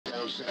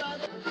He's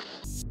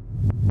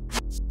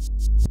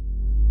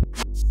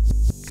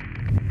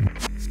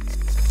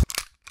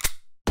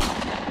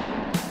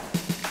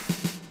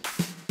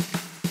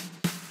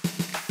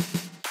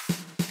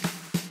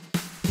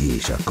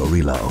a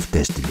gorilla of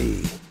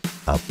destiny,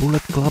 a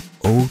Bullet Club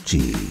OG,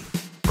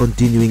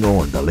 continuing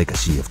on the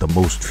legacy of the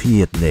most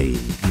feared name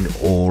in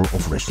all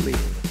of wrestling.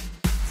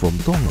 From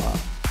Tonga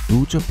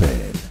to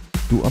Japan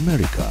to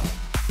America,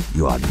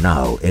 you are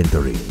now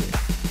entering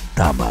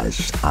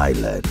Tama's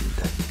Island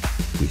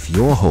with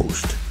your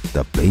host,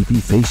 the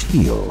babyface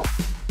heel,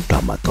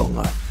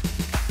 Tamatonga.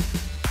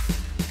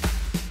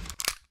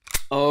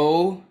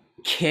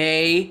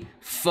 Okay,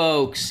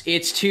 folks,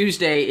 it's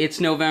Tuesday, it's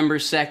November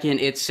 2nd,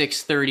 it's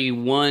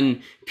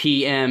 6:31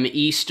 p.m.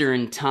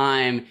 Eastern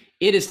Time.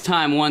 It is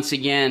time once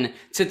again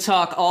to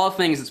talk all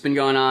things that's been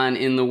going on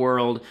in the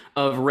world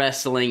of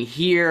wrestling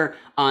here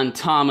on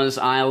Tama's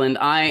Island.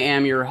 I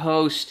am your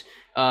host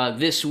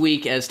this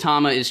week as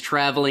Tama is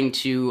traveling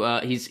to,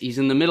 he's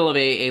in the middle of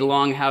a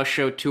long house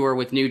show tour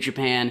with New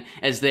Japan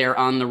as they're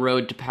on the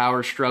road to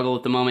Power Struggle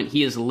at the moment.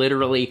 He is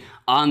literally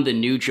on the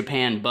New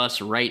Japan bus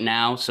right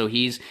now, so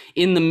he's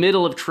in the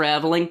middle of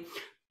traveling.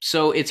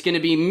 So it's going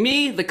to be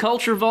me, the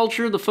Culture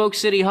Vulture, the Folk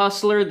City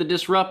Hustler, the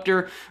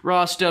Disruptor,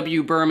 Ross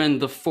W. Berman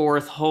the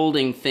fourth,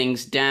 holding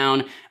things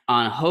down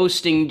on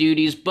hosting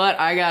duties. But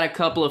I got a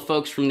couple of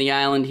folks from the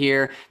island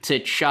here to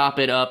chop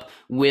it up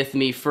with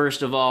me.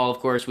 First of all, of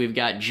course, we've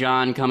got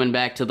John coming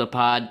back to the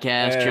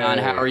podcast. Hey. John,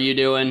 how are you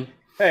doing?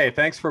 Hey,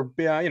 thanks for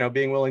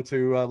being willing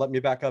to let me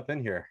back up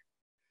in here.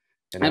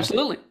 You know?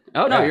 Absolutely.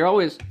 Oh no,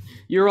 yeah.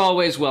 You're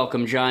always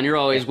welcome, John. You're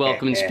always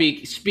welcome. And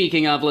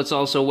speaking of, let's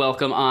also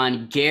welcome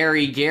on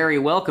Gary. Gary,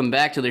 welcome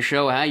back to the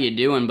show. How you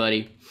doing,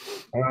 buddy?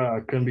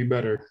 Couldn't be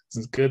better.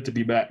 It's good to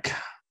be back.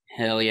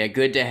 Hell yeah,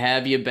 good to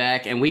have you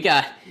back. And we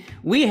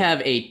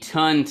have a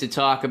ton to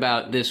talk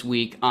about this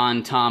week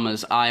on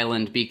Tama's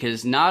Island,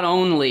 because not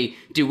only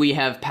do we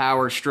have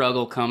Power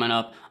Struggle coming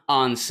up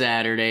on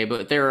Saturday,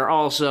 but there are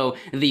also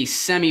the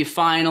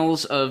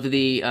semifinals of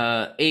the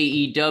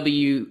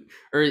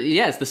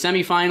it's the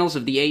semifinals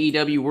of the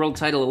AEW World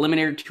Title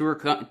Eliminator Tour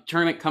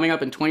tournament coming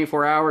up in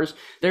 24 hours.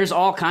 There's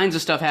all kinds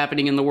of stuff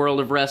happening in the world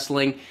of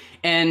wrestling.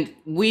 And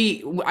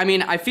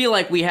I feel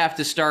like we have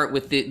to start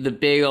with the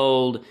big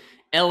old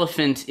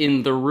elephant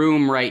in the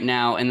room right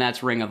now, and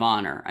that's Ring of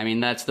Honor. I mean,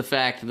 that's the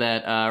fact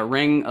that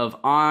Ring of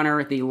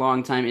Honor, the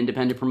longtime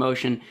independent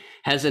promotion,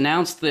 has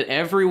announced that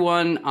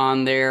everyone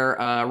on their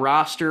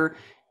roster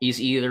is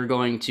either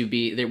going to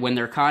be, when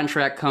their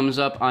contract comes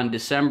up on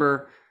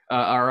December,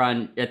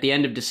 at the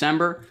end of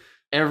December,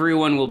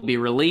 everyone will be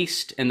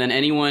released, and then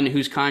anyone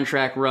whose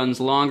contract runs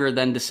longer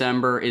than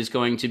December is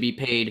going to be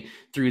paid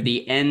through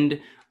the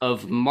end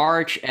of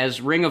March, as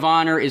Ring of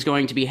Honor is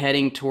going to be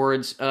heading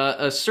towards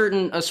a sort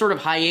of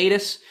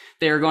hiatus.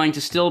 They're going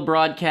to still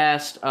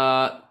broadcast,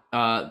 they're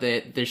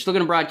still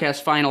going to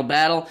broadcast Final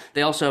Battle.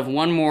 They also have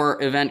one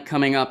more event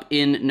coming up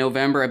in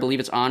November. I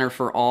believe it's Honor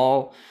for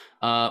All,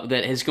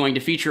 that is going to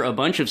feature a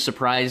bunch of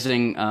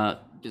surprising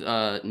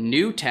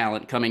new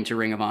talent coming to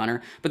Ring of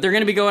Honor, but they're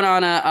going to be going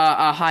on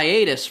a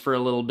hiatus for a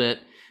little bit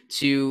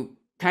to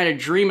kind of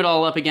dream it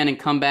all up again and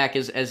come back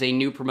as a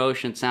new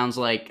promotion. It sounds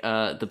like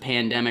the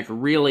pandemic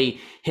really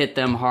hit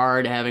them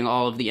hard, having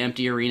all of the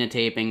empty arena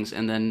tapings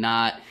and then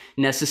not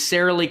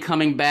necessarily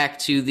coming back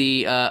to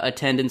the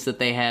attendance that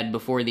they had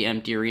before the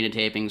empty arena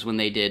tapings, when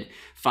they did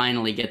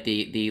finally get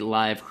the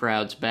live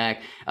crowds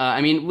back.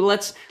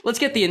 Let's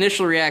get the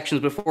initial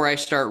reactions before I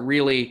start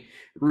really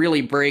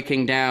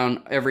breaking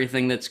down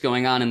everything that's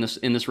going on in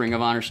this Ring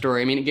of Honor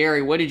story. I mean,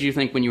 Gary, what did you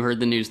think when you heard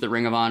the news that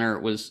Ring of Honor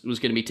was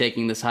going to be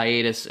taking this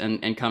hiatus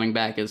and coming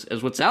back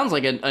as what sounds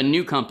like a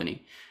new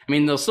company? I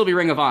mean, they'll still be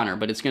Ring of Honor,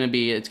 but it's going to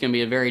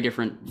be a very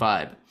different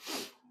vibe.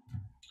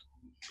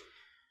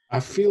 I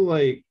feel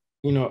like,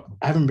 I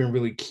haven't been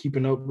really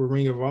keeping up with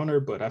Ring of Honor,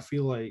 but I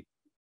feel like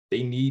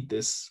they need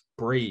this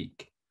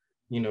break.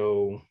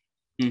 Mm-hmm.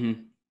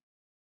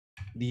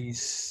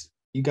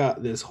 You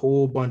got this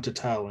whole bunch of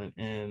talent,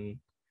 and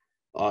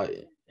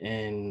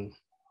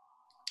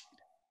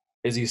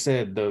as you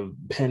said, the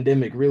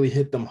pandemic really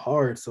hit them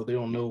hard, so they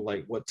don't know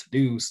what to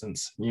do,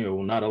 since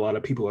not a lot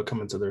of people are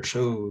coming to their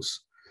shows.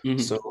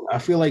 Mm-hmm. So I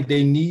feel like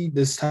they need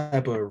this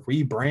type of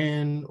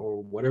rebrand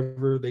or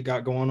whatever they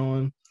got going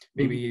on.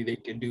 Maybe they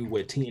can do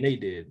what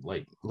TNA did,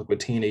 look what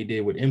TNA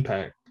did with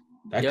Impact.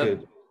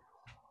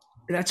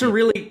 That's a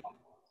really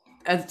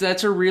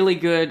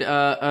good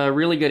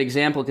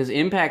example, because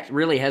Impact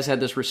really has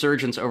had this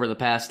resurgence over the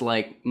past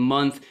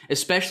month,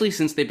 especially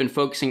since they've been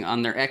focusing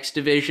on their X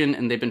division,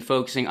 and they've been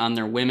focusing on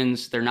their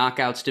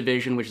Knockouts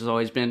division, which has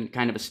always been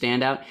kind of a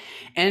standout.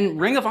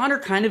 And Ring of Honor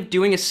kind of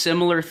doing a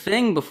similar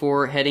thing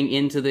before heading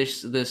into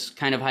this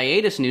kind of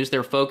hiatus news.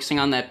 They're focusing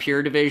on that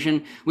Pure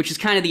division, which is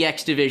kind of the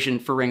X division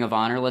for Ring of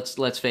Honor. Let's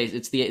face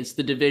it, it's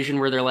the division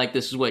where they're like,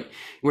 this is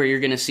where you're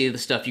going to see the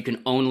stuff you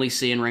can only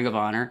see in Ring of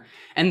Honor.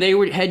 And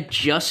they had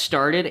just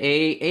started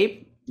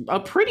a a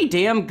pretty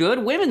damn good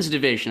women's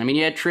division. I mean,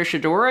 you had Trish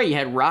Adora, you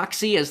had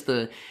Roxy as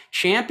the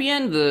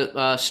champion. The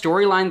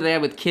storyline that they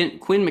had with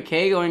Quinn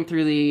McKay going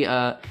through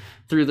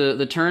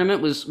the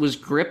tournament was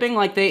gripping.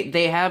 Like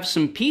they have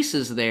some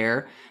pieces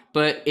there,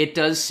 but it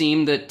does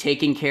seem that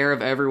taking care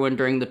of everyone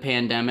during the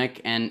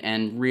pandemic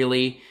and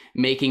really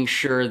making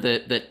sure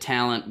that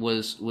talent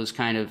was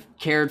kind of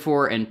cared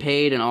for and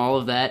paid and all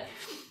of that,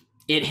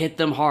 it hit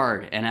them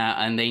hard,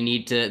 and they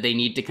need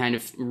to kind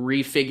of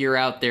refigure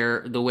out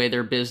the way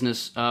their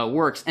business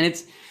works. And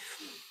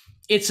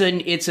it's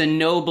a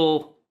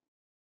noble.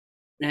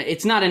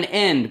 It's not an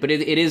end, but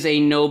it is a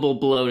noble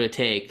blow to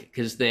take,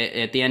 because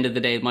at the end of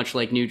the day, much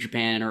like New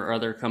Japan or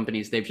other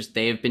companies,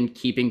 they have been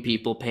keeping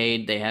people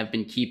paid. They have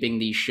been keeping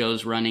these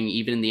shows running,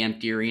 even in the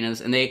empty arenas.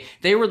 And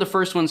they were the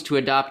first ones to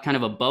adopt kind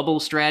of a bubble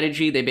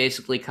strategy. They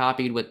basically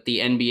copied what the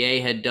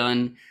NBA had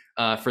done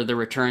for the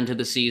return to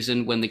the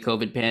season when the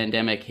COVID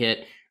pandemic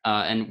hit,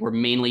 and we're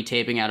mainly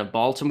taping out of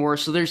Baltimore.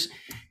 So there's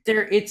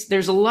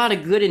a lot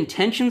of good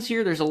intentions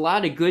here. There's a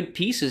lot of good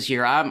pieces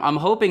here. I'm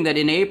hoping that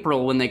in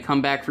April, when they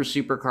come back for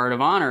Supercard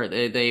of Honor,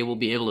 they will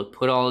be able to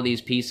put all of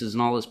these pieces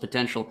and all this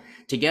potential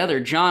together.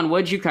 John,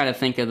 what'd you kind of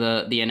think of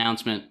the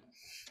announcement?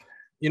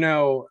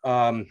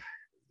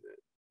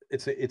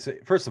 It's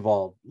first of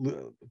all,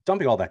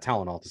 dumping all that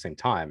talent all at the same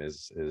time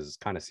is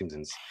kind of seems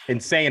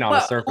insane on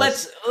the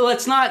surface.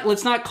 Let's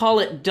not call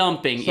it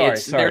dumping. Sorry.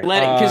 They're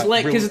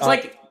letting, because it's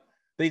like.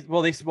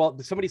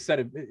 Somebody said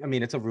it. I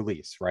mean, it's a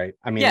release, right?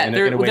 I mean, yeah,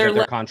 in a way that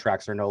their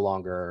contracts are no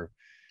longer.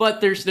 But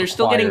they're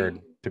still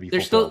getting to be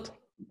fulfilled.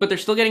 But they're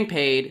still getting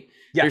paid.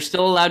 Yes. They're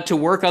still allowed to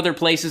work other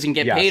places and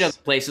get paid other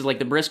places, like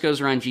the Briscoes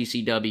are on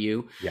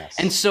GCW. Yes.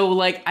 And so,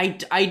 like,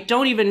 I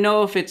don't even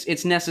know if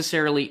it's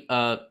necessarily it's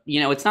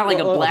not like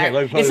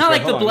it's not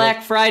like the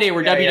Black Friday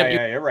where WWE.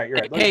 Yeah, you're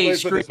right. Hey,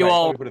 screw you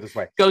all. Put it this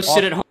way. Go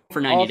sit at home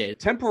for 90 days.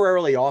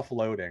 Temporarily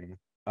offloading.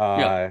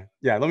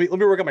 Let me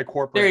work on my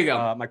corporate. There you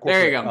go. My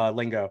corporate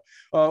lingo.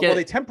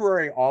 They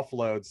temporarily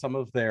offload some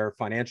of their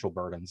financial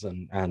burdens,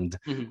 and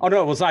oh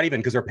no, well, it's not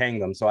even, because they're paying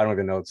them, so I don't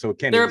even know. So it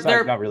can't. It's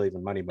not really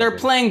even money. They're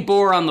playing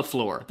bore on the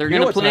floor. They're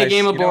going to play a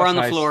game of bore on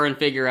the floor and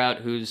figure out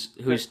who's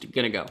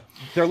going to go.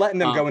 They're letting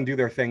them go and do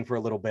their thing for a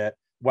little bit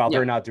while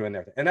they're not doing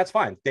their thing, and that's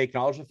fine. They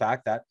acknowledge the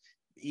fact that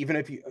even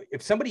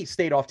if somebody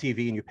stayed off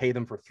TV and you pay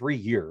them for 3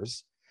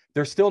 years,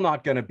 they're still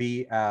not going to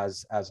be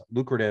as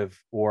lucrative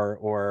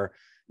or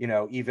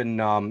even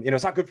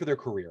it's not good for their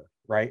career,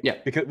 right? Yeah.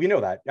 Because we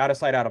know that, out of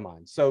sight, out of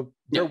mind. So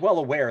they're well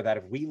aware that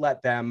if we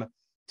let them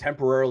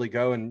temporarily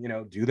go and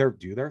do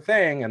their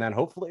thing, and then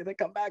hopefully they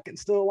come back and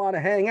still want to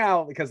hang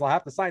out because they'll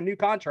have to sign new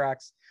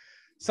contracts.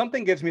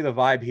 Something gives me the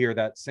vibe here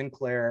that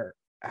Sinclair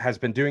has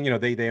been doing.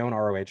 They own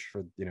ROH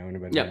for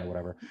anybody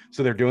whatever.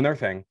 So they're doing their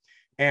thing,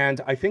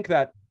 and I think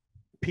that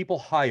people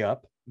high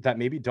up that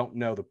maybe don't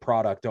know the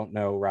product, don't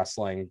know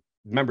wrestling.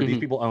 Remember, these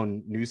people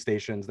own news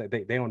stations.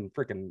 They own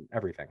freaking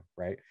everything,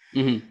 right?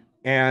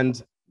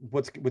 And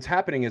what's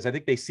happening is, I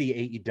think they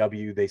see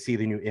AEW, they see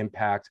the new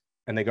Impact,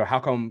 and they go,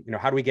 how come,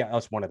 how do we get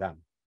us one of them?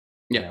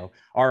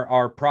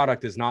 Our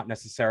product is not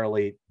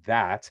necessarily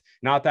that.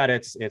 Not that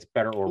it's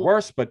better or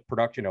worse, but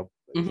production,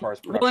 as far as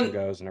production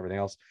goes and everything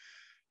else.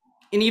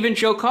 And even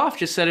Joe Koff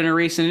just said in a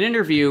recent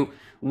interview,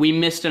 we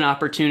missed an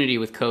opportunity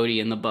with Cody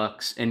and the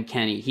Bucks and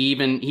Kenny. He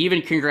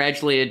even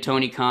congratulated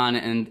Tony Khan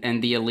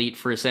and the Elite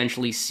for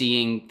essentially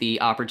seeing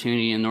the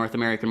opportunity in the North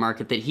American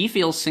market that he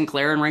feels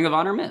Sinclair and Ring of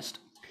Honor missed.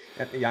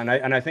 Yeah,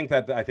 and I think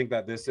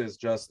that this is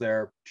just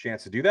their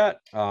chance to do that.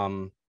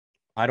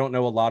 I don't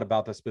know a lot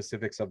about the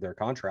specifics of their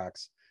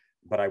contracts,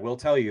 but I will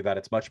tell you that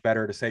it's much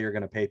better to say you're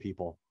going to pay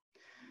people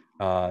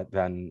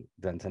than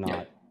to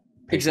not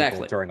pay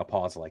people during a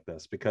pause like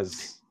this,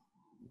 because.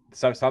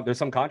 So there's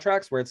some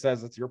contracts where it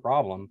says it's your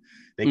problem.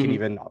 They can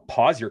even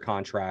pause your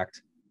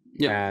contract,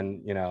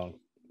 and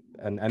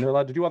and they're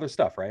allowed to do other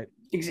stuff, right?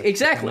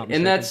 Exactly,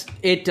 and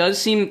it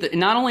does seem that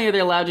not only are they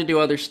allowed to do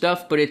other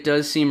stuff, but it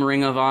does seem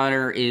Ring of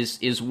Honor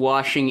is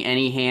washing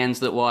any hands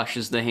that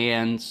washes the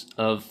hands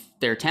of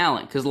their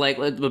talent. Because like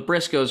the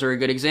Briscoes are a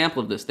good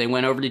example of this. They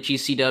went over to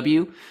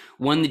GCW,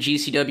 won the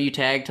GCW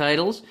tag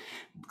titles,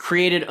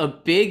 created a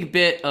big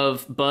bit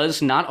of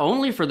buzz, not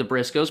only for the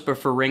Briscoes, but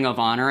for Ring of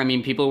Honor. I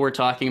mean, people were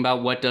talking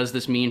about, what does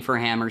this mean for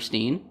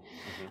Hammerstein?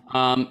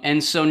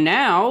 And so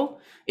now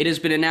it has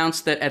been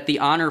announced that at the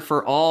Honor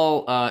for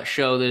All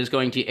show that is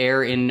going to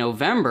air in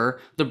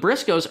November, the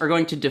Briscoes are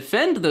going to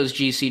defend those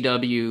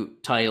GCW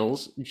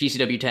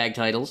tag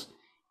titles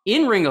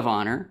in Ring of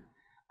Honor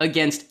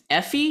against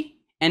Effie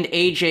and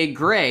AJ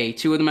Gray,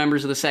 two of the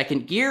members of the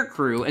Second Gear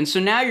crew. And so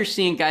now you're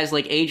seeing guys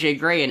like AJ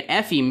Gray and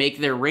Effie make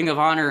their Ring of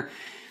Honor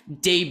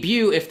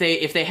debut. If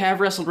they have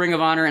wrestled Ring of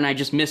Honor and I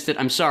just missed it,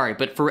 I'm sorry.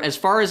 But as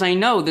far as I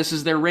know, this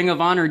is their Ring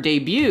of Honor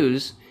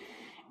debuts.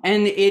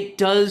 And it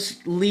does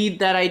lead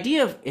that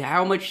idea of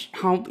how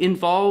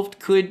involved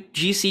could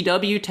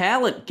GCW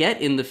talent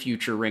get in the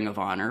future Ring of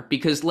Honor?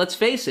 Because let's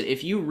face it,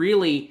 if you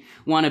really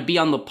want to be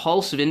on the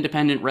pulse of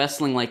independent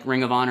wrestling like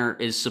Ring of Honor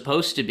is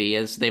supposed to be,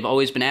 as they've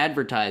always been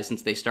advertised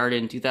since they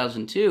started in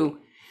 2002,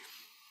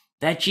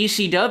 that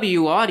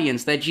GCW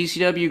audience, that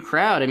GCW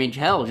crowd, I mean,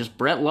 hell, just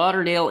Brett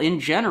Lauderdale in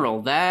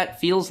general, that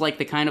feels like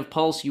the kind of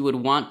pulse you would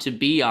want to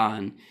be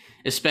on,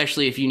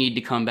 especially if you need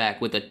to come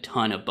back with a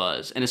ton of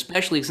buzz. And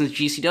especially since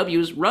GCW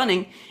is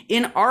running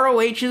in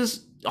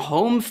ROH's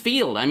home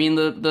field. I mean,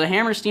 the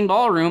Hammerstein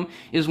Ballroom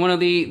is one of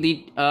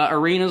the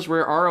arenas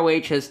where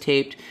ROH has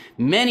taped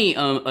many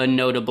a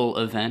notable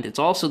event. It's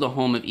also the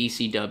home of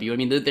ECW. I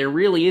mean, there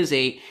really is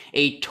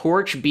a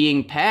torch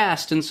being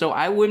passed, and so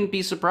I wouldn't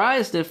be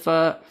surprised if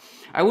there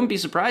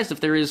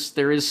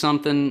is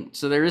something.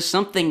 So there is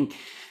something.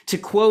 To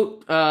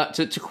quote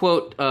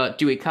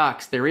Dewey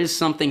Cox, there is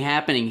something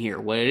happening here.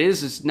 What it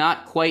is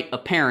not quite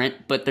apparent,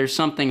 but there's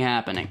something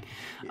happening.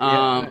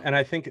 And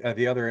I think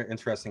the other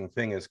interesting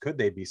thing is, could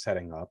they be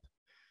setting up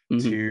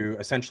to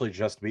essentially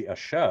just be a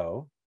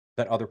show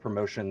that other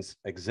promotions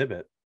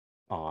exhibit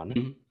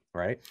on,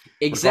 right?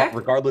 Exactly.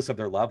 Regardless of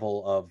their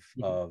level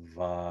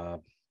of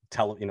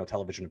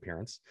television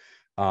appearance.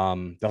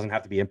 Doesn't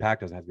have to be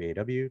Impact, doesn't have to be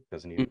AW,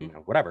 doesn't even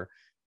whatever.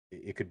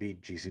 It could be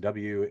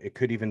GCW. It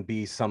could even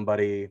be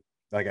somebody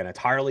like an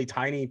entirely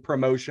tiny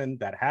promotion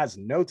that has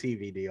no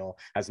TV deal,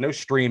 has no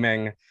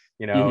streaming,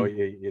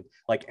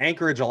 like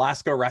Anchorage,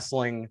 Alaska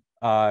Wrestling,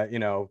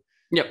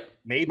 Yep.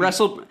 Maybe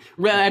Wrestle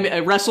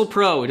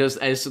Pro does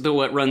as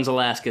what runs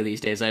Alaska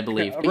these days, I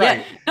believe. But right.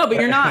 Yeah, no, but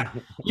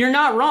you're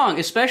not wrong,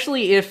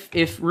 especially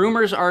if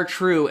rumors are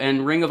true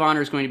and Ring of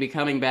Honor is going to be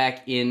coming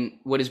back in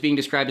what is being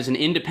described as an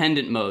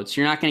independent mode.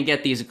 So you're not going to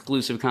get these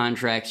exclusive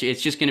contracts.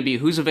 It's just going to be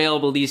who's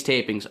available these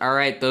tapings. All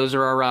right, those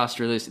are our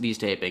roster, these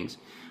tapings.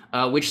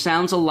 Which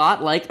sounds a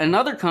lot like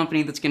another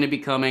company that's going to be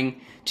coming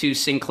to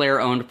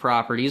Sinclair-owned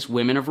properties,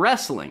 Women of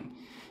Wrestling.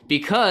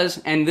 Because,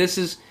 and this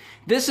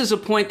is a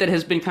point that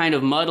has been kind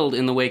of muddled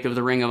in the wake of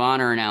the Ring of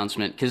Honor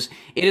announcement, because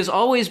it has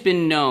always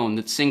been known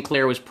that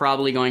Sinclair was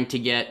probably going to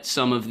get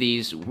some of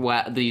these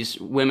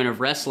Women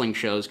of Wrestling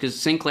shows, because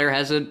Sinclair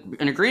has an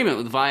agreement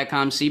with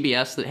Viacom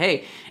CBS that,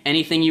 hey,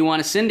 anything you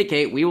want to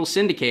syndicate, we will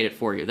syndicate it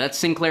for you. That's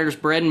Sinclair's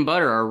bread and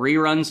butter, our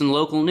reruns and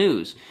local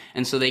news.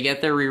 And so they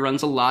get their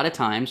reruns a lot of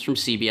times from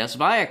CBS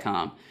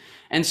Viacom.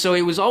 And so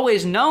it was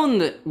always known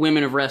that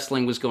Women of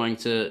Wrestling was going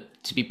to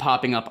be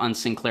popping up on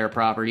Sinclair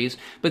properties.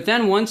 But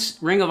then once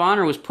Ring of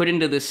Honor was put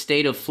into this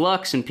state of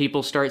flux and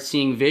people start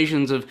seeing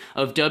visions of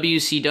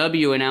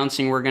WCW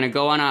announcing we're going to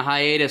go on a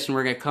hiatus and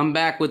we're going to come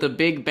back with a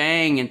big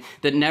bang, and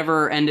that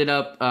never ended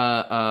up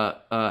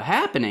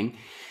happening,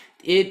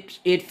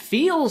 it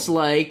feels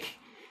like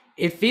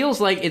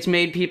it's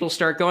made people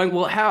start going,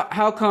 well,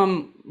 how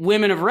come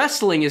Women of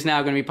Wrestling is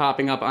now going to be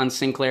popping up on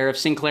Sinclair if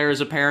Sinclair is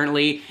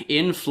apparently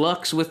in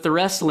flux with the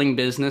wrestling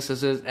business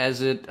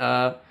as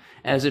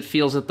it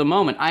feels at the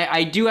moment.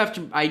 I do have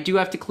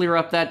to clear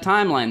up that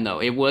timeline, though.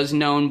 It was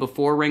known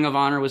before Ring of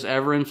Honor was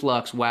ever in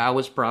flux, WoW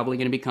was probably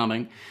going to be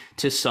coming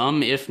to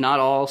some, if not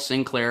all,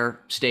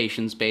 Sinclair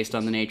stations based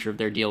on the nature of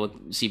their deal with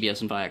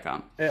CBS and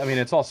Viacom. I mean,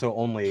 it's also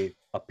only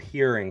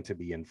appearing to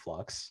be in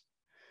flux.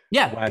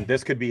 Yeah. And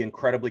this could be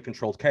incredibly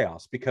controlled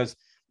chaos, because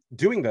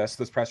doing this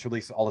press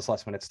release, all this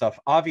last minute stuff,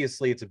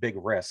 obviously it's a big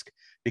risk,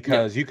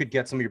 because you could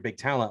get some of your big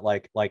talent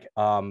like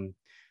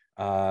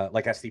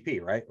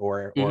SDP, right?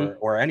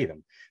 Or any of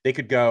them. They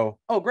could go,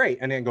 oh, great.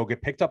 And then go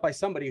get picked up by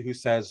somebody who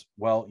says,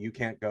 well, you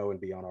can't go and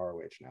be on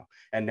ROH now.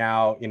 And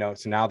now,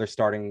 so now they're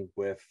starting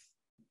with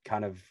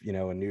kind of,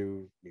 a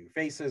new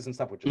faces and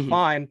stuff, which is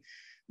fine.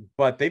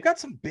 But they got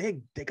some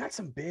big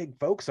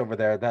folks over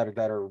there that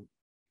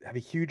have a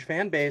huge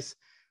fan base.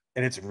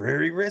 And it's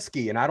very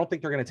risky, and I don't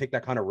think they're going to take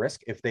that kind of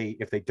risk if they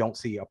don't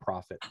see a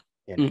profit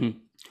in it.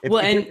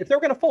 If they're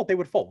going to fold, they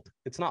would fold.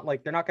 It's not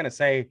like they're not going to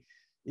say,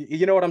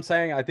 you know what I'm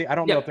saying? I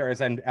don't know if they're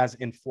as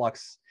in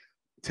flux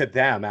to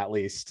them, at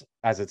least,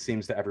 as it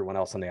seems to everyone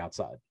else on the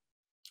outside.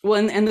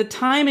 Well, and the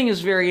timing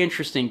is very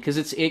interesting, because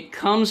it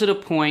comes at a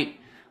point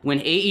when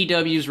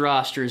AEW's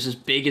roster is as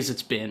big as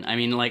it's been. I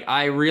mean, like,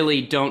 I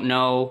really don't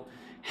know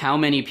how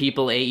many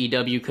people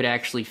AEW could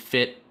actually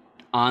fit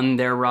on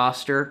their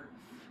roster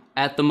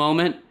at the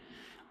moment.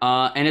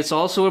 And it's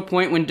also a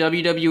point when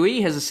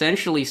WWE has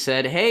essentially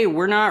said, hey,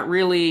 we're not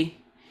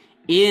really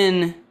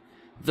in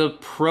the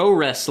pro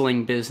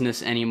wrestling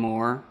business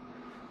anymore.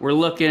 We're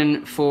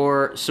looking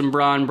for some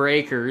Braun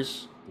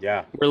Breakers.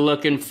 Yeah. We're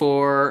looking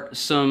for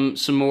some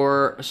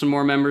more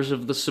members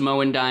of the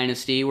Samoan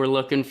dynasty. We're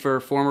looking for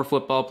former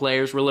football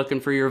players. We're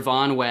looking for your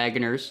Von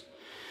Wagners.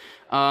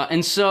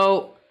 And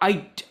so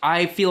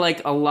I feel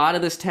like a lot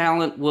of this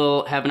talent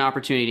will have an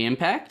opportunity to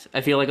impact.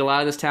 I feel like a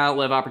lot of this talent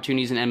will have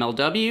opportunities in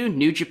MLW,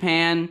 New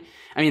Japan.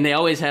 I mean, they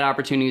always had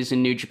opportunities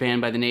in New Japan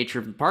by the nature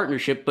of the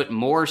partnership, but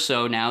more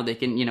so now they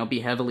can,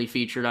 be heavily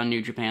featured on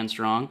New Japan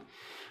Strong.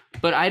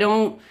 But I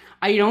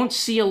don't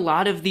see a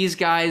lot of these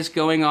guys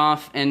going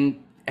off and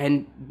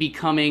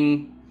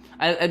becoming.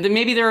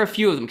 Maybe there are a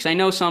few of them, because I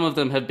know some of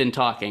them have been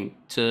talking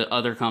to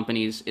other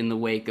companies in the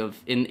wake of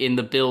in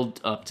the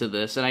build up to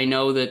this, and I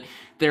know that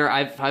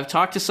I've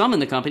talked to some in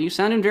the company who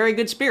sound in very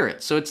good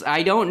spirits. So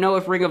I don't know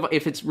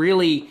if it's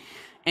really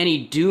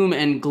any doom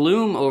and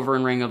gloom over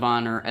in Ring of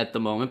Honor at the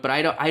moment, but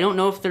I don't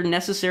know if they're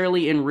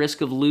necessarily in risk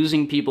of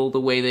losing people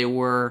the way they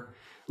were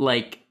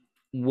like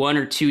 1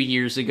 or 2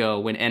 years ago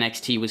when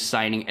NXT was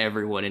signing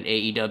everyone and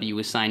AEW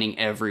was signing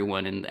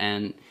everyone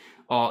and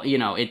all, you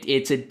know,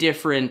 it's a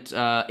different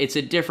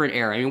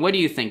era. I mean, what do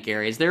you think,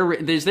 Gary? Is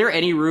there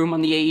any room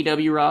on the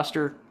AEW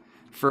roster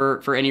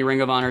for any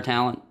Ring of Honor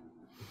talent?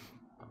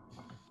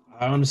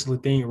 I honestly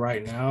think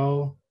right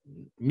now,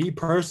 me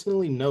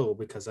personally, no,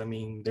 because I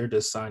mean they're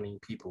just signing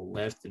people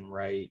left and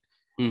right,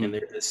 and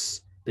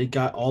they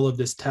got all of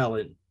this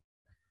talent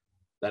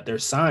that they're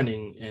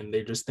signing, and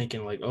they're just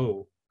thinking like,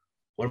 oh,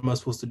 what am I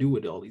supposed to do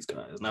with all these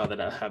guys now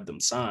that I have them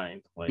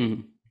signed? Like,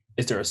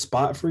 is there a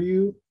spot for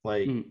you?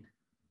 Like,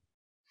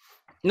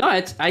 no,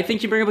 I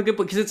think you bring up a good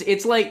point, because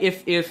it's like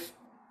if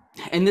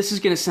and this is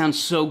going to sound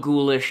so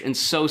ghoulish and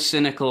so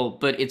cynical,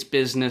 but it's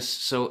business,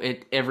 so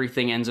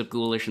everything ends up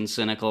ghoulish and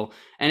cynical,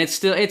 and it's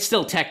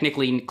still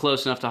technically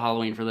close enough to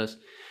Halloween for this.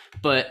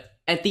 But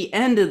at the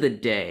end of the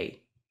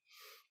day,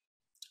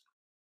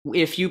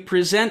 if you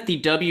present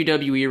the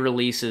WWE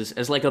releases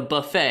as like a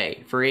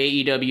buffet for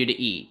AEW to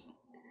eat,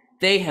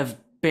 they have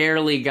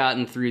barely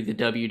gotten through the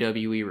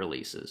WWE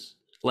releases.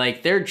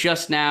 Like, they're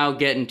just now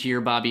getting to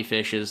your Bobby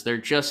Fishes. They're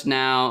just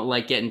now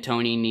like getting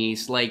Tony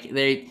Nese. Like,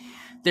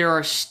 there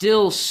are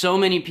still so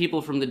many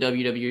people from the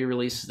WWE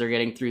releases they're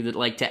getting through that,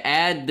 like, to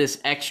add this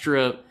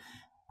extra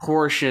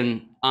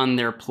portion on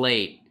their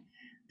plate,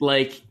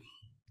 like,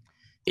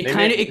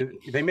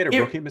 they made a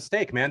rookie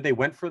mistake, man. They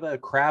went for the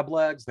crab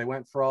legs, they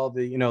went for all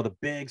the, you know, the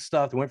big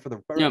stuff, they went for the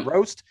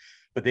roast,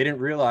 but they didn't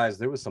realize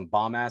there was some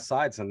bomb ass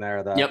sides in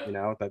there that you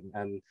know, that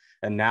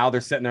and now they're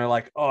sitting there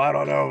like, oh, I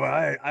don't know,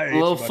 I ate a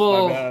little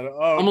full.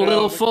 I'm a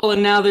little full,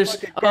 and now there's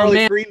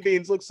garlic green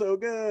beans look so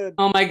good.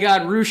 Oh my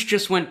God, Roosh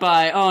just went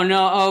by. Oh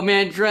no, oh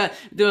man,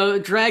 the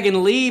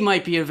Dragon Lee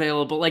might be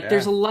available. Like,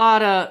 there's a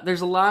lot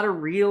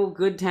of real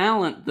good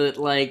talent that,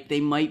 like,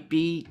 they might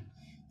be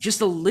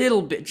just a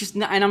little bit, just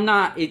not, and I'm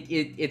not.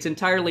 It's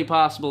entirely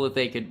possible that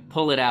they could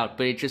pull it out,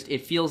 but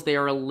it feels they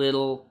are a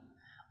little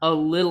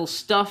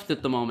stuffed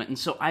at the moment, and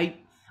so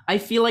I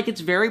feel like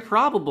it's very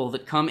probable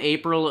that come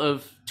April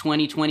of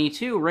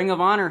 2022, Ring of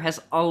Honor has,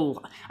 I'm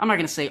not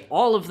going to say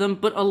all of them,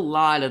 but a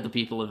lot of the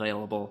people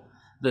available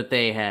that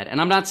they had.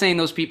 And I'm not saying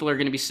those people are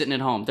going to be sitting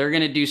at home. They're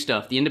going to do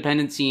stuff. The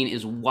independent scene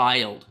is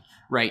wild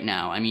right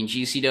now. I mean,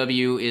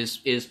 GCW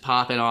is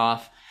popping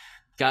off.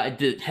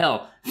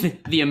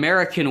 The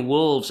American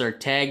Wolves are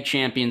tag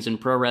champions in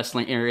pro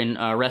wrestling, or in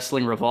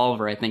Wrestling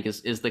Revolver, I think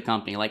is the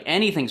company. Like,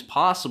 anything's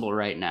possible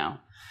right now.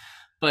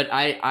 But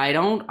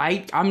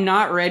I'm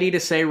not ready to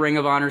say Ring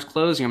of Honor's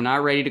closing. I'm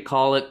not ready to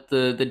call it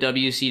the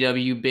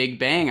WCW Big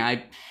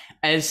Bang.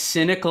 As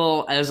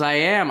cynical as I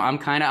am, I'm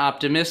kind of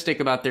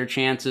optimistic about their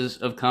chances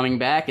of coming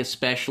back,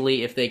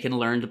 especially if they can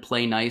learn to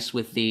play nice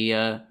with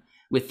the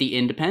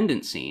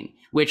independent scene.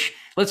 Which,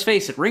 let's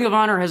face it, Ring of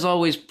Honor has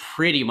always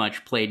pretty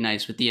much played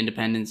nice with the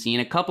independent scene.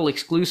 A couple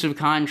exclusive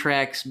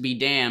contracts be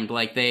damned,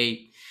 like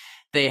they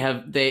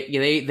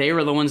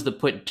were the ones that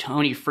put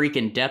Tony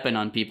freaking Deppen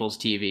on people's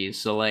TVs.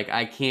 So, like,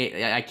 I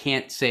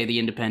can't say the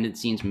independent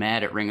scene's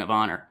mad at Ring of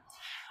Honor.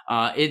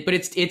 But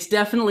it's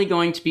definitely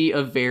going to be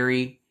a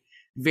very,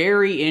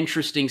 very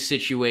interesting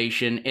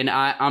situation, and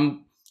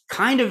I'm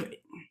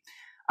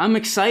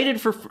excited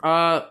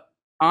for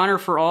Honor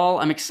for All.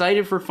 I'm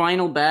excited for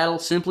Final Battle,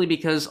 simply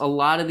because a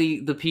lot of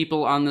the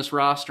people on this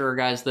roster are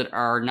guys that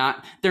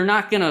they're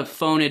not gonna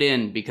phone it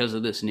in because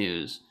of this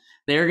news.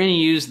 They're going to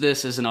use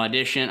this as an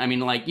audition. I mean,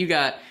 like, you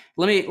got,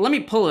 let me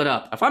pull it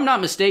up. If I'm not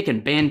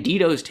mistaken,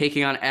 Bandito's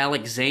taking on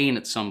Alex Zane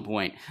at some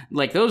point.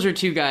 Like, those are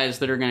two guys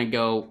that are going to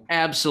go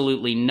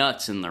absolutely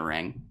nuts in the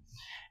ring.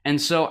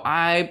 And so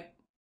I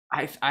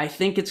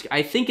think it's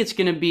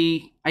going to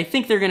be, I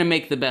think they're going to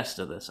make the best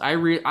of this. I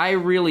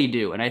really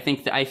do. And I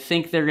think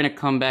they're going to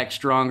come back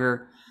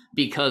stronger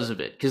because of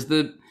it. Because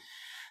the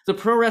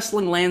pro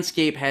wrestling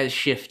landscape has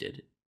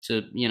shifted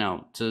to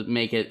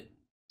make it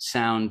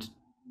sound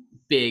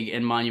big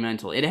and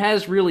monumental. It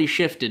has really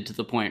shifted to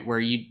the point where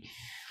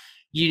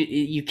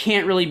you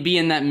can't really be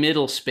in that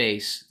middle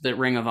space that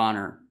Ring of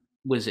Honor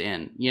was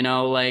in. You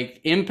know,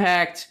 like,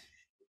 Impact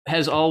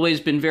has always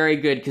been very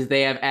good because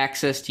they have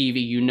Access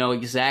TV. You know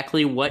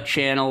exactly what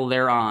channel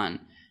they're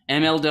on.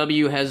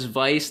 MLW has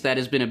Vice. That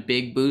has been a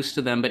big boost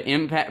to them. But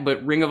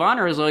Ring of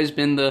Honor has always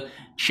been the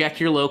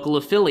check your local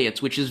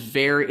affiliates, which is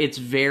very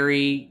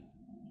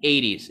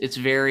 80s. It's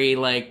very,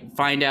 like,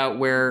 find out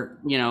where,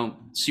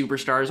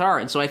 superstars are.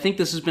 And so I think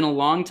this has been a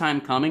long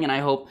time coming, and I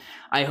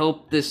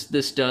hope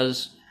this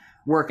does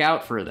work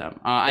out for them.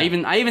 I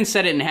even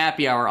said it in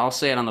Happy Hour. I'll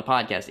say it on the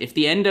podcast. If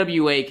the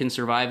NWA can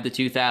survive the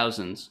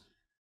 2000s,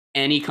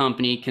 any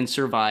company can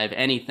survive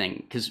anything.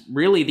 Because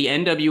really, the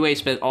NWA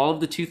spent all of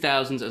the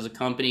 2000s as a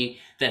company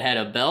that had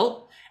a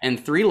belt and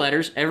 3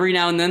 letters. Every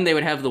now and then they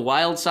would have the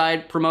Wild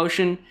Side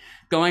promotion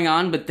going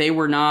on, but they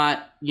were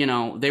not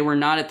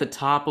at the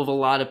top of a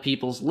lot of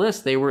people's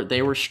lists. They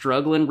were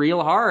struggling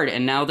real hard,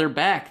 and now they're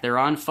back. They're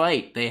on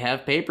Fight. They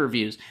have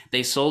pay-per-views.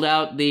 They sold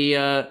out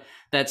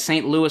that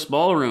St. Louis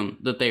ballroom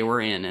that they were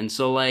in, and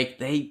so, like,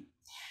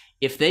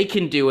 if they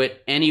can do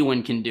it,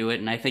 anyone can do it.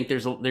 And I think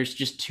there's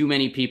just too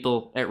many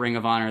people at Ring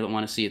of Honor that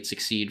want to see it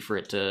succeed for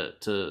it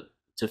to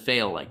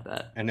fail like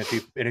that. And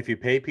if you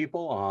pay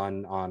people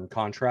on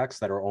contracts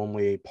that are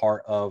only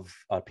part of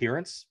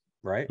appearance,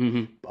 right?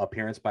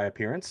 Appearance by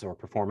appearance or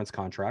performance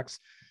contracts,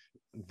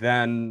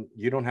 then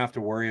you don't have to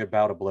worry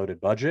about a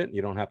bloated budget.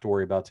 You don't have to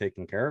worry about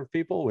taking care of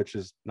people, which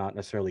is not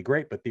necessarily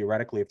great. But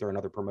theoretically, if they're in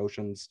other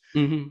promotions,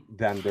 then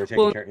they're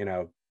taking care,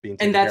 being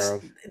taken care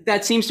of.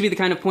 That seems to be the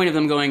kind of point of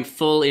them going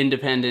full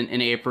independent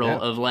in April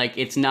of like,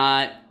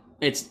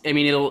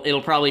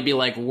 it'll probably be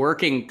like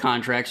working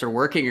contracts or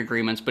working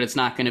agreements, but it's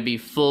not going to be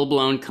full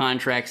blown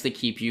contracts that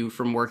keep you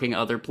from working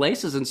other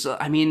places. And so,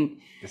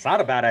 it's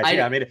not a bad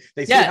idea.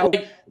 They see how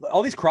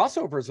all these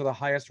crossovers are the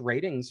highest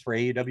ratings for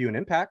AEW and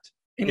Impact.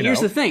 And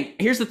here's the thing.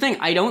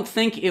 I don't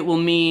think it will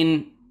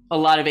mean a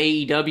lot of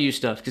AEW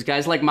stuff, because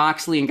guys like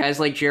Moxley and guys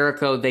like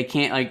Jericho, they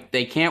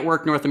can't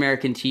work North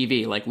American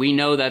TV. Like, we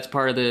know that's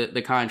part of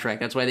the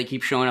contract. That's why they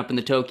keep showing up in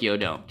the Tokyo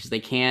Dome, because they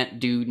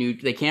can't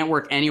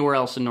work anywhere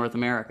else in North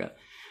America.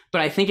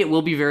 But I think it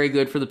will be very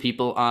good for the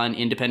people on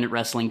independent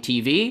wrestling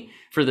TV,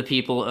 for the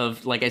people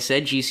of, like I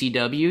said,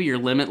 GCW, your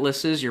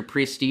Limitlesses, your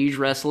Prestige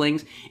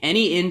Wrestlings,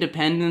 any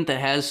independent that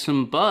has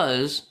some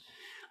buzz.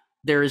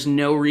 There is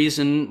no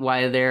reason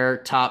why their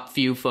top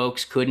few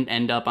folks couldn't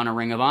end up on a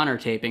Ring of Honor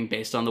taping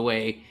based on the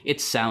way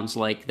it sounds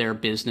like their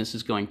business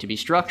is going to be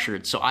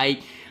structured. So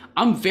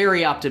I'm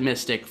very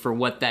optimistic for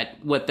what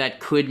that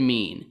could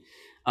mean.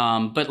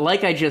 But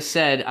like I just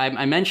said,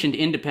 I mentioned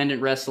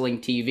independent wrestling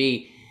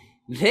TV.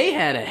 They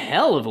had a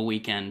hell of a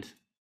weekend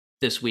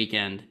this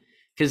weekend,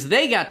 because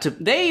they had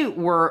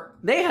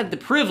the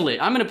privilege.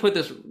 I'm going to put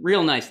this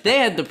real nice. They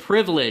had the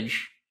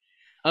privilege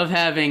of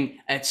having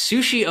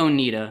Atsushi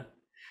Onita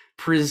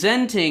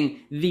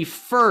presenting the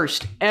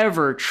first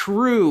ever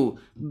true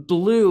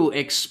blue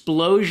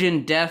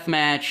explosion death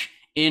match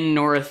in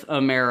North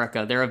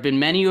America. There have been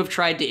many who have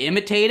tried to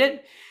imitate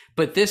it,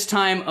 but this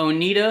time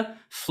Onita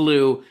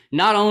flew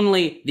not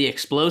only the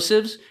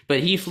explosives,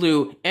 but he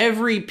flew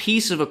every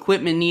piece of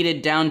equipment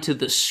needed down to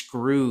the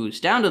screws,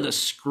 John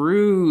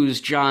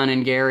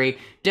and Gary,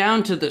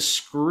 down to the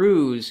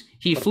screws.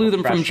 He flew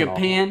them from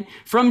Japan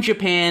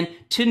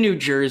to New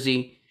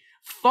Jersey,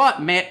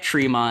 fought Matt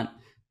Tremont,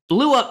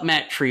 blew up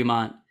Matt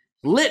Tremont,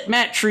 lit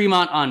Matt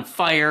Tremont on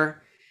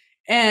fire.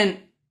 And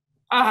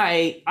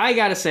I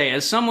gotta say,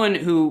 as someone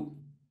who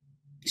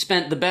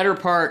spent the better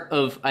part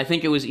of, I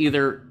think it was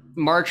either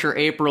March or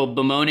April,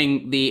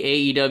 bemoaning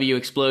the AEW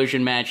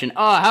explosion match, and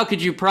how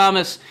could you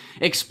promise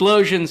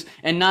explosions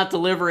and not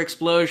deliver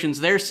explosions?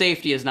 Their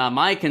safety is not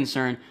my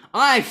concern.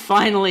 I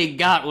finally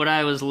got what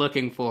I was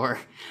looking for.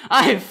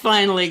 I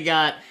finally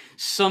got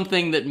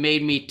something that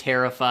made me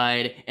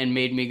terrified and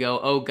made me go,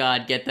 oh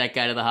God, get that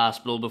guy to the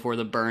hospital before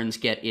the burns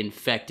get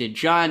infected.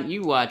 John,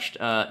 you watched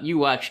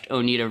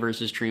Onita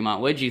versus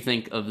Tremont. What'd you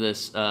think of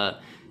this?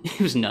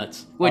 It was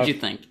nuts. What'd you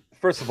think?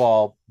 First of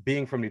all,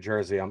 being from New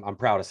Jersey, I'm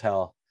proud as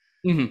hell.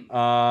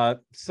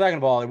 Second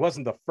of all, it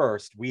wasn't the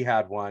first. We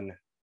had one,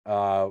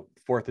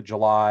 4th of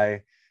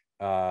July,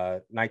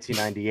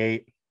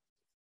 1998.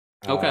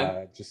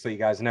 Okay. Just so you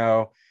guys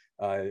know,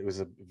 it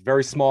was a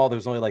very small. There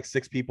was only like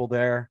 6 people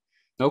there.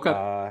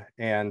 Okay.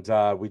 And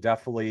we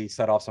definitely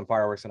set off some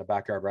fireworks in a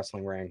backyard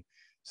wrestling ring.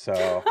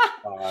 So,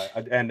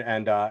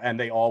 and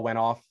they all went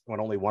off when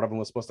only one of them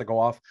was supposed to go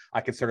off. I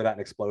consider that an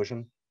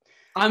explosion.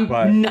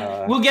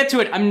 We'll get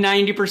to it. I'm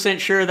 90%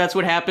 sure that's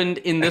what happened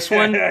in this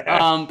one.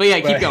 But yeah,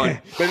 keep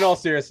going. But in all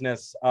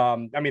seriousness,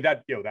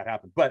 that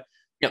happened. But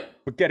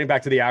But getting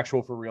back to the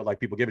actual for real, like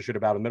people give a shit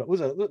about it. It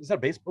was a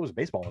baseball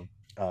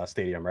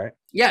stadium, right?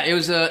 Yeah, it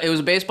was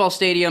a baseball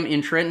stadium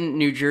in Trenton,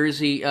 New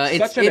Jersey.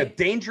 It's a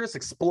dangerous,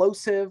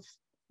 explosive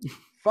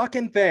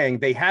fucking thing.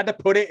 They had to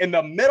put it in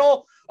the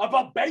middle of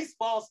a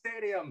baseball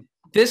stadium.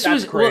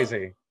 That's crazy.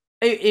 Well,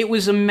 it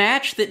was a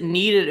match that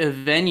needed a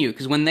venue,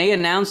 because when they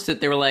announced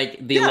it, they were like,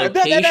 location.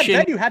 That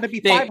venue had to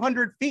be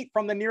 500 feet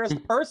from the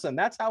nearest person.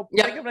 That's how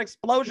big of an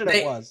explosion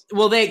it was.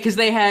 Well,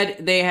 they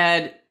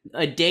had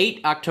a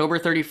date, October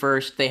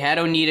 31st. They had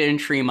Onita in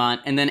Tremont,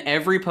 and then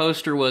every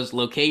poster was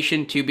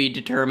location to be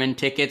determined,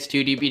 tickets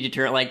to be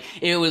determined. Like,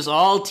 it was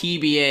all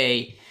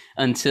TBA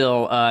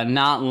until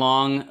not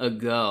long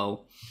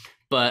ago.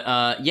 But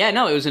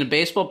it was in a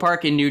baseball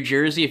park in New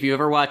Jersey. If you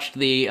ever watched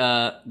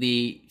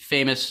the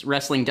famous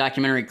wrestling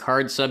documentary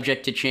Card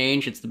Subject to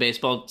Change, it's the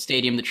baseball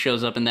stadium that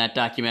shows up in that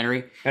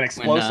documentary. An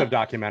explosive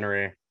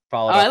documentary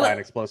followed up by an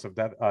explosive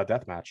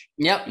death match.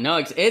 Yep, no,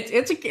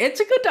 it's a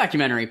good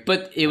documentary,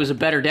 but it was a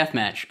better death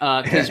match.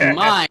 Because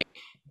my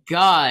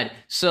God,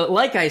 so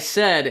like I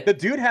said, the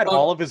dude had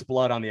all of his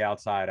blood on the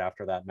outside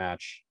after that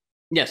match.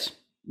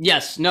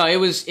 Yes, no, it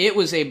was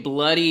a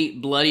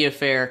bloody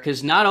affair,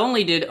 because not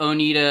only did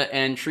Onita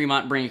and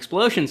Tremont bring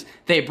explosions,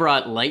 they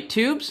brought light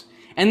tubes,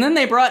 and then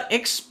they brought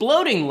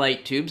exploding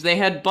light tubes. They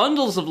had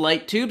bundles of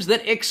light tubes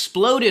that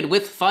exploded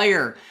with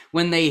fire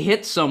when they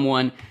hit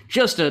someone.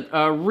 Just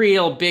a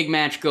real big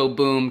match go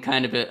boom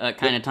kind of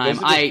time.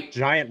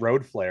 Giant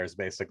road flares,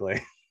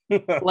 basically.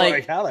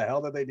 Like, how the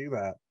hell did they do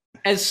that?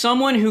 As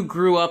someone who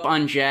grew up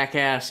on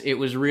Jackass, it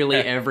was really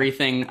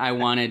everything I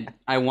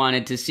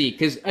wanted to see.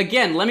 Because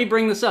again, let me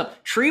bring this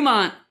up.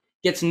 Tremont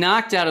gets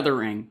knocked out of the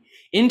ring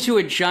into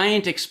a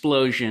giant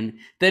explosion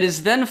that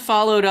is then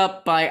followed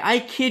up by, I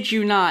kid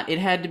you not, it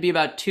had to be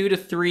about 2 to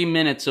 3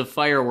 minutes of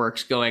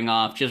fireworks going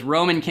off, just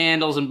Roman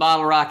candles and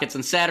bottle rockets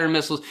and Saturn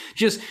missiles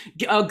just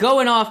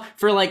going off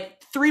for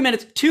like 3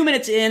 minutes. 2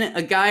 minutes in,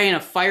 a guy in a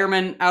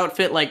fireman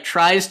outfit like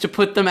tries to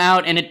put them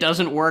out and it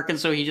doesn't work, and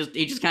so he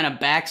just kind of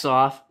backs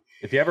off.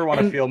 If you ever want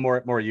to feel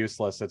more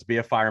useless, it's be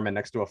a fireman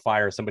next to a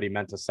fire somebody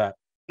meant to set.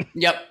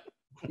 Yep.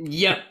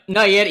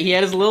 No, he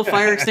had his little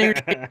fire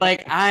extinguisher.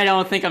 Like, I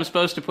don't think I'm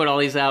supposed to put all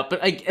these out,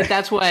 but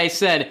that's why I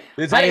said.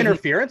 Is that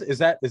interference? Does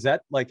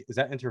that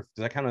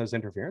count as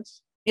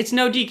interference? It's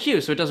no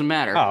DQ, so it doesn't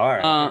matter. Oh, all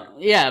right.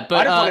 Yeah, but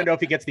I just want to know if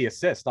he gets the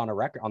assist on the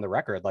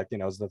record, like,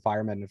 as the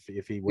fireman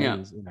if he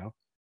wins,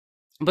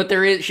 But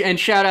there is, and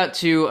shout out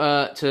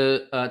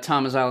to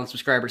Thomas Island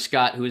subscriber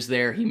Scott, who was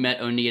there. He met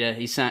Onita.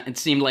 It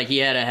seemed like he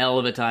had a hell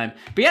of a time.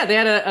 But yeah, they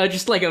had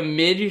just like a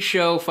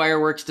mid-show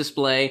fireworks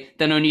display.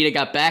 Then Onita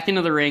got back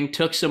into the ring,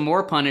 took some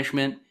more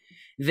punishment.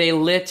 They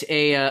lit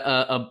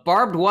a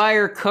barbed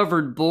wire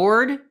covered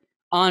board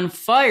on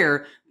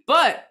fire,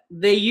 but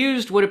they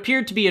used what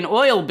appeared to be an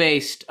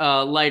oil-based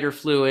lighter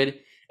fluid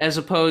as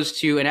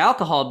opposed to an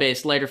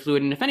alcohol-based lighter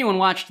fluid. And if anyone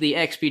watched the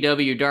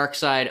XPW Dark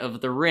Side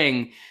of the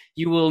Ring,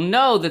 you will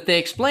know that they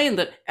explained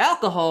that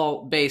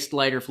alcohol-based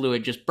lighter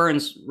fluid just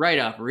burns right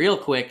up real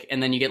quick,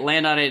 and then you get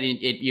land on it and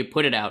you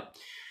put it out.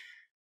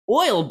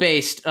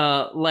 Oil-based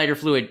lighter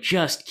fluid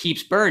just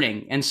keeps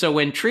burning. And so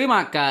when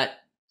Tremont got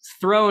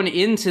thrown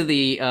into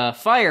the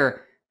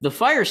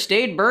fire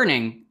stayed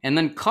burning and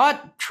then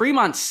caught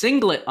Tremont's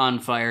singlet on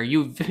fire.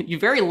 You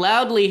very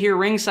loudly hear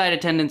ringside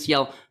attendants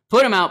yell,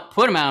 "Put him out,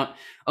 put him out."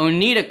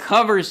 Onita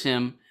covers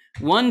him.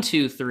 1,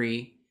 2,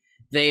 3.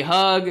 They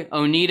hug.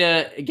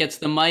 Onita gets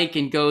the mic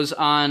and goes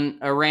on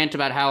a rant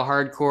about how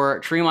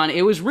hardcore Tremont.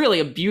 It was really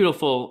a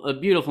beautiful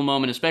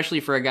moment, especially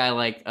for a guy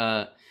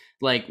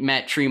like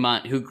Matt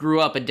Tremont, who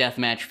grew up a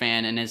deathmatch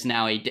fan and is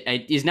now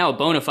a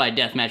bona fide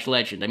deathmatch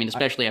legend. I mean,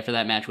 especially after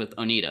that match with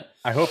Onita.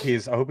 I hope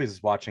he's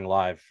watching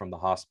live from the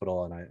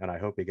hospital, and I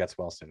hope he gets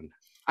well soon.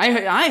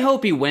 I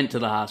hope he went to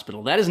the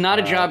hospital. That is not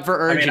a job for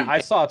urgent. I mean,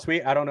 I saw a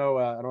tweet. I don't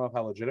know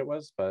how legit it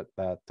was, but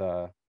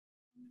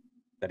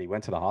that he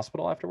went to the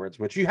hospital afterwards,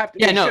 which you have to.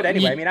 Yeah, no, should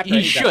anyway. I mean, after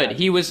he should.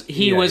 He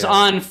was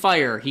on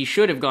fire. He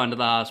should have gone to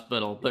the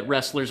hospital. But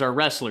wrestlers are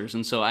wrestlers,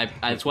 and so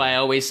that's why I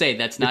always say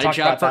that's not a job. We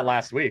talked about that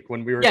last week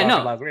when we were talking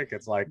last week.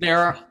 It's like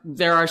there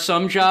are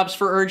some jobs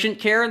for urgent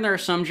care, and there are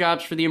some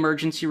jobs for the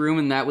emergency room,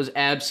 and that was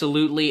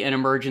absolutely an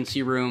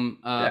emergency room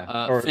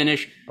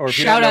finish. Or if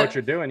you don't know what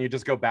you're doing, you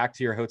just go back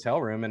to your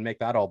hotel room and make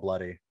that all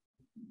bloody.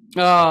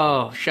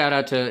 Oh, shout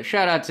out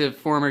to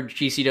former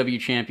GCW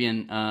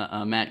champion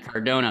Matt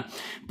Cardona.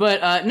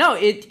 But no,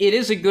 it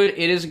is a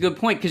good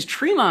point, because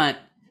Tremont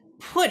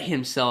put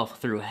himself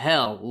through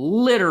hell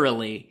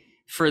literally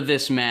for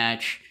this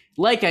match.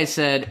 Like I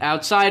said,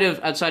 outside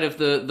of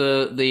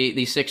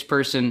the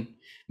 6-person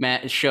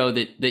show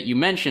that you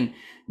mentioned,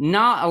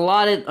 not a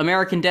lot of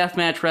American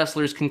deathmatch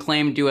wrestlers can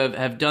claim to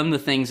have done the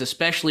things,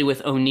 especially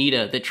with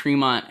Onita, that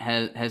Tremont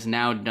has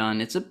now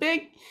done. It's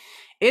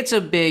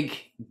a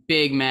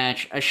big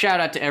match. A shout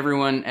out to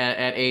everyone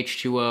at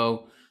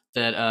H2O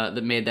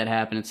that made that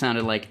happen. It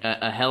sounded like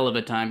a hell of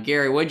a time.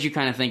 Gary, what did you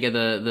kind of think of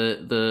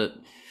the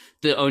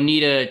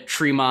Onita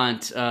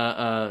Tremont?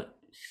 I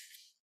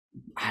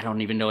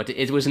don't even know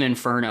it was an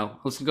inferno.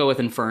 Let's go with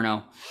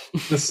inferno.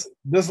 Just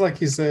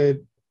like you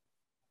said,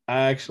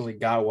 I actually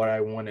got what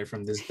I wanted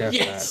from this death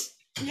match.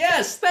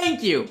 Yes,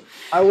 thank you.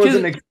 I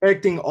wasn't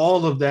expecting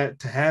all of that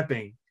to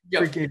happen.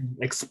 Yep. Freaking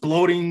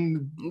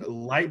exploding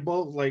light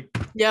bulb,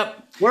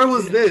 yep. Where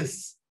was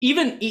this?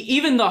 Even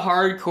the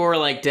hardcore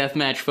like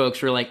deathmatch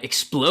folks were like,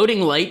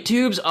 exploding light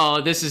tubes.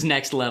 Oh, this is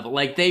next level.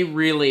 Like they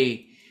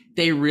really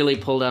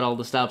pulled out all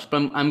the stops.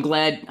 But I'm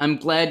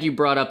glad you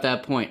brought up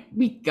that point.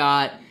 We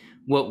got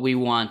what we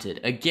wanted.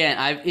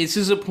 Again, this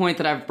is a point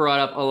that I've brought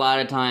up a lot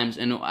of times,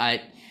 and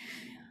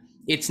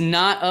it's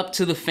not up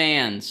to the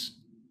fans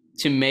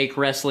to make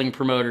wrestling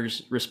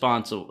promoters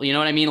responsible. You know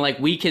what I mean? Like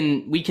we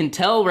can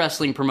tell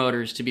wrestling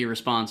promoters to be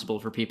responsible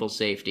for people's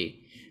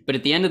safety, but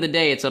at the end of the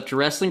day, it's up to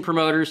wrestling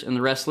promoters and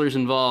the wrestlers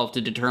involved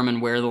to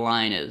determine where the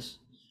line is.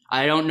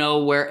 I don't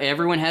know where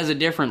everyone has a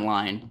different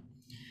line,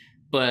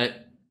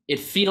 but it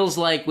feels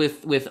like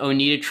with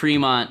Onita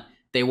Tremont,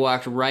 they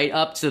walked right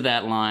up to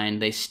that line.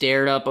 They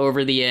stared up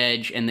over the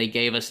edge and they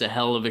gave us a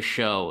hell of a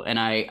show. And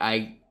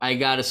I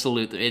gotta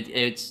salute them.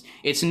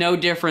 It's no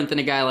different than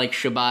a guy like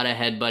Shibata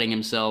headbutting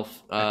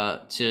himself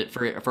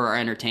for our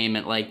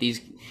entertainment. Like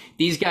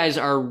these guys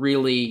are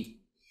really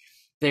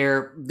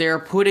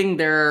they're putting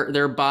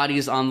their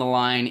bodies on the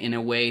line in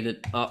a way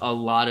that a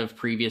lot of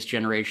previous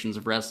generations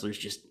of wrestlers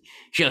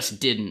just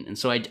didn't. And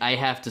so I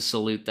have to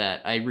salute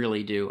that. I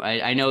really do.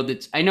 I know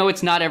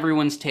it's not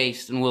everyone's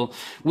taste, and we'll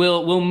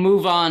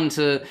move on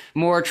to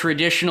more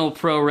traditional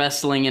pro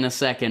wrestling in a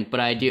second, but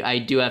I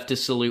do have to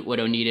salute what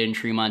Onita and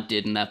Tremont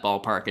did in that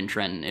ballpark in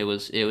Trenton. It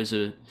was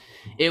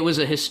it was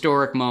a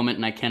historic moment,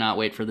 and I cannot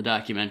wait for the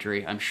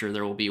documentary. I'm sure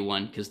there will be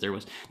one, because there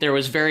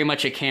was very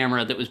much a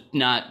camera that was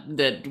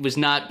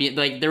not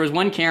like, there was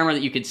one camera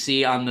that you could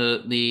see on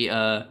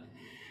the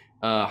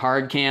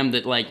hard cam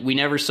that like we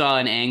never saw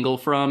an angle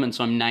from, and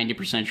so I'm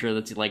 90% sure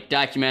that's like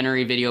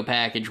documentary, video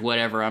package,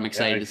 whatever. I'm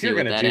excited to see what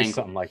that angle. If you're gonna do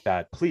something like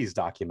that, please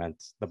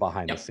document the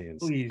behind the scenes.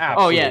 Please.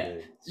 Oh yeah,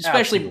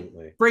 especially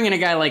bringing a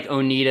guy like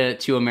Onita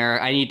to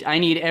America. I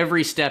need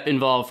every step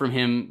involved, from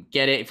him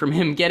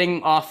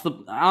getting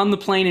on the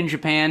plane in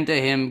Japan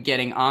to him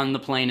getting on the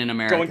plane in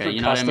America. Going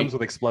through customs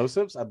with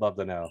explosives. I'd love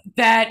to know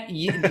that.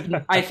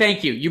 I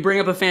thank you. You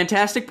bring up a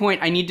fantastic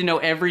point. I need to know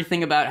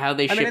everything about how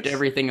they shipped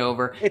everything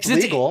over. It's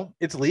legal.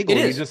 It's legal.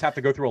 You just have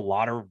to go through a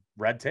lot of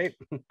red tape.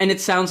 And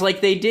it sounds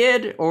like they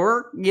did,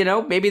 or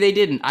maybe they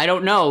didn't. I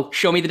don't know.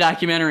 Show me the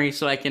documentary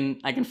so I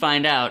can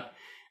find out.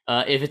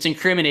 If it's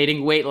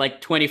incriminating, wait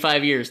like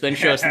 25 years, then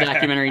show us the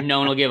documentary. No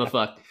one will give a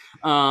fuck.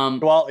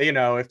 Well,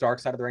 if Dark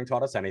Side of the Ring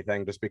taught us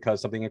anything, just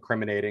because something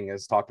incriminating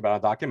is talked about in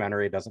a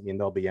documentary doesn't mean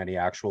there'll be any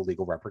actual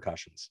legal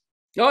repercussions.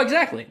 Oh,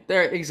 exactly.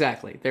 There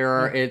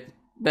are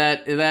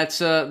that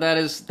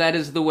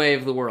is the way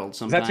of the world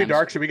sometimes. Is that too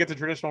dark? Should we get to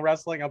traditional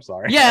wrestling? I'm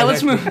sorry. Yeah,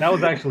 let's move. That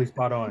was actually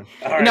spot on.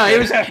 Right. No,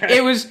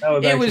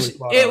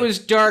 it was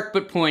dark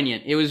but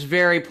poignant. It was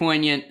very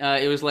poignant.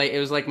 It was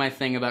like my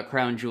thing about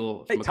Crown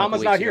Jewel. Hey, Tom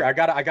was not here. I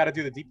gotta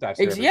do the deep dive.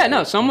 Yeah,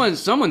 no,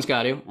 someone's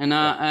got to. And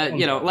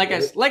like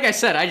I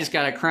said, I just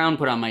got a crown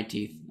put on my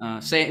teeth.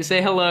 Say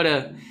hello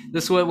to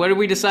this one. What did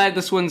we decide?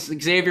 This one's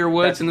Xavier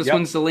Woods, and this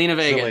one's Zelina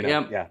Vega.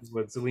 Yep. Yeah,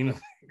 with Zelina.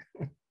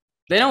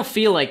 They don't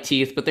feel like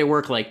teeth, but they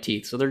work like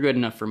teeth, so they're good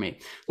enough for me.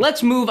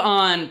 Let's move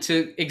on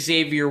to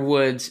Xavier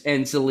Woods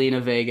and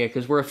Zelina Vega,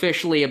 because we're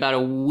officially about a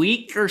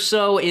week or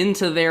so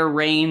into their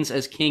reigns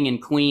as king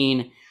and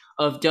queen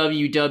of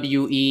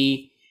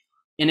WWE.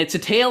 And it's a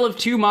tale of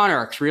two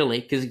monarchs,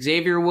 really, because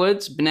Xavier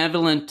Woods,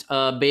 benevolent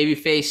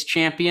babyface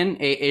champion,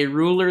 a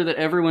ruler that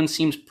everyone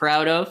seems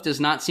proud of,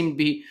 does not seem to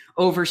be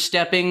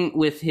overstepping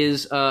with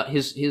his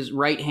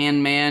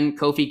right-hand man,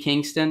 Kofi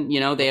Kingston.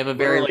 They have a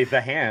very... Literally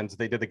the hands.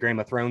 They did the Game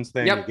of Thrones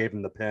thing. Yep. They gave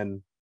him the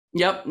pin.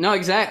 Yep. No,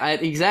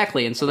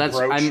 exactly. And so that's...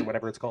 Brooch,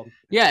 whatever it's called.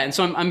 Yeah, and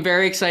so I'm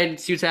very excited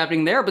to see what's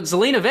happening there. But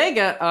Zelina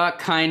Vega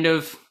kind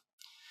of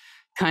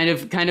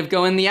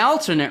going the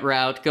alternate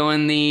route,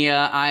 going the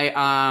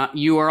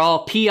you are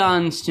all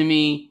peons to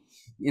me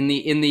in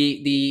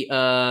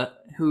the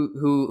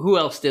who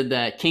else did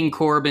that? King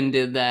Corbin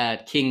did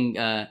that.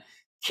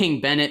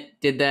 King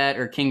Bennett did that,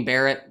 or King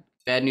Barrett,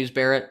 Bad News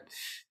Barrett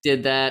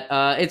did that.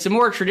 It's a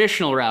more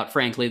traditional route,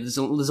 frankly, the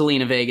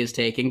Zelina Vega is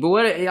taking.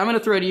 But I'm going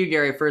to throw to you,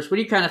 Gary, first. What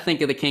do you kind of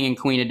think of the king and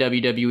queen of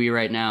WWE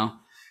right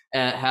now?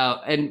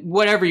 And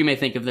whatever you may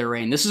think of their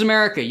reign. This is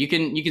America. You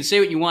can say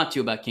what you want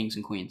to about kings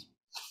and queens.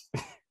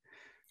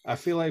 I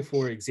feel like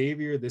for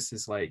Xavier, this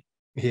is like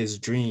his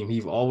dream.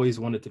 He always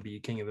wanted to be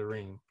king of the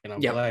ring, and I'm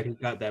glad he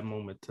got that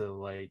moment to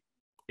like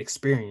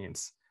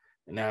experience.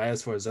 And now,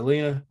 as for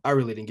Zelina, I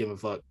really didn't give a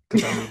fuck,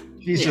 because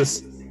she's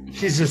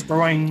just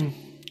throwing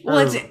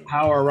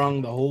power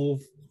around the whole.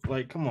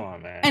 Like, come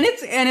on, man. And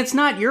it's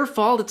not your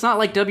fault. It's not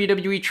like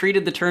WWE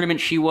treated the tournament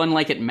she won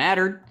like it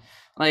mattered.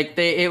 Like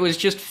it was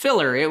just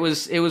filler. It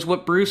was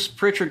what Bruce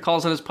Pritchard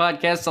calls on his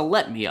podcast a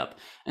let me up.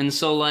 And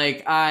so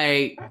like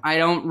I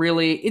don't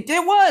really it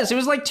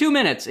was like 2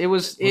 minutes. It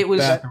was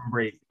bathroom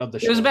break of the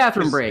show. It was a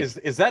bathroom break.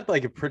 Is that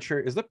like a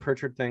Pritchard? Is the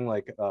Pritchard thing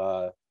like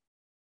I'm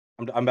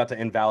about to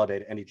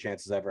invalidate any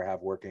chances I ever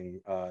have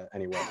working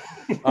anywhere.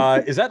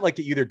 Is that like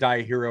you either die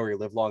a hero or you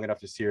live long enough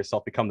to see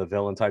yourself become the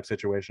villain type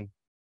situation?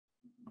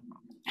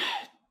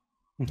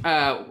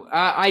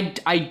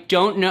 I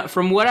don't know.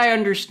 From what I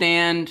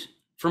understand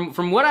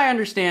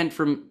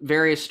from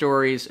various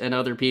stories and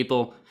other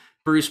people,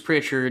 Bruce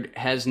Pritchard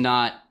has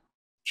not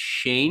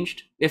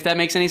changed, if that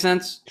makes any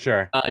sense.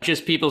 Sure.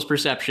 Just people's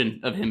perception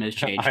of him has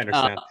changed. I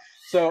understand.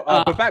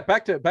 But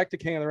back to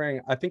King of the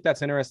Ring. I think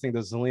that's interesting, the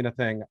Zelina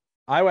thing.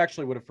 I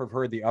actually would have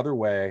preferred the other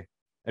way,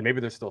 and maybe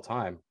there's still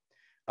time.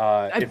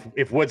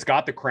 If Woods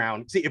got the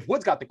crown. See, if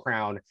Woods got the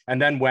crown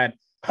and then went,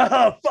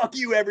 fuck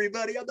you,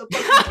 everybody, I'm the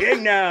fucking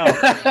king now.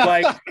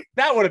 Like,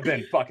 that would have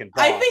been fucking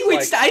boss. I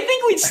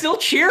think we'd still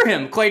cheer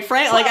him, quite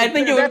frankly. Like, I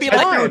think it would be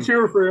like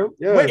cheer for him.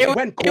 Yeah.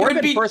 When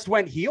Corbin first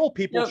went heel,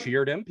 people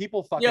cheered him.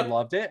 People fucking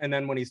loved it. And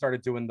then when he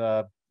started doing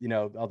the,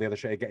 all the other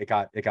shit, it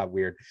got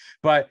weird.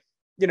 But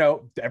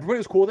everybody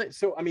was cool with it.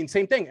 So I mean,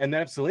 same thing. And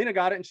then if Zelina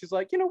got it and she's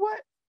like, you know what?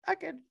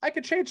 I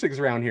could change things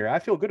around here. I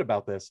feel good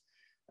about this.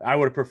 I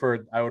would have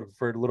preferred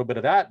a little bit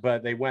of that,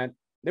 but they went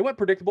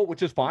predictable,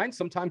 which is fine.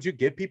 Sometimes you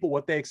give people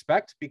what they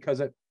expect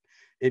because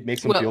it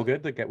makes them feel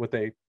good to get what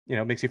they,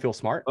 makes you feel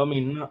smart. I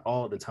mean, not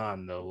all the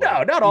time though.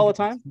 No, not all the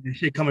time.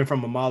 Shit coming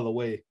from a mile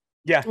away.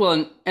 Yeah.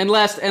 Well, and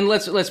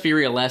let's be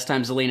real. Last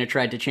time Zelina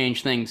tried to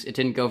change things, it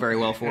didn't go very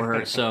well for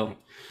her. So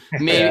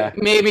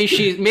maybe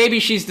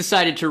she's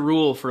decided to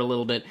rule for a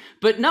little bit.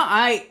 But no,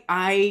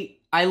 I'm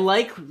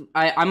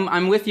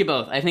with you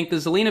both. I think the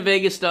Zelina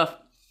Vega stuff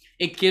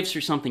it gives her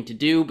something to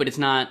do, but it's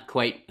not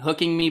quite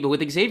hooking me. But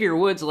with Xavier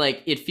Woods,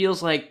 like, it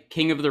feels like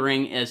King of the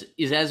Ring is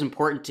as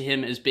important to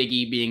him as Big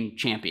E being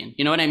champion.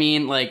 You know what I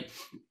mean? Like,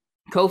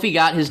 Kofi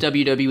got his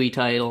WWE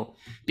title.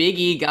 Big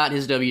E got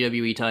his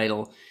WWE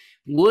title.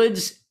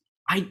 Woods,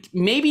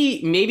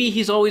 maybe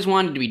he's always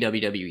wanted to be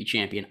WWE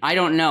champion. I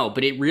don't know,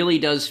 but it really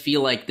does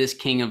feel like this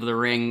King of the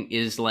Ring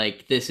is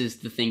like, this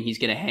is the thing he's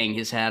going to hang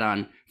his hat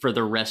on for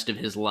the rest of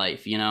his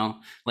life, you know?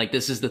 Like,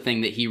 this is the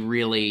thing that he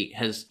really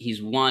he's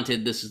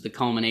wanted. This is the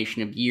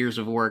culmination of years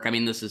of work. I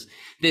mean, this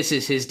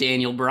is his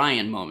Daniel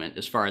Bryan moment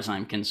as far as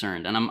I'm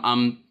concerned. And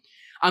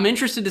I'm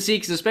interested to see,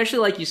 because especially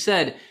like you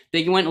said,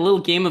 they went a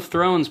little Game of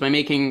Thrones by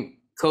making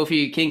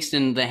Kofi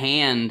Kingston the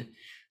Hand.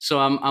 So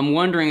I'm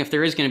wondering if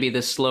there is going to be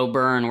this slow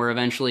burn where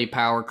eventually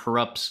power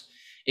corrupts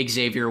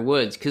Xavier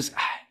Woods. Because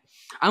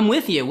I'm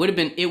with you. It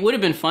would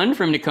have been fun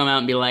for him to come out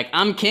and be like,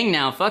 I'm king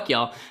now, fuck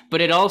y'all.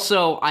 But I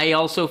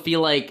also feel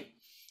like,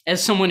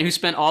 as someone who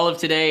spent all of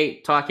today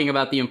talking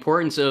about the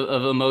importance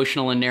of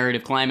emotional and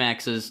narrative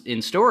climaxes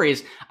in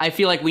stories, I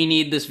feel like we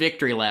need this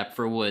victory lap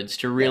for Woods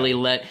to really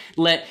let,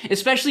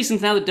 especially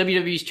since now that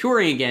WWE's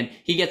touring again,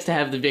 he gets to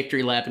have the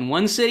victory lap in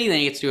one city, then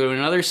he gets to go to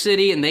another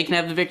city, and they can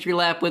have the victory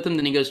lap with him,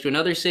 then he goes to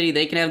another city,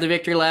 they can have the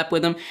victory lap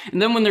with him,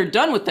 and then when they're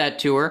done with that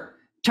tour,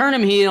 turn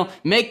him heel,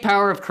 make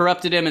power have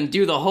corrupted him, and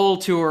do the whole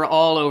tour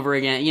all over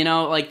again. You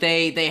know, like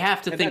they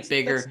have to think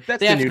bigger.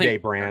 That's the New Day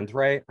brand,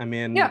 right? I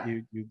mean, yeah.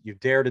 you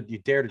dare to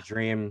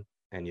dream,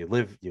 and you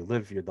live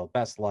the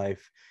best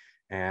life,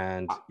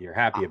 and you're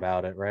happy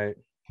about it, right?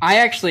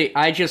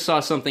 I just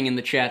saw something in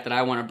the chat that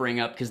I want to bring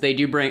up, because they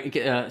do bring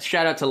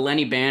shout out to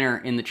Lenny Banner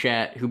in the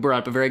chat, who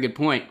brought up a very good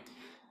point.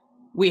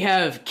 We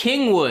have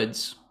King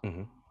Woods,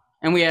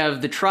 and we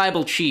have the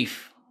tribal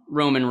chief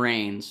Roman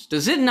Reigns.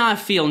 Does it not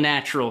feel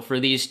natural for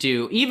these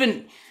two?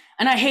 Even,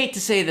 and I hate to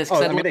say this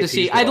because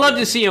I'd love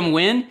to see him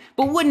win,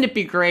 but wouldn't it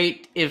be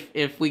great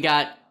if we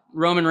got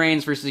Roman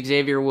Reigns versus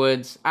Xavier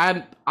Woods?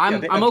 I'm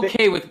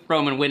okay with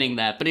Roman winning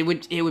that, but it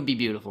would be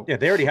beautiful. Yeah,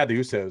 they already had the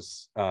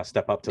Usos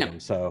step up to them,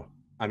 so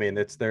I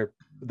mean,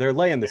 they're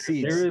laying the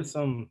seeds. There's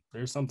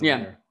something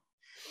there.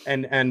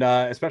 And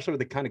especially with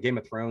the kind of Game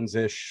of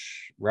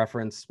Thrones-ish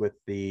reference with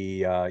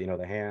the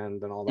the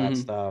hand and all that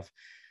stuff.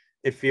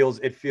 It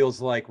feels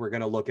like we're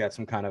going to look at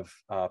some kind of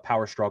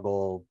power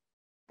struggle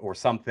or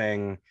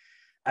something.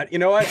 You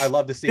know what? I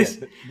love to see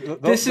it.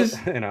 This is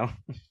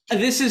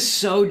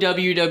so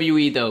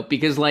WWE though,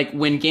 because like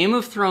when Game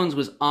of Thrones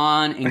was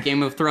on and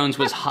Game of Thrones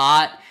was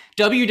hot,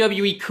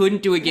 WWE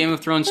couldn't do a Game of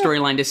Thrones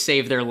storyline to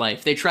save their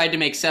life. They tried to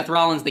make Seth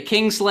Rollins the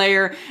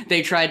Kingslayer.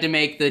 They tried to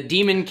make the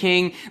Demon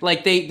King.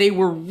 Like they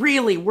were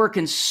really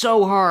working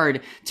so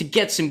hard to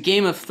get some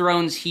Game of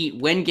Thrones heat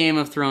when Game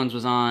of Thrones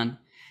was on.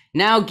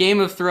 Now Game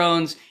of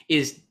Thrones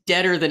is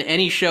deader than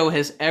any show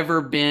has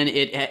ever been.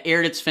 It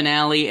aired its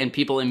finale and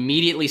people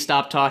immediately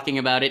stopped talking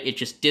about it. It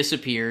just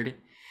disappeared.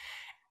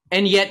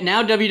 And yet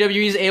now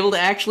WWE is able to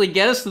actually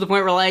get us to the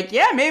point where like,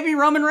 yeah, maybe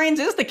Roman Reigns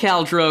is the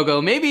Khal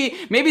Drogo.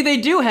 Maybe they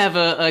do have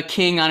a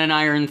king on an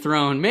iron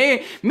throne.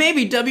 Maybe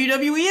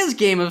WWE is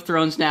Game of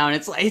Thrones now. And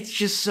it's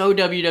just so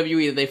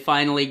WWE that they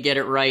finally get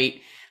it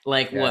right.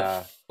 Like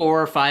what,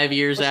 4 or 5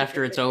 years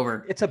after it's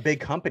over. It's a big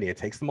company. It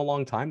takes them a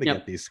long time to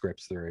get these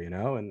scripts through,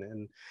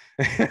 and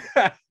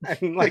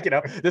and like,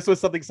 this was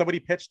something somebody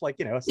pitched like,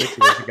 6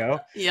 years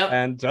ago.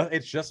 And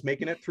it's just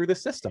making it through the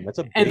system. It's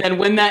a big and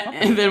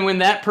then when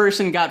that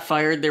person got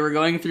fired, they were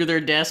going through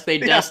their desk, they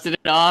dusted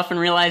it off and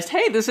realized,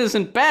 hey, this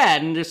isn't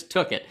bad, and just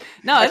took it.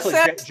 No, actually,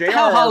 that's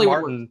how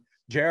Hollywood works.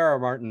 J.R.R.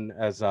 Martin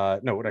as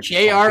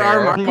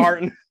J.R.R.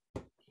 Martin.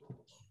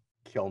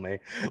 Kill me.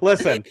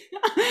 Listen.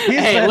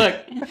 Hey, look.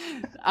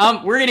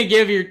 We're gonna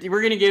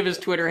give his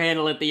Twitter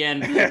handle at the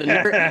end. The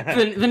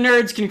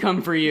nerds can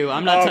come for you.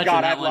 I'm not touching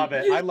that one. I love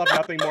it. I love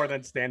nothing more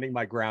than standing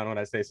my ground when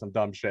I say some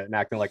dumb shit and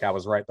acting like I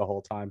was right the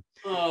whole time.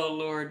 Oh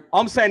Lord.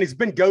 I'm saying he's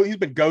been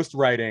ghost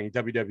writing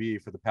WWE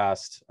for the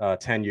past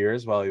 10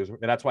 years. Well,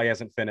 that's why he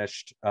hasn't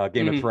finished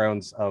Game of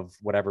Thrones of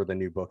whatever the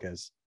new book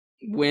is.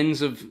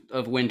 Winds of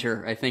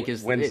Winter, I think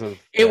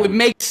it would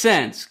make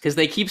sense because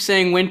they keep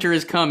saying winter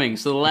is coming,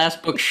 so the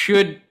last book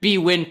should be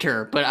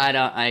winter. But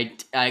I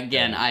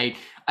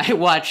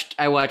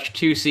watched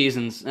 2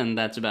 seasons and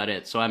that's about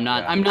it. So I'm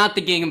not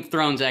the Game of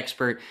Thrones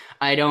expert.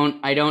 I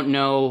don't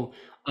know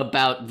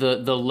about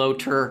the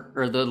Lothar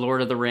or the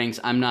Lord of the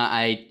Rings.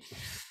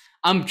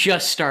 I'm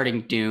just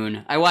starting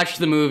Dune. I watched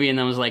the movie and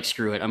then was like,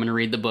 screw it, I'm gonna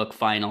read the book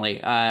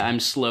finally. I'm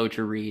slow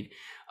to read.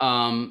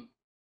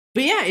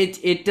 But yeah,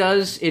 it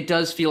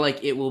does feel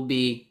like it will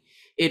be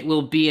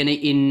an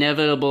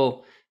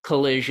inevitable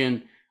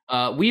collision.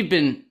 We've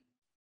been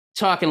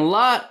talking a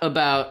lot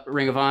about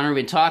Ring of Honor.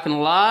 We've been talking a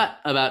lot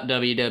about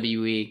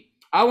WWE.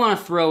 I want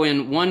to throw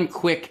in one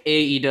quick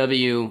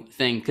AEW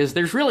thing because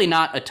there's really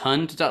not a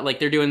ton to talk. Like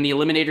they're doing the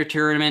Eliminator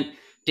Tournament.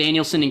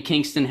 Danielson and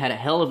Kingston had a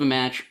hell of a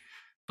match,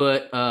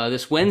 but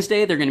this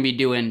Wednesday they're going to be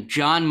doing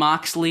Jon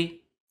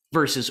Moxley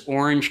versus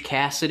Orange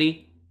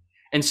Cassidy.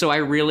 And so I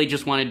really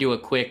just want to do a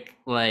quick,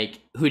 like,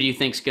 who do you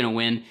think's going to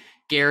win?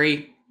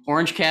 Gary,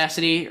 Orange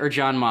Cassidy, or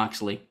Jon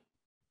Moxley?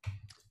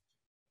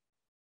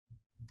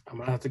 I'm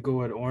gonna have to go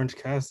with Orange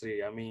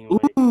Cassidy. I mean,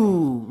 like,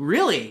 Ooh,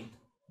 really?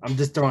 I'm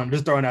just throwing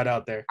that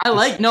out there. I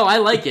like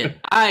it.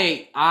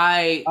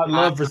 I'd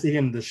love to see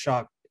him to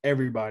shock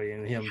everybody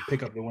and him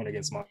pick up the win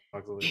against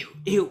Moxley.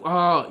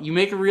 Oh, you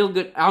make a real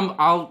good.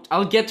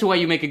 I'll get to why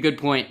you make a good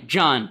point,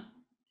 John.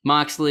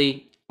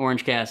 Moxley,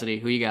 Orange Cassidy.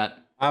 Who you got?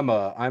 I'm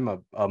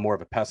a more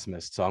of a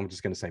pessimist, so I'm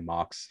just gonna say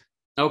Mox.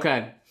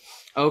 Okay.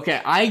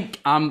 I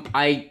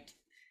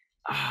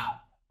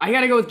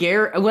gotta go with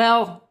Gary.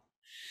 Well.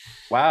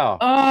 Wow.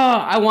 Oh,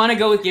 I want to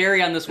go with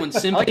Gary on this one.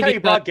 Simply I like how you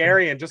because... brought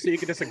Gary in just so you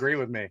could disagree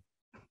with me.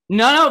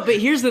 No, but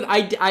here's the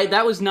I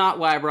that was not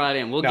why I brought it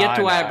in. We'll get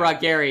to why I brought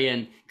Gary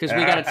in because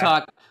we gotta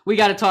talk. We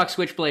gotta talk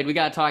Switchblade. We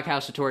gotta talk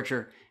House of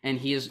Torture, and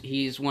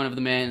he's one of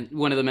the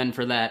men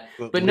for that.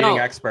 But leading no,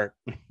 expert.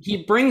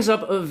 He brings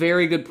up a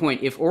very good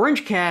point. If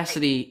Orange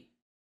Cassidy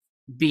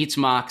beats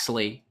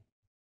Moxley,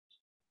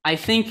 I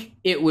think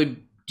it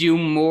would do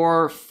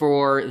more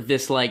for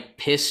this like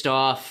pissed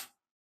off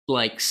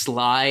like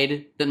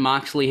slide that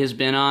Moxley has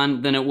been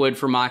on than it would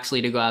for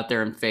Moxley to go out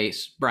there and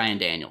face Bryan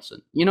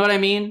Danielson. You know what I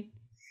mean?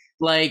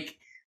 Like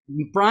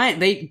the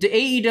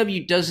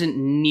AEW doesn't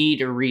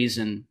need a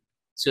reason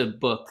to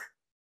book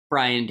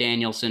Bryan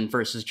Danielson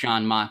versus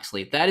Jon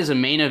Moxley. That is a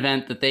main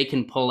event that they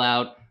can pull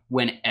out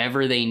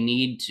whenever they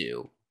need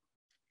to.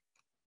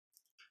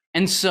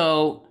 And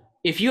so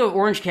if you have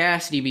Orange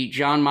Cassidy beat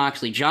Jon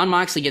Moxley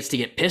gets to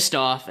get pissed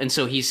off, and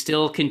so he's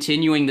still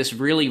continuing this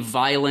really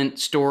violent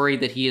story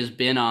that he has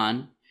been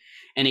on,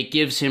 and it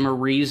gives him a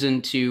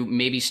reason to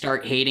maybe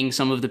start hating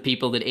some of the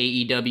people that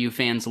AEW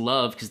fans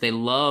love because they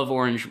love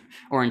Orange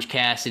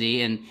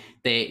Cassidy, and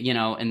they, you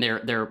know, and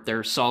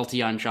they're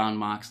salty on Jon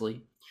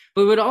Moxley.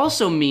 But it would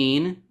also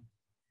mean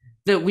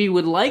that we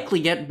would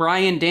likely get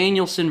Bryan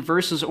Danielson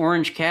versus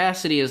Orange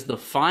Cassidy as the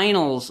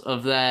finals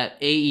of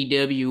that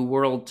AEW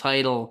World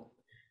Title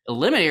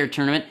Eliminator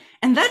Tournament,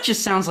 and that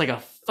just sounds like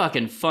a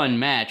fucking fun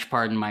match,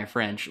 pardon my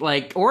French.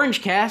 Like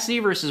Orange Cassidy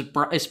versus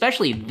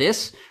especially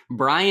this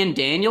Bryan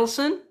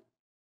Danielson.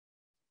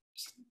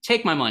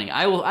 Take my money.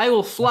 I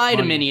will fly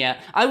to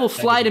Minneapolis. I will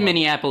fly to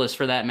Minneapolis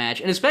for that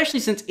match, and especially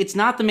since it's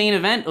not the main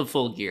event of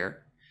Full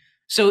Gear,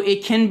 so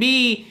it can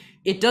be.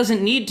 It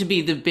doesn't need to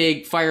be the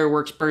big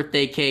fireworks,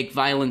 birthday cake,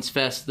 violence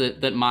fest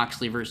that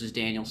Moxley versus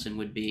Danielson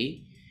would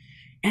be.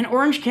 And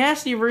Orange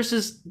Cassidy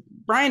versus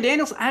Bryan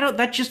Danielson,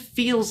 that just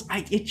feels,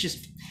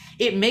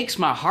 it makes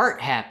my heart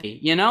happy.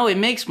 You know, it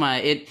makes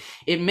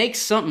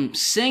something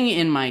sing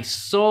in my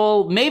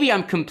soul. Maybe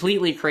I'm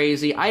completely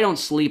crazy. I don't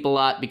sleep a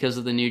lot because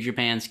of the New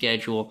Japan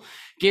schedule.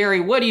 Gary,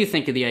 what do you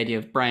think of the idea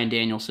of Bryan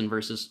Danielson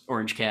versus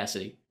Orange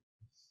Cassidy?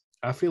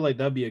 I feel like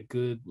that'd be a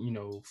good,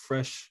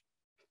 fresh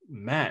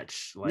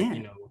match. Like,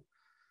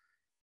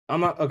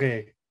 I'm not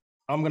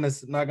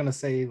gonna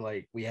say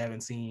like we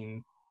haven't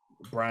seen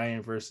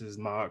Bryan versus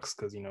Mox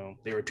because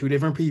they were two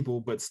different people,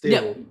 but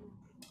still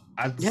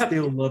I'd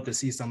still love to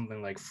see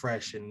something like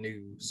fresh and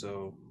new,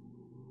 so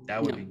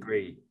that would be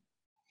great.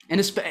 And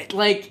it's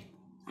like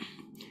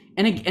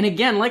and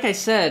again, like I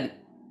said,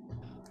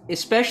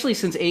 especially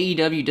since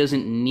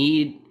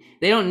AEW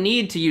they don't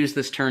need to use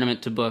this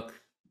tournament to book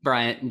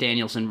Bryan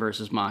Danielson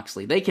versus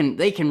Moxley. They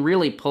can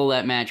really pull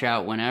that match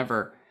out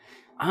whenever.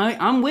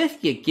 I'm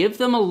with you. Give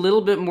them a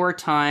little bit more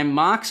time.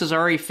 Mox has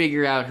already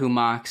figured out who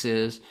Mox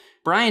is.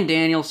 Bryan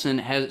Danielson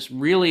has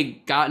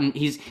really gotten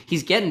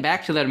he's getting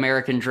back to that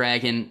American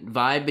Dragon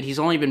vibe, but he's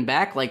only been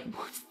back like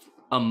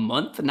a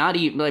month, not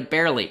even like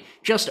barely,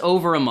 just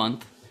over a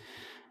month.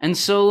 And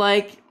so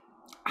like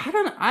I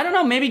don't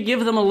know, maybe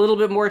give them a little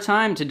bit more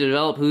time to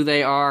develop who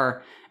they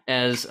are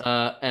as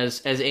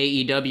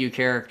AEW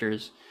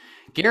characters.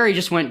 Gary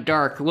just went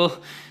dark. Well,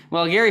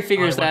 Gary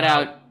figures that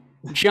out.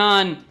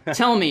 John,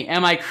 tell me,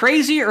 am I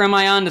crazy or am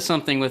I onto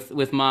something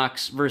with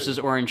Mox versus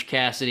Orange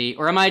Cassidy,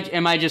 or am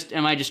I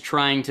just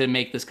trying to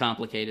make this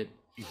complicated?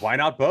 Why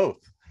not both?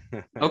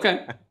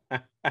 Okay.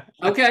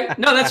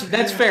 No,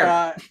 that's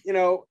fair.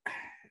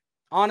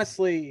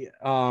 Honestly,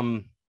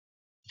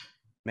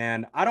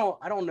 man, I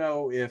don't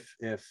know if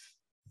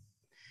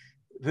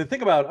the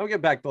thing about, I'll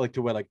get back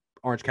to what like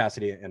Orange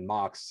Cassidy and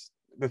Mox.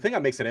 The thing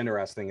that makes it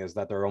interesting is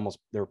that they're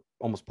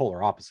almost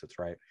polar opposites,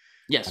 right?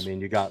 Yes. I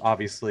mean, you got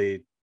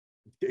obviously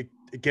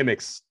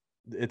gimmicks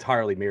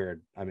entirely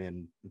mirrored. I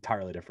mean,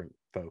 entirely different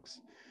folks.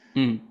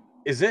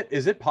 Is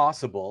it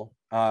possible?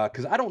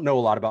 Because I don't know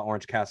a lot about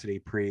Orange Cassidy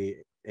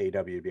pre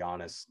AEW, to be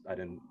honest. I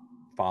didn't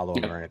follow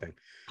him or anything.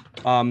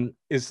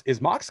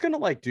 Is Mox gonna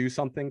like do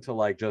something to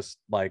like just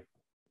like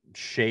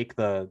shake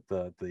the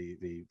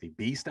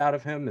beast out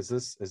of him? Is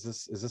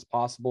this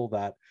possible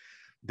that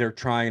they're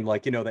trying,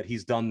 like, that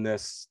he's done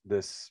this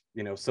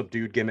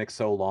subdued gimmick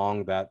so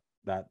long that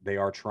they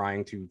are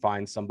trying to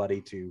find somebody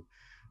to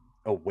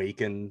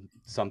awaken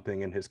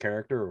something in his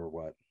character, or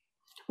what?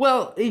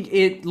 Well,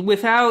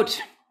 without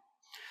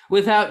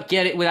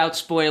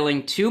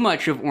spoiling too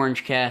much of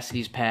Orange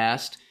Cassidy's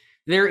past,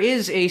 there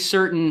is a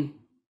certain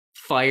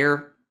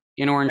fire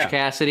in Orange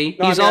Cassidy.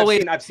 No, He's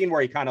I've seen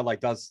where he kind of like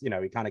does,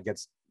 he kind of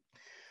gets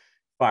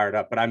fired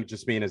up, but I'm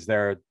just mean, is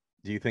there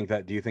Do you think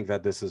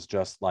that this is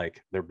just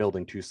like they're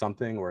building to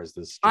something, or is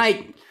this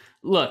just...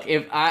 Look,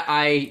 if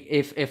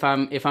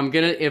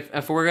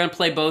we're gonna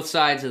play both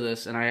sides of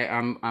this, and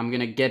I'm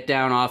gonna get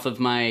down off of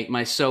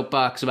my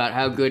soapbox about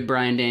how good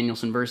Bryan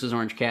Danielson versus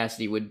Orange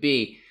Cassidy would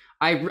be,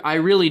 I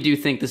really do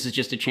think this is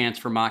just a chance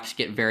for Mox to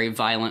get very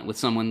violent with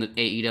someone that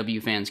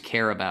AEW fans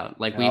care about.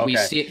 Like we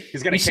see,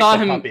 he's gonna kick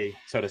the puppy,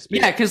 so to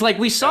speak. Yeah, because like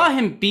we saw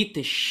him beat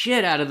the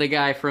shit out of the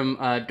guy from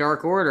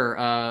Dark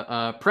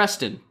Order,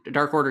 Preston,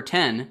 Dark Order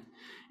 10,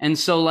 and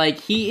so like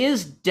he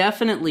is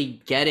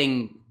definitely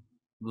getting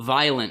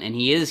violent and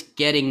he is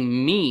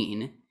getting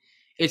mean.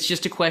 It's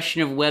just a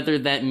question of whether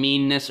that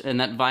meanness and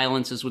that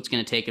violence is what's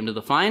going to take him to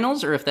the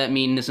finals, or if that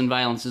meanness and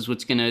violence is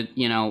what's going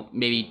to,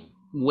 maybe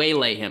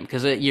waylay him,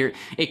 because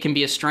it can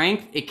be a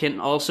strength, it can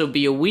also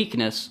be a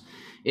weakness.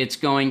 It's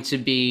going to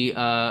be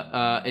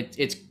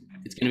it's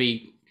going to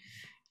be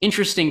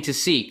interesting to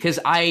see, because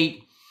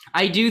I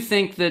do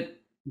think that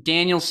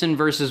Danielson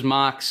versus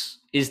Mox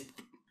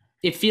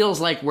it feels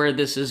like where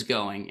this is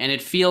going, and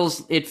it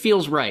feels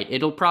right.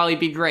 It'll probably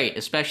be great,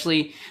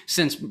 especially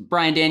since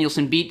Bryan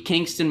Danielson beat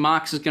Kingston.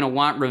 Mox is going to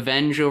want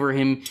revenge over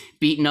him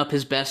beating up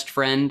his best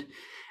friend,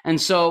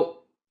 and so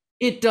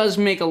it does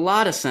make a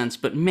lot of sense.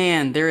 But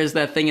man, there is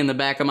that thing in the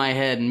back of my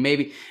head, and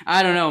maybe,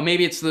 I don't know,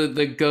 maybe it's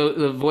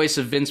the voice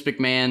of Vince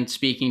McMahon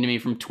speaking to me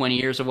from 20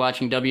 years of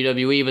watching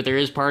WWE. But there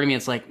is part of me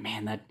that's like,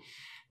 man,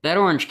 that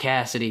Orange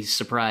Cassidy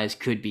surprise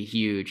could be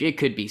huge. It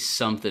could be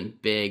something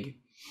big.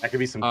 That could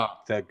be some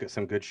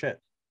good shit.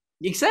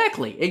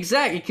 Exactly.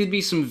 It could be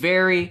some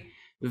very,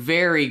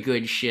 very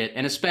good shit,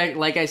 and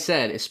like I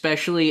said,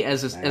 especially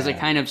as a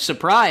kind of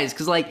surprise,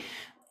 because like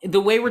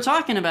the way we're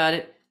talking about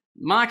it,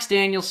 Mox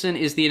Danielson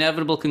is the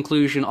inevitable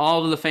conclusion.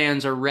 All of the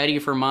fans are ready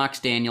for Mox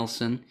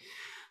Danielson,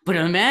 but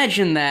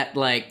imagine that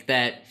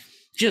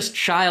just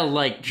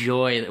childlike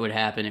joy that would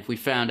happen if we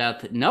found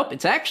out that nope,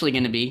 it's actually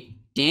going to be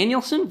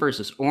Danielson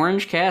versus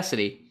Orange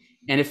Cassidy,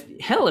 and if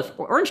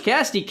Orange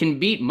Cassidy can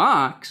beat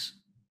Mox,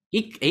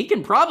 he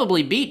can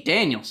probably beat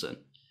Danielson.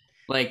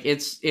 Like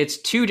it's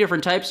two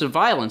different types of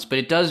violence, but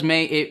it does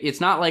make it's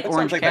not like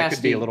Orange Cassidy. That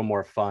could be a little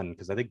more fun,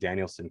 because I think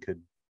Danielson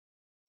could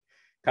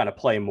kind of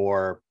play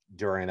more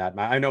during that.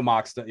 I know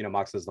Mox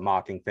does the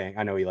mocking thing.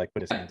 I know he like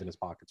put his hands in his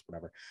pockets,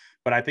 whatever.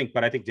 But I think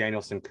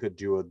Danielson could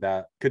do a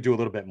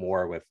little bit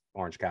more with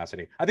Orange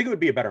Cassidy. I think it would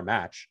be a better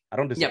match. I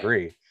don't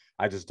disagree. Yep.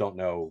 I just don't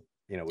know,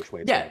 which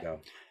way it's gonna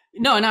go.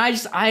 No, and I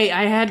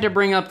had to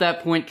bring up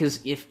that point, because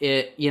if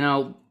it,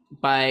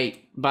 by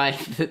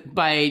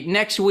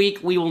next week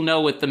we will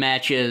know what the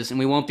match is, and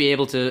we won't be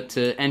able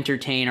to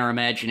entertain our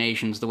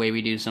imaginations the way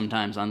we do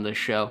sometimes on this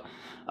show.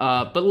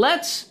 But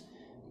let's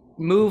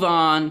move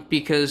on,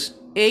 because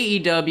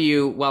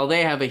AEW, while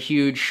they have a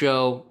huge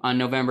show on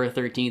November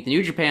 13th,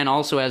 New Japan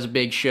also has a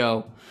big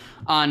show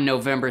on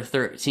November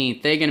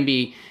 13th. They're going to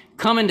be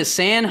coming to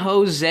San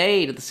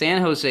Jose, to the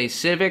San Jose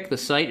Civic, the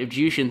site of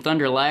Jushin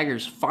Thunder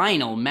Liger's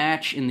final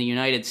match in the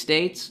United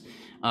States.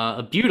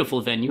 A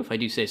beautiful venue, if I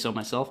do say so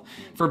myself,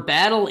 for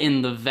Battle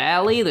in the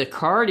Valley. The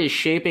card is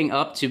shaping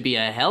up to be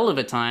a hell of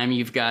a time.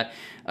 You've got,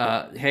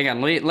 hang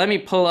on, let me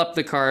pull up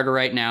the card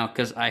right now,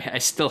 because I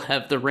still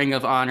have the Ring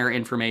of Honor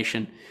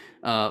information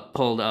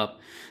pulled up.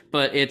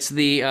 But it's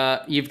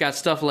you've got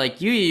stuff like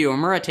Yuya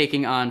Uemura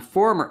taking on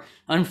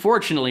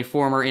unfortunately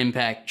former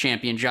Impact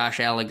champion Josh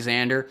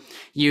Alexander.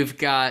 You've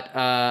got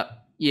Ren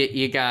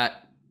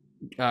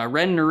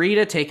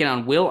Narita taking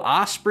on Will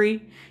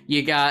Ospreay.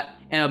 You got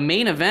a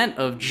main event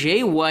of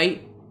Jay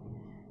White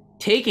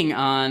taking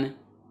on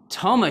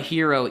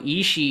Tomohiro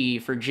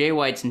Ishii for Jay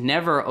White's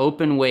Never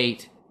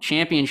Openweight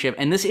Championship.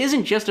 And this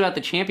isn't just about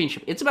the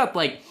championship. It's about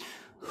like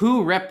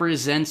who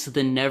represents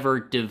the Never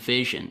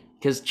division.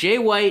 Because Jay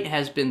White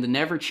has been the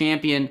Never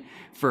champion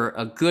for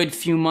a good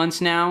few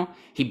months now.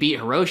 He beat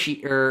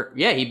Hiroshi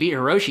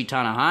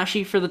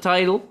Tanahashi for the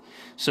title.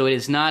 So it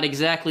is not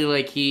exactly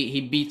like he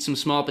beat some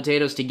small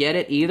potatoes to get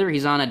it either.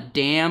 He's on a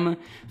damn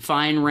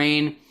fine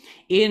reign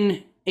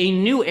in a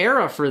new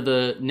era for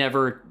the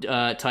Never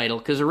title,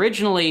 because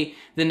originally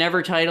the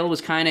Never title was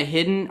kind of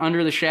hidden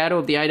under the shadow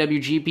of the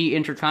IWGP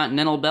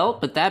Intercontinental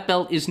belt, but that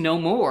belt is no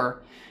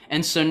more.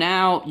 And so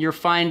now you're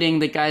finding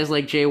that guys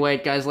like Jay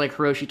White, guys like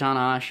Hiroshi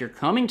Tanahashi are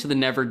coming to the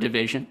Never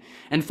division,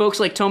 and folks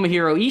like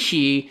Tomohiro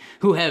Ishii,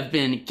 who have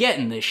been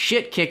getting the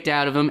shit kicked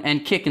out of him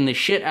and kicking the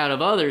shit out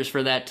of others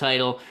for that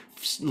title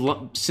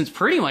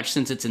pretty much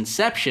since its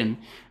inception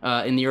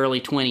in the early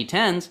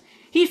 2010s,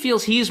 he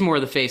feels he's more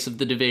the face of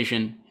the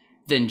division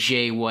than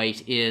Jay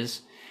White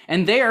is,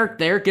 and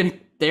they're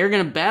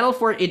gonna battle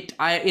for it.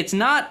 It's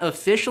not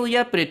official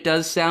yet, but it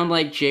does sound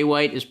like Jay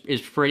White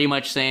is pretty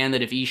much saying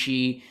that if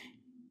Ishii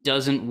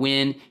doesn't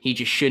win, he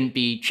just shouldn't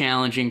be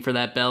challenging for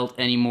that belt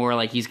anymore.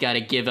 Like he's got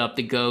to give up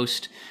the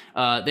ghost.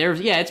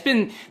 It's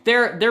been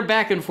their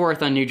back and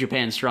forth on New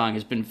Japan Strong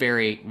has been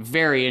very,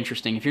 very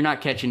interesting. If you're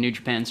not catching New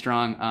Japan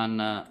Strong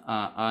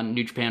on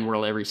New Japan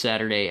World every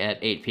Saturday at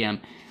 8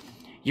 p.m.,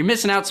 you're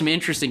missing out some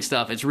interesting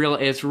stuff. It's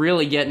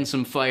really getting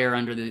some fire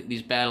under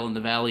these Battle in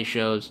the Valley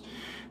shows.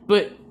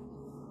 But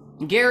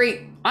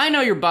Gary, I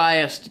know you're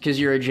biased because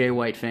you're a Jay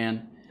White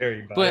fan.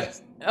 Very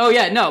biased.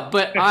 But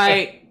but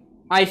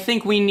I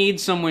think we need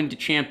someone to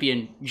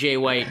champion Jay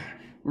White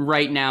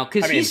right now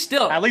because he's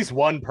still at least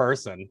one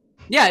person.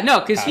 Yeah, no,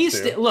 because he's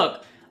still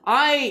look.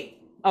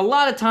 A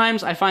lot of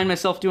times I find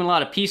myself doing a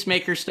lot of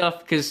peacemaker stuff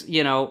because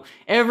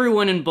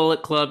everyone in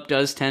Bullet Club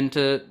does tend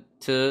to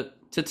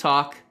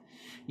talk.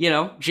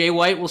 Jay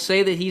White will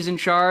say that he's in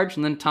charge,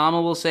 and then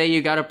Tama will say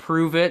you got to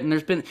prove it. And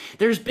there's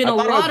been a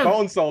lot of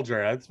Bone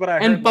Soldier. That's what I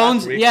heard. And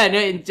Bones, last week.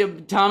 yeah.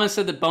 Tama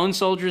said that Bone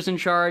Soldier's in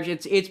charge.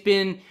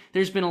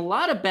 There's been a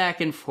lot of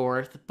back and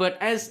forth. But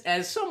as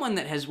someone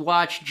that has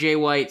watched Jay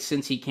White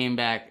since he came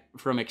back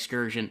from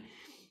excursion,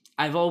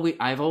 I've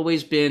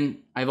always been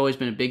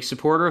a big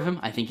supporter of him.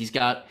 I think he's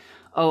got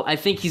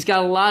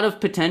a lot of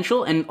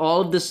potential, and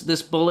all of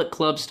this Bullet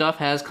Club stuff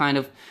has kind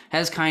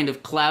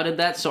of clouded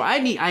that. So I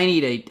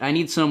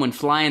need someone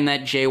flying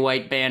that Jay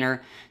White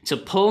banner to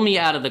pull me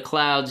out of the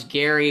clouds.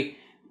 Gary,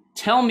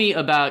 tell me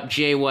about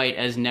Jay White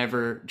as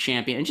Never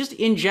champion, and just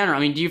in general.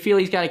 I mean, do you feel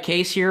he's got a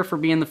case here for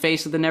being the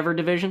face of the Never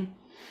division?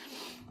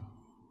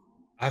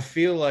 I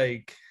feel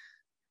like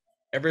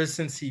ever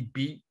since he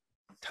beat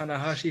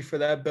Tanahashi for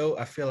that belt,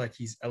 I feel like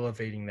he's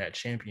elevating that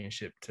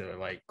championship to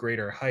like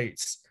greater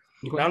heights.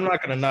 Now, I'm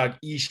not gonna knock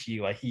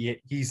Ishii, like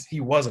he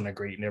wasn't a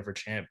great Never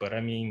champ, but I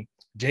mean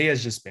Jay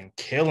has just been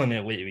killing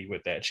it lately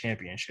with that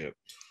championship,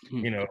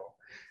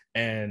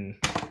 and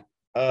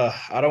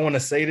I don't want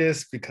to say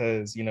this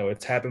because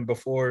it's happened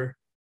before,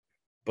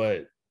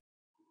 but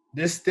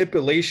this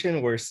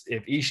stipulation where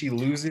if Ishii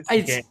loses,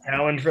 he can't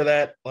challenge for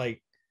that,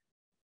 like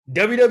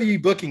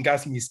WWE booking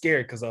got me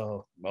scared because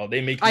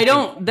they make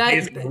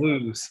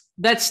lose.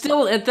 That's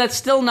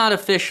still not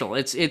official.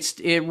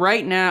 It's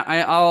right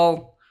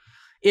now.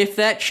 If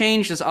that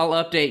changes, I'll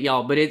update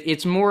y'all. But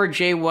it's more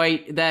Jay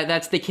White.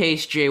 That's the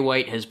case Jay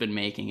White has been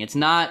making. It's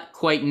not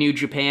quite New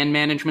Japan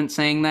management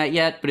saying that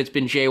yet, but it's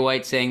been Jay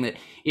White saying that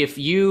if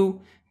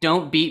you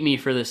don't beat me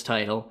for this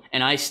title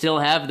and I still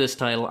have this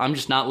title, I'm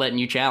just not letting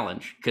you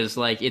challenge because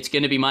like it's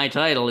going to be my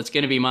title. It's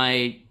going to be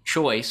my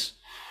choice.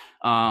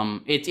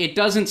 It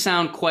doesn't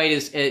sound quite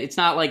as, it's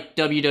not like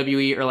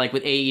WWE or like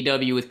with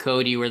AEW with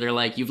Cody where they're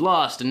like, you've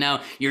lost and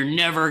now you're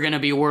never going to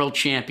be world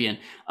champion.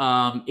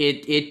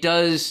 It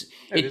does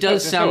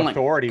sound like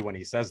authority when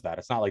he says that.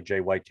 It's not like Jay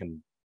White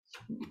can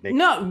make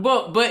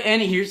but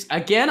here's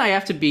again, I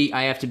have to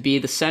be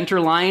the center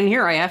line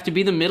here. I have to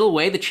be the middle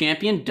way. The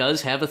champion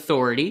does have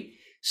authority.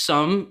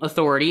 Some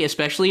authority,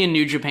 especially in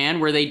New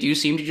Japan, where they do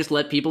seem to just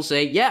let people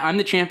say, yeah, I'm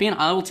the champion,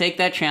 I will take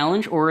that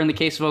challenge. Or in the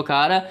case of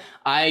Okada,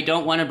 I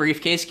don't want a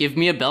briefcase, give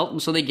me a belt.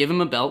 And so they give him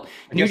a belt.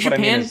 New Japan, what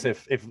I mean is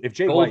if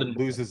Jay White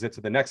loses it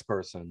to the next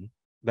person,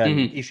 then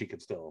Ishii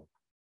could still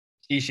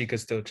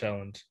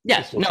challenge.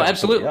 Yes, no,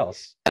 absolutely.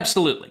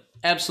 Absolutely.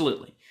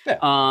 Yeah.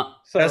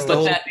 So that's the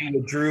whole thing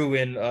with Drew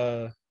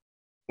and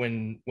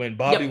when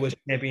Bobby was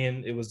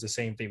champion, it was the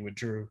same thing with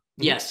Drew.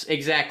 Yes,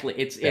 exactly.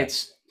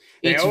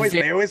 They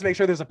always make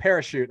sure there's a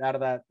parachute out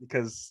of that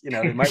because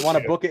they might want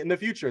to book it in the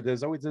future.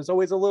 There's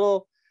always a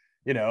little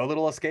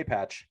escape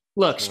hatch.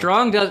 Look,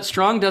 Strong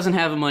doesn't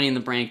have a Money in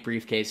the Bank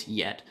briefcase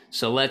yet,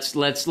 so let's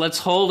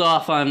hold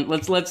off on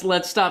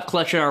let's stop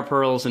clutching our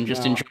pearls and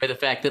just enjoy the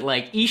fact that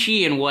like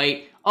Ishii and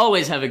White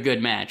always have a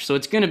good match, so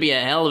it's going to be a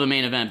hell of a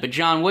main event. But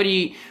John, what do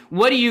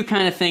you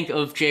kind of think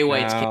of Jay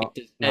White's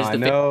case as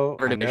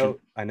the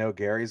I know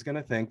Gary's going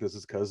to think this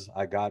is because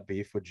I got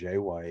beef with Jay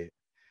White.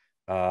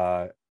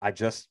 I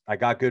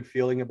got good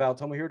feeling about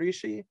Tomohiro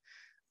Ishii.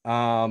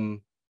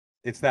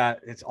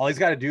 It's all he's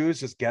got to do is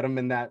just get him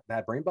in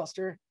that brain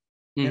buster.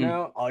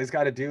 All he's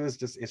got to do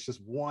is it's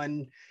just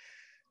one.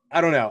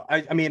 I don't know.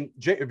 I mean,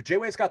 Jay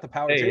White's got the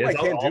power. Jay White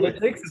can't do it.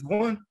 It takes is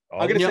one.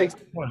 I'm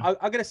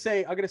gonna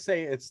say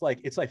it's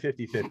like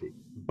 50-50.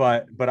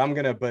 But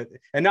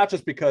and not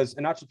just because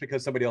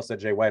somebody else said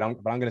Jay White.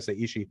 But I'm gonna say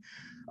Ishii.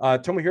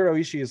 Tomohiro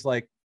Ishii is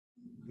like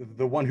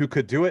the one who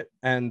could do it,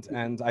 and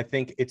I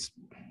think it's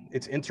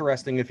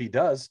interesting if he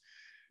does,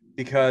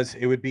 because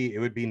it would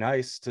be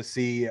nice to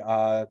see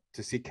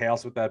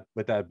chaos with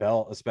that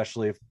belt,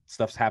 especially if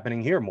stuff's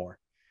happening here more,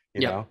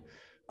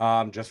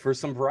 just for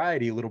some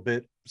variety, a little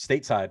bit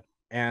stateside.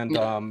 And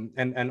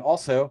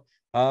also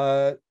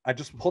I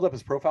just pulled up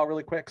his profile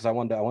really quick because I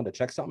wanted to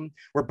check something.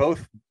 We're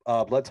both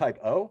blood type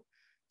O,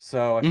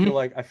 so I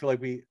feel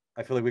like we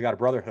got a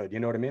brotherhood, you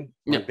know what I mean?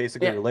 We're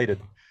basically related.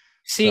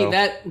 See,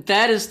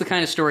 that is the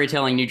kind of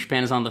storytelling New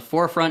Japan is on the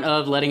forefront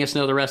of, letting us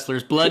know the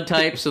wrestler's blood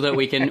type so that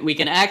we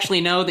can actually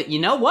know that,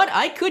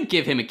 I could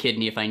give him a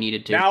kidney if I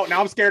needed to. Now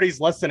I'm scared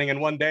he's listening and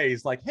one day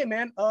he's like, hey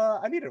man,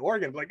 I need an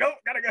organ. I'm like, no,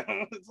 gotta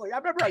go. It's like, I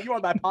remember you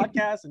on that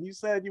podcast and you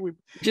said you would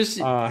just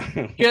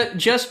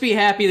be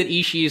happy that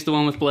Ishii is the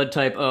one with blood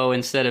type O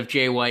instead of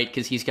Jay White,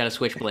 because he's got a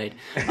switchblade.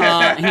 He's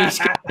got an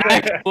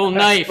actual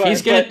knife.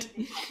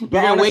 You're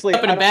gonna wake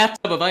up in a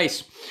bathtub of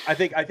ice. I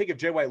think if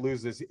Jay White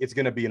loses, it's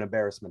gonna be an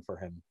embarrassment for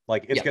him.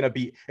 Like it's gonna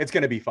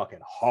be fucking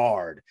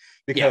hard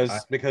because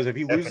if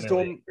he loses to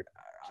him,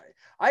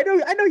 I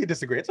know you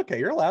disagree. It's okay.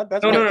 You're allowed.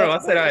 That's no. I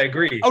said I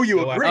agree. Oh, you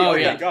agree? Oh,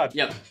 yeah. God.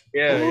 Yep.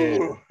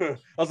 Yeah. I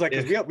was like,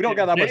 because we don't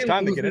got that much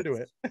time to get into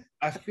it.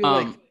 I feel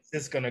like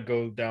it's gonna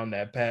go down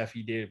that path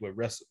he did with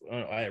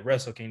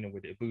Wrestle Kingdom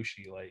with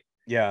Ibushi. Like,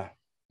 yeah.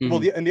 Mm-hmm. Well,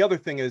 the other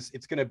thing is,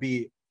 it's gonna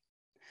be.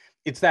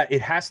 It's that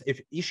it has if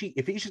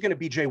Ishii's going to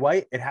beat Jay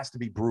White, it has to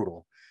be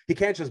brutal. He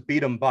can't just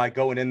beat him by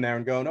going in there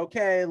and going,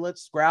 okay,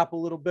 let's scrap a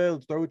little bit,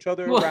 let's throw each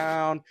other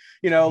around,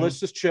 let's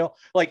just chill.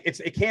 Like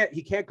he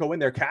can't go in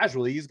there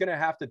casually. He's going to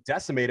have to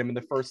decimate him in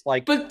the first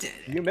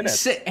few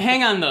minutes.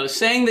 Hang on though,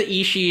 saying that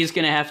Ishii is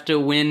going to have to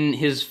win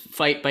his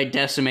fight by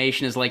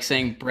decimation is like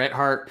saying Bret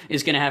Hart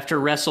is going to have to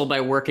wrestle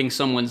by working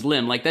someone's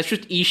limb. Like that's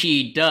just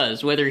Ishii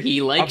does, whether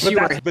he likes you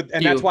or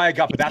that's why I'm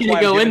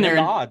giving him the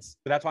odds.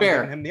 But that's why I'm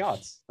giving him the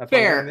odds. That's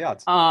fair. Why I'm giving him the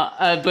odds.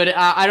 But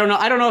I don't know.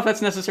 I don't know if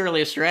that's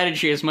necessarily a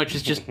strategy as much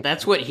as just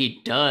that's what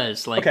he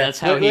does. Like okay, that's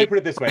how let me put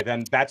it this way.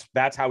 Then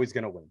that's how he's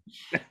gonna win.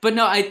 But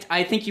no,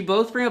 I think you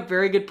both bring up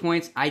very good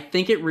points. I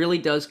think it really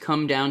does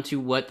come down to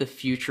what the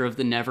future of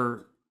the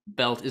Never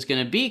belt is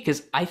going to be,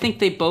 because I think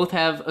they both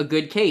have a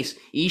good case.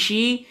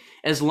 Ishii,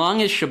 as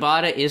long as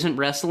Shibata isn't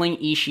wrestling,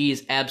 Ishii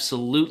is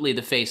absolutely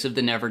the face of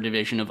the Never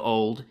division of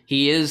old.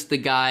 He is the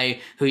guy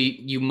who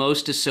you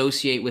most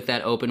associate with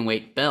that open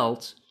weight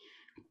belt.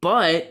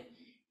 But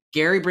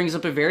Gary brings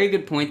up a very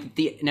good point that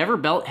the Never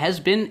belt has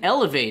been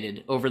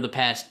elevated over the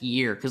past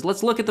year. Because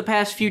let's look at the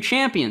past few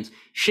champions.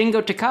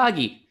 Shingo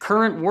Takagi,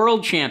 current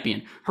world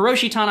champion.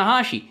 Hiroshi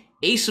Tanahashi,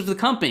 ace of the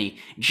company.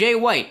 Jay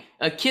White,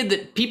 a kid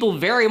that people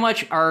very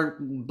much are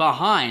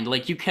behind.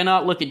 Like, you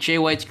cannot look at Jay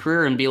White's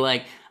career and be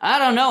like, I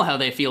don't know how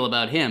they feel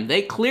about him.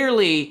 They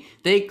clearly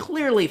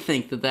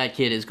think that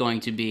kid is going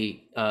to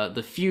be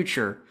the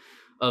future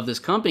of this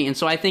company. And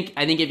so I think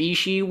if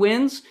Ishii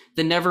wins,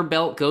 the Never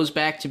belt goes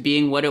back to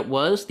being what it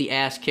was, the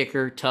ass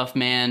kicker, tough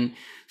man,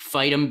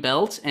 fight him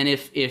belt. And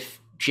if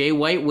Jay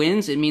White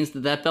wins, it means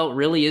that belt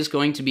really is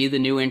going to be the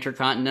new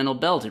Intercontinental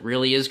belt. It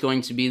really is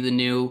going to be the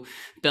new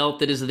belt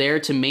that is there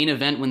to main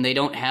event when they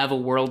don't have a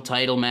world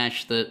title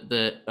match,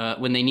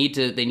 when they need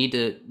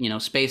to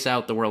space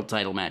out the world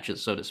title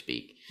matches, so to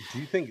speak. Do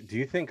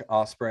you think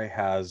Ospreay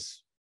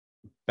has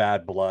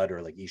bad blood,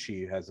 or like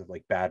Ishii has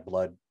like bad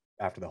blood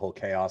after the whole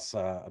Chaos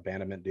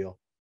abandonment deal?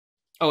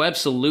 Oh,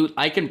 absolute.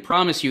 I can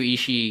promise you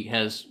Ishii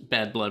has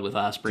bad blood with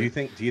Ospreay.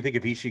 Do you think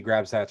if Ishii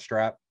grabs that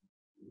strap,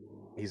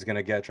 he's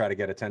gonna try to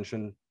get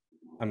attention?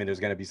 I mean, there's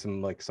gonna be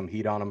some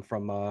heat on him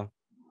from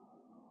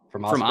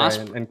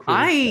Ospreay and crew.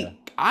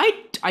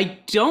 I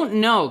don't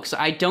know, because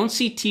I don't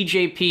see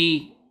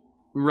TJP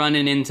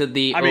running into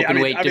the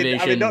open weight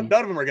division. None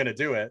of them are gonna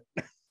do it.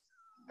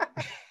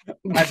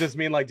 I just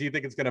mean, like, do you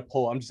think it's gonna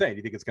pull? I'm just saying, do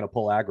you think it's gonna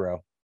pull aggro?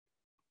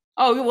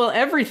 Oh, well,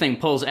 everything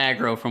pulls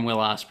aggro from Will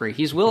Ospreay.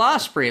 He's Will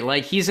Ospreay.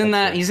 Like, he's in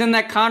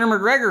that Conor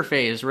McGregor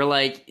phase where,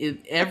 like,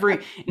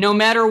 no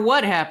matter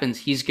what happens,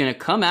 he's gonna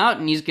come out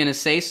and he's gonna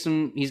say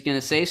some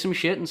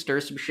shit and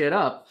stir some shit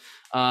up.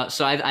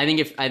 So I think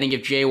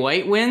if Jay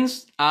White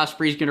wins,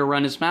 Ospreay's gonna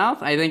run his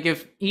mouth. I think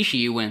if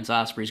Ishii wins,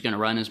 Ospreay's gonna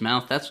run his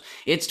mouth.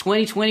 It's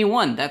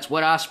 2021. That's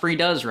what Ospreay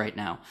does right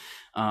now.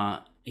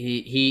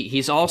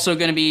 He's also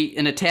going to be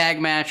in a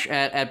tag match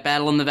at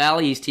Battle in the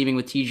Valley. He's teaming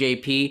with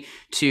TJP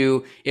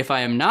to, if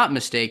I am not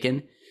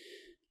mistaken,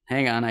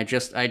 hang on, I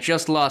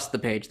just lost the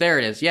page. There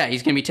it is. Yeah,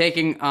 he's going to be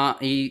taking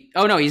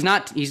he's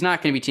not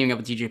going to be teaming up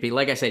with TJP.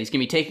 Like I said, he's going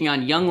to be taking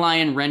on Young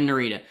Lion Ren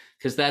Narita,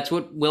 because that's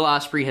what Will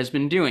Ospreay has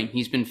been doing.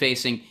 He's been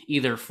facing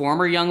either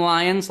former Young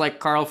Lions like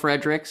Carl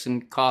Fredericks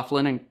and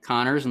Coughlin and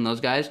Connors and those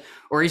guys,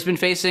 or he's been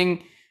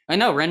facing Ren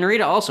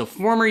Narita, also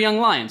former Young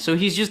Lions. So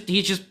he's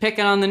just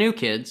picking on the new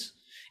kids,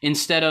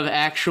 instead of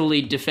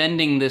actually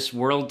defending this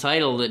world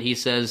title that he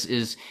says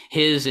is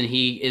his and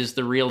he is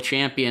the real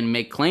champion,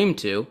 make claim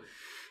to.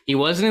 He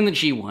wasn't in the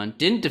G1,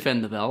 didn't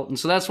defend the belt, and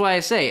so that's why I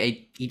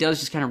say he does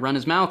just kind of run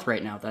his mouth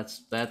right now.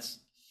 That's.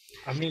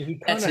 I mean, he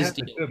kind of has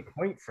a good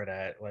point for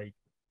that. Like,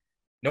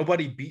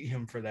 nobody beat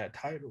him for that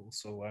title,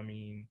 so I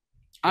mean.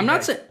 I'm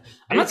not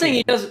saying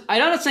he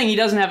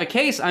doesn't have a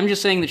case. I'm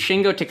just saying that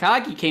Shingo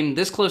Takagi came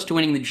this close to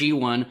winning the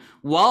G1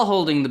 while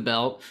holding the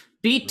belt,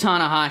 beat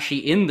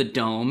Tanahashi in the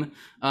Dome,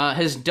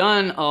 has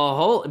done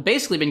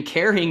basically been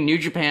carrying New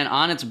Japan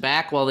on its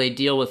back while they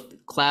deal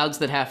with clouds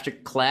that have to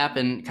clap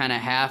in kind of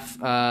half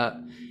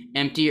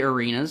empty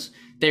arenas.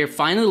 They're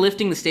finally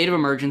lifting the state of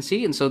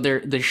emergency, and so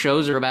the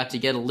shows are about to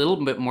get a little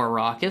bit more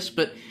raucous,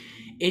 but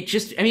it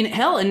just, I mean,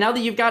 hell, and now that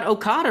you've got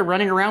Okada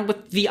running around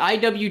with the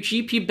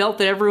IWGP belt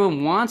that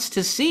everyone wants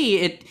to see,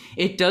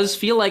 it does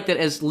feel like that,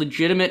 as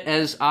legitimate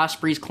as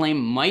Ospreay's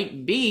claim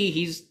might be,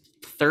 he's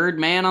third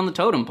man on the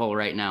totem pole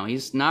right now.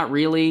 He's not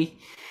really.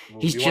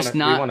 He's just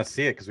not. We want to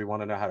see it because we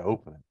want to know how to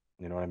open it.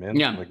 You know what I mean?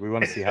 Yeah. Like, we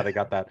want to see how they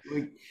got that.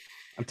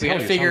 I'm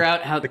telling you, figure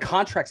out how the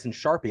contract's in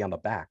Sharpie on the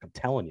back. I'm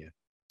telling you.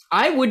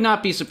 I would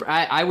not be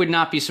surprised. I would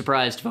not be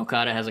surprised if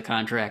Okada has a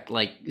contract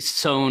like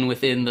sewn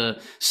within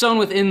the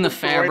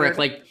fabric,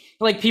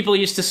 like people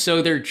used to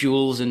sew their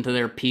jewels into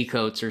their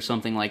peacoats or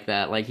something like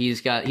that. Like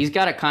he's got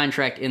a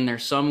contract in there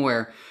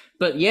somewhere.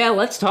 But yeah,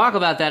 let's talk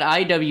about that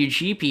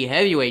IWGP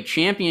Heavyweight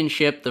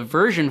Championship. The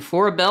version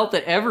 4 belt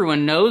that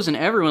everyone knows and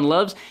everyone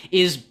loves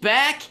is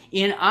back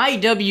in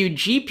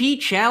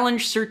IWGP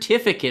Challenge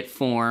Certificate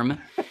form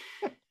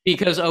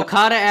because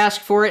Okada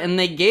asked for it and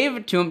they gave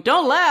it to him.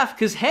 Don't laugh,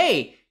 because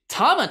hey,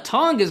 Tama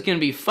Tonga is going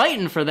to be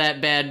fighting for that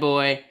bad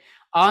boy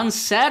on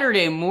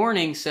Saturday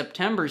morning,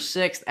 September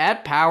 6th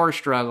at Power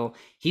Struggle.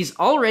 He's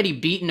already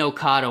beaten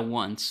Okada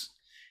once.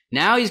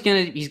 Now he's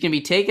gonna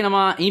be taking him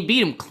on. He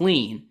beat him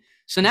clean.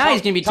 So now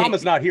he's going to be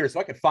Tama's not here, so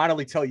I can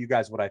finally tell you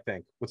guys what I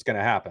think. What's going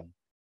to happen?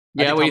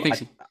 Yeah, what do you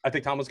think? I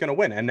think Tama's going to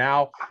win, and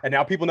now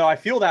people know I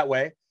feel that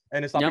way,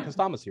 and it's not because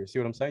Tama's here. See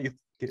what I'm saying?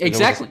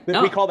 Exactly.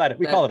 We call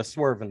it a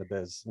swerve in the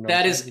biz. You know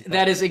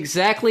that is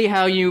exactly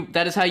how you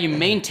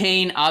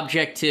maintain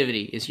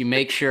objectivity. Is you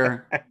make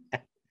sure.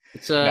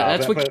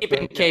 That's what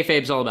keeping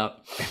kayfabe's all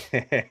about.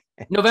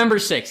 November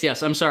 6th.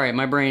 Yes, I'm sorry.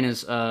 My brain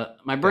is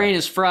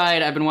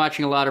fried. I've been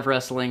watching a lot of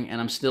wrestling, and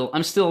I'm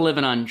still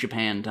living on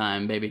Japan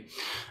time, baby.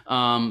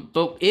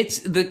 But it's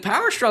the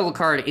Power Struggle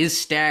card is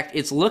stacked.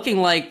 It's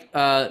looking like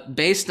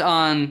based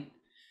on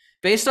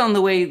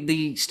the way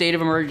the state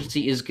of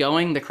emergency is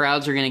going, the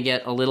crowds are going to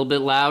get a little bit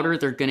louder.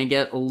 They're going to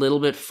get a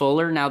little bit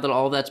fuller now that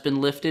all that's been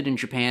lifted, and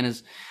Japan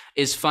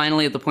is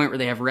finally at the point where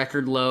they have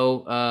record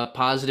low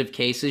positive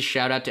cases.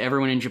 Shout out to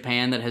everyone in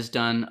Japan that has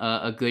done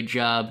a good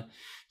job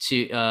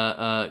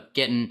to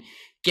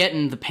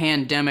getting the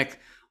pandemic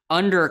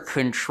under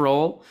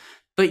control.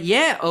 But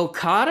yeah,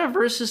 Okada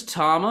versus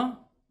Tama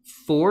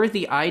for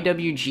the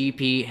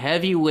IWGP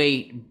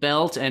heavyweight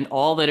belt and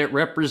all that it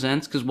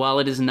represents, because while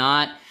it's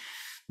not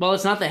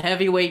the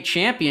heavyweight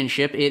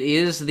championship,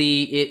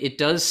 it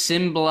does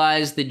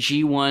symbolize the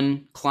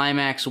G1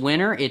 Climax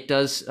winner. It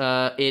does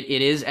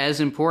it is as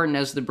important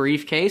as the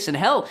briefcase, and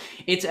hell,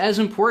 it's as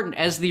important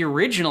as the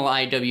original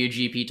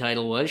IWGP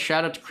title was.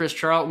 Shout out to Chris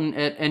Charlton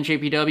at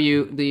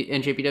NJPW, the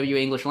NJPW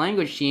English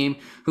language team,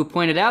 who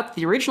pointed out that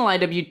the original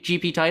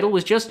IWGP title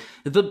was just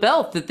the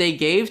belt that they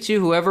gave to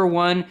whoever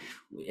won.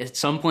 At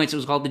some points it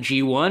was called the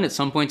G1, at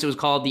some points it was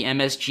called the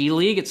MSG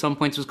League, at some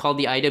points it was called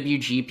the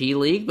IWGP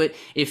League, but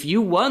if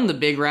you won the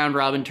big round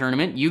robin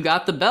tournament, you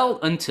got the belt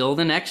until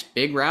the next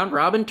big round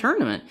robin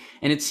tournament.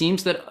 And it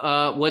seems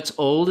that what's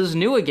old is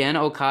new again.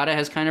 Okada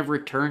has kind of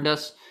returned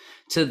us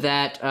to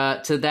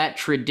that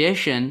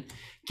tradition.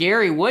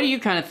 Gary, what do you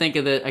kind of think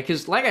of it?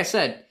 Because like I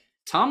said,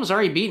 Tom's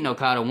already beaten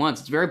Okada once.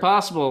 It's very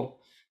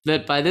possible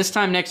that by this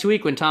time next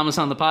week when Tom is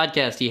on the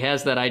podcast, he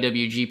has that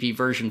IWGP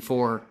version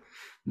 4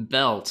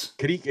 belt.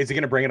 Is he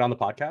going to bring it on the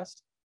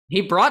podcast?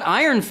 He brought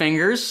Iron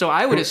Fingers, so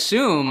I would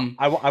assume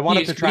I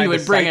wanted to try and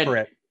decipher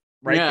it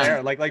right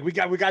there. Like we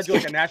got to do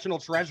like a national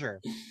treasure.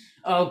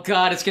 Oh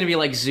God, it's gonna be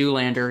like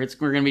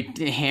Zoolander. We're gonna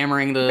be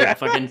hammering the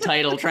fucking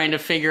title, trying to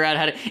figure out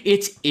how to.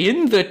 It's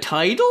in the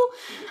title.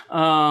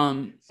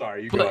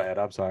 Sorry, go ahead.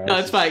 I'm sorry. No,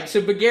 it's fine.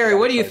 So, but Gary,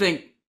 what do you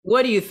think?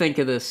 What do you think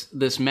of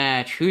this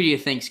match? Who do you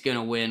think's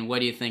gonna win? What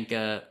do you think?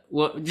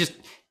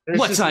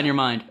 What's on your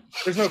mind?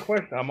 There's no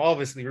question. I'm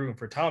obviously rooting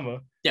for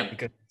Tama. Yeah,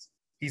 because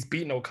he's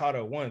beaten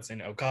Okada once,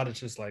 and Okada's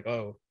just like,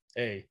 oh,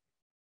 hey,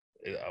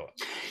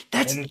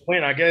 that's and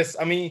win. I guess.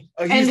 I mean,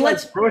 he's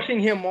like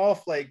brushing him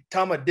off like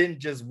Tama didn't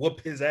just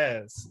whoop his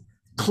ass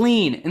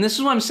clean. And this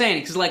is what I'm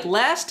saying, because like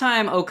last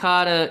time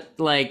Okada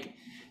like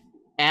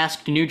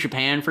asked New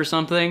Japan for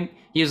something,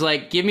 he was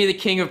like, "Give me the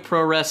King of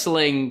Pro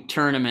Wrestling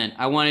tournament.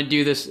 I want to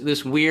do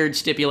this weird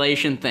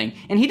stipulation thing,"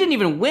 and he didn't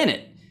even win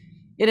it.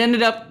 It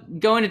ended up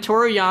going to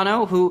Toru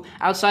Yano, who,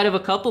 outside of a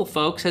couple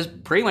folks, has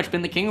pretty much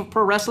been the king of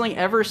pro wrestling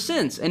ever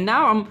since. And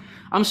now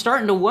I'm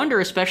starting to wonder,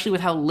 especially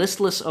with how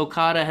listless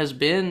Okada has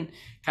been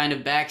kind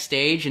of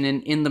backstage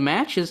and in the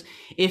matches,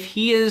 if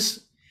he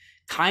is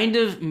kind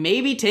of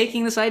maybe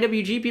taking this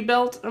IWGP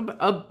belt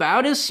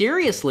about as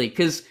seriously.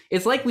 Because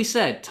it's like we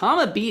said,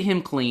 Tama beat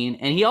him clean,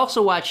 and he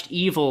also watched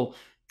Evil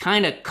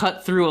kind of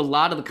cut through a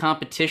lot of the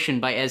competition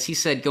by, as he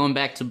said, going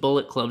back to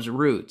Bullet Club's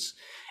roots.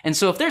 And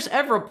so if there's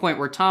ever a point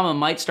where Tama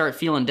might start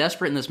feeling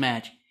desperate in this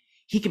match,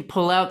 he can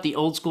pull out the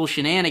old school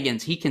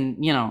shenanigans. He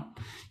can, you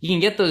can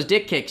get those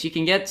dick kicks. You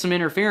can get some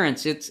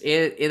interference.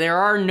 There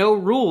are no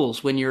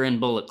rules when you're in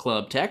Bullet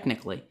Club,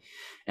 technically.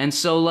 And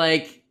so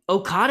like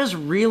Okada's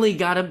really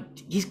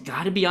he's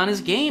got to be on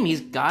his game. He's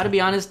got to be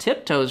on his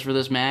tiptoes for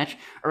this match,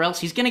 or else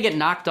he's going to get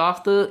knocked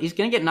off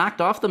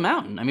the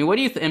mountain. I mean, what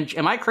do you think?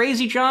 Am I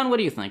crazy, John? What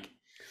do you think?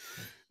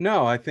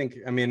 No,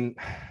 again,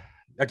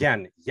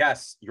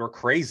 yes, you're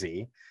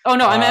crazy. Oh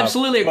no, I'm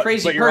absolutely a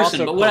crazy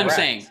person. But what I'm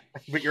saying,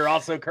 but you're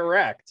also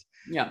correct.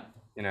 Yeah.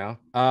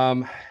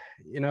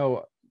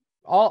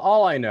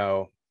 All I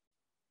know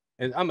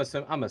is I'm a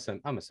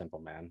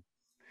simple man.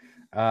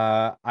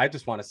 I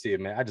just want to see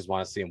him. I just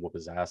want to see him whoop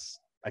his ass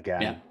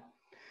again.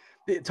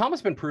 Yeah.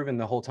 Tom's been proven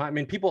the whole time. I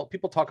mean, people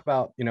talk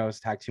about his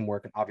tag team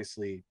work, and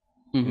obviously,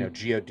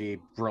 God,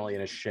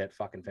 brilliant as shit,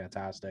 fucking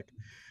fantastic.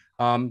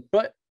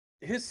 But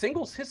his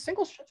singles shit's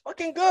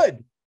fucking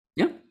good.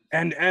 Yeah.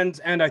 And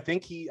I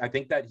think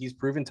that he's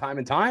proven time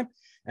and time,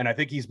 and I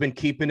think he's been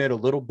keeping it a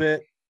little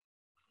bit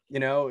you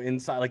know,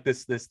 inside like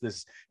this,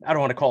 I don't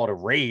want to call it a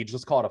rage.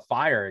 Let's call it a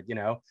fire, you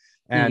know.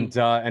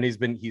 And he's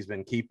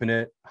been keeping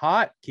it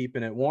hot,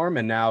 keeping it warm,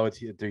 and now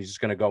he's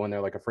just going to go in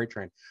there like a freight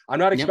train. I'm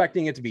not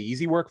expecting it to be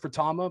easy work for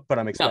Tama, but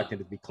I'm expecting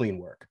it to be clean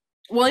work.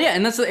 Well, yeah,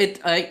 and that's it.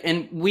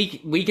 And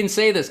we can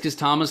say this because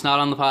Tama's not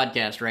on the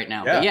podcast right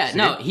now. Yeah, but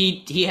no,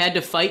 he had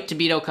to fight to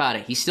beat Okada.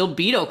 He still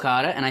beat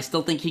Okada, and I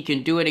still think he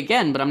can do it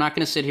again. But I'm not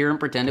going to sit here and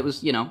pretend it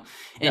was, you know,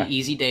 an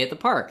easy day at the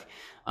park.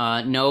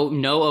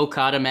 No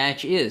Okada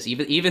match is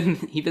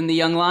even the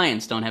Young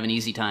Lions don't have an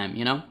easy time,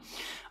 you know.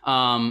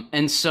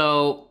 And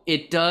so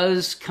it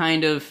does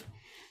kind of.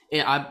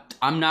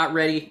 I'm not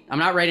ready. I'm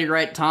not ready to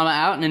write Tama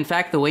out. And in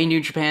fact, the way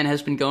New Japan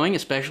has been going,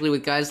 especially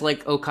with guys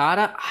like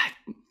Okada,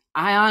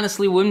 I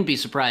honestly wouldn't be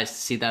surprised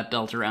to see that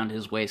belt around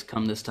his waist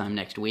come this time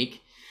next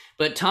week.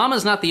 But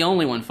Tama's not the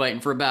only one fighting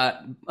for about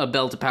a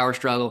belt of Power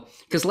Struggle,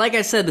 because like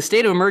I said, the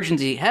state of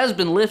emergency has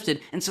been lifted,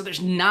 and so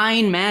there's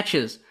 9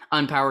 matches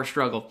on Power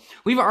Struggle.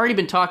 We've already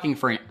been talking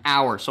for an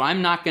hour, so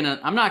I'm not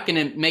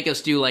gonna make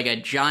us do like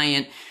a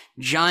giant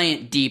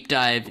deep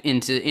dive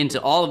into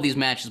all of these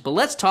matches, but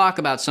let's talk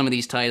about some of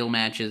these title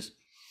matches.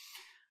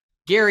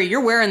 Gary,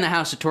 you're wearing the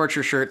House of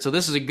Torture shirt, so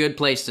this is a good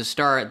place to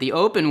start. The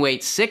openweight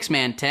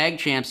 6-man tag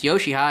champs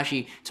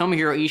Yoshihashi,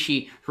 Tomohiro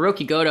Ishii,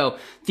 Hiroki Goto,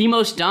 the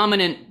most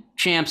dominant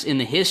champs in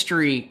the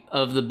history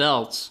of the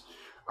belts,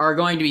 are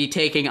going to be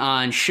taking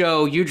on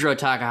Sho, Yujiro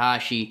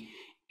Takahashi,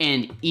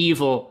 and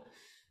Evil.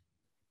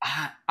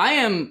 I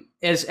am,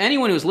 as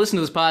anyone who's listened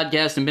to this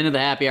podcast and been to the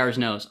happy hours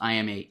knows, I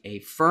am a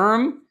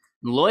firm,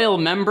 loyal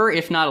member,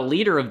 if not a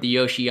leader, of the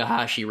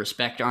Yoshihashi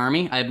Respect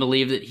Army. I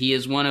believe that he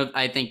is one of,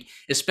 I think,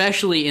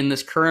 especially in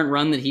this current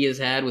run that he has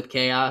had with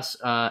Chaos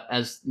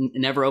as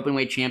never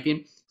openweight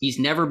champion, he's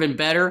never been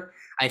better.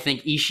 I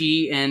think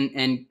Ishii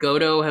and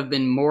Goto have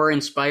been more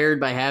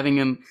inspired by having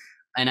him,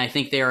 and I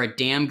think they are a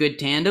damn good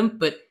tandem,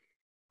 but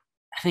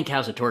I think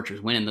House of Torture is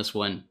winning this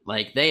one.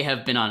 Like, they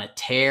have been on a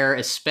tear,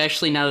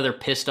 especially now that they're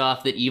pissed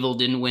off that Evil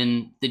didn't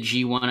win the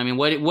G1. I mean,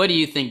 what do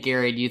you think,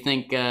 Gary? Do you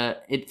think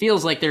it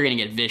feels like they're going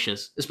to get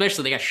vicious,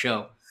 especially they got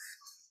Sho?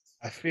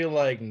 I feel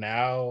like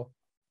now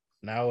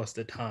is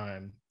the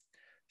time,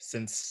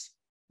 since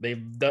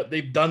they've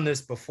done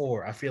this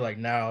before. I feel like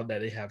now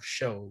that they have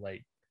Sho,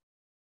 like,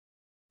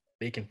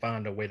 they can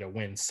find a way to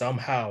win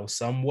somehow,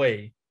 some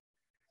way.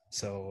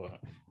 So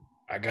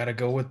I gotta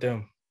go with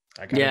them.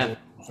 I gotta go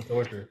with the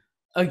Torture.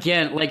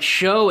 Again, like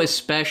Sho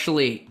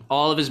especially,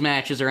 all of his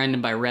matches are ending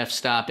by ref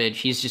stoppage.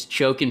 He's just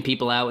choking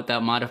people out with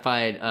that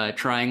modified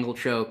triangle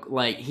choke.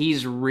 Like,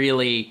 he's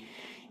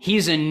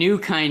a new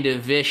kind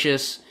of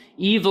vicious.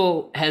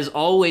 Evil has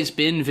always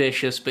been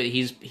vicious, but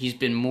he's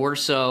been more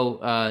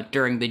so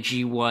during the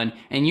G1.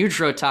 And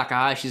Yujiro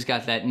Takahashi's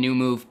got that new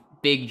move,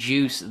 Big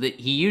Juice, that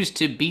he used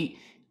to beat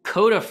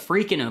Kota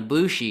freaking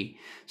Ibushi.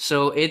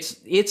 So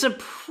it's a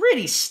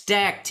pretty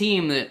stacked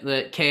team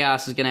that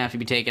Chaos is going to have to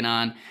be taking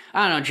on.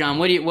 I don't know, John,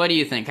 what do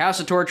you think? House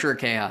of Torture or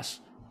Chaos?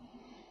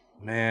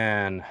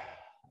 Man,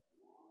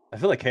 I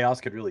feel like Chaos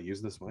could really use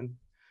this win.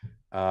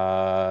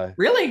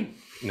 Really?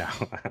 No.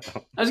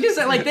 I was going to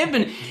say, like,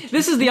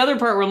 this is the other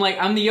part where I'm like,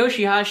 I'm the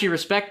Yoshihashi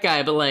Respect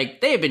guy, but like,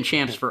 they have been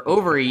champs for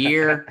over a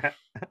year.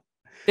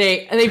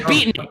 They've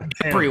beaten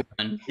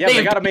everyone. Yeah,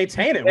 they got to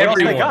maintain it. What else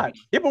do they got?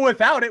 Yeah, but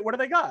without it, what do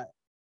they got?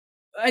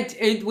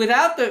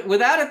 Without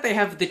it, they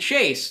have the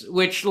chase,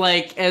 which,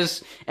 like,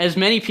 as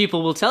many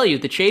people will tell you,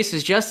 the chase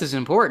is just as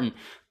important.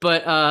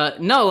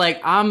 But no,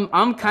 like,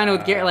 I'm kind of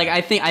with Gary. Like,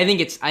 I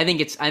think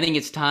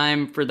it's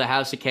time for the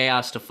House of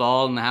Chaos to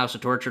fall and the House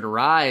of Torture to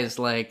rise.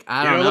 Like,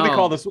 I don't know. Let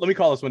me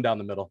call this one down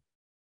the middle.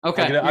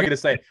 Okay, I'm gonna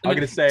say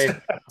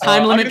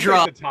time limit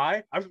draw. The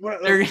tie.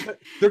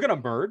 They're gonna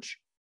merge.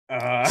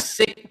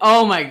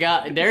 Oh my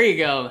God! There you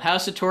go.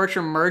 House of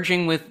Torture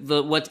merging with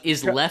what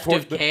is left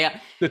of Chaos.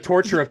 The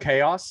Torture of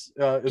Chaos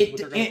is what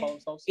they're going to call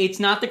themselves. It's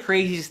not the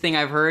craziest thing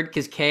I've heard,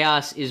 because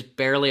Chaos is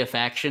barely a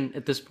faction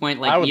at this point.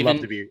 Like, I would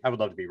love to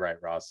be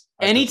right, Ross.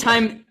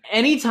 Anytime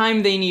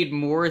they need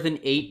more than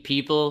 8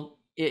 people,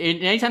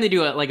 anytime they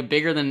do a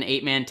bigger than an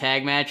 8-man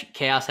tag match,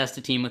 Chaos has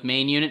to team with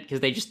main unit, because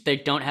they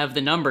don't have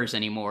the numbers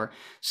anymore.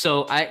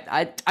 So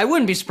I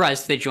wouldn't be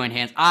surprised if they join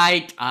hands.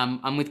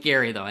 I'm with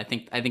Gary though. I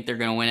think they're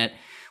going to win it.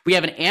 We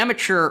have an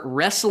amateur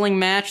wrestling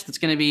match that's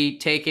going to be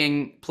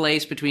taking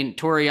place between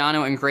Toru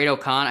Yano and Great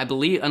Khan. I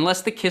believe,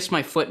 unless the Kiss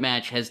My Foot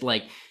match has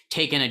like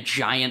taken a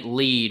giant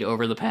lead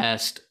over the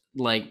past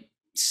like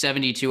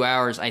 72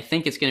 hours, I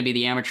think it's going to be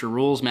the amateur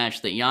rules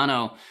match that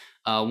Yano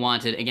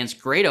wanted against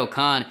Great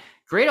Khan.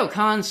 Great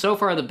Khan, so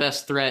far the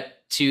best threat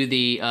to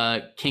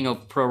the King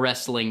of Pro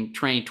Wrestling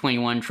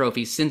 2021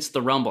 trophy since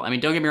the Rumble. I mean,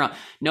 don't get me wrong.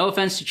 No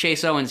offense to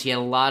Chase Owens, he had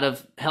a lot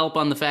of help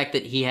on the fact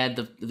that he had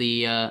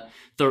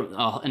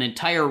an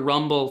entire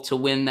Rumble to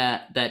win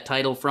that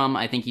title from.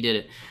 I think he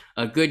did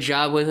a good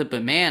job with it.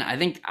 But man, I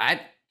think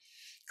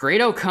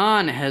Great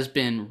Khan has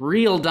been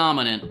real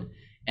dominant,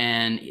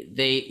 and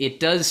it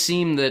does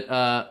seem that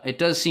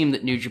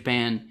New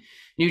Japan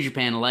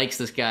likes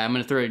this guy. I'm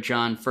going to throw it to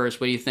John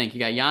first. What do you think? You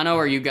got Yano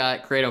or you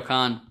got Great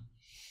Khan?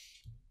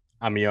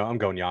 I'm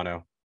going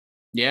Yano.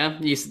 Yeah,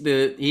 he's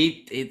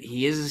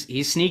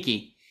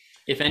sneaky.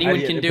 If anyone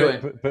can do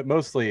it, but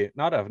mostly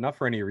not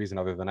for any reason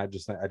other than I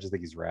just think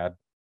he's rad,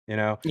 you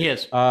know. he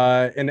is.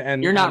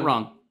 And You're not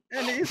wrong.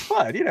 And he's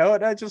fun, you know.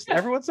 And I just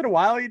every once in a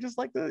while you just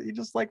like the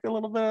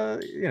little bit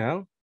of, you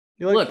know,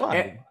 you like Look,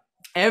 fun.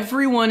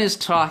 Everyone is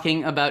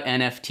talking about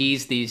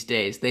NFTs these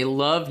days. They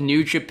love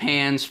New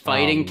Japan's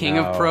fighting king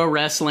of pro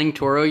wrestling,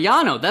 Toru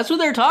Yano. That's what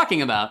they're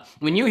talking about.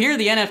 When you hear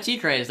the NFT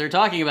craze, they're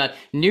talking about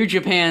New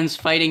Japan's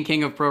fighting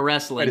king of pro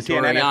wrestling, Is he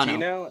Toru an NFT Yano.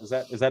 now? Is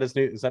that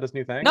his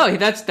new thing? No,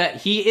 he's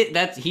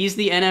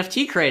the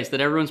NFT craze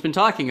that everyone's been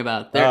talking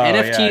about. Their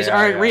NFTs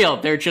aren't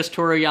real. They're just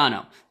Toru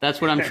Yano.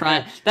 That's what I'm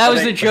trying. That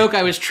was the joke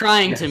I was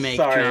trying to make.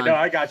 Sorry, John. no,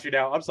 I got you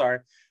now. I'm sorry.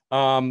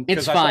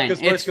 It's fine.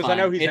 Because I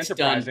know he's it's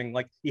enterprising. done.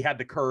 Like he had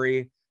the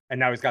curry, and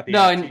now he's got the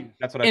no. NFT. And,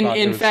 that's what I thought.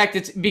 In fact,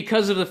 it's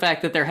because of the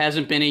fact that there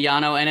hasn't been a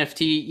Yano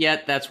NFT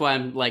yet. That's why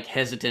I'm like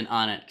hesitant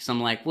on it. Because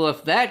I'm like, well,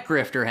 if that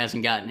grifter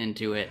hasn't gotten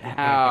into it,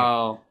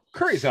 how?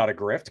 Curry's not a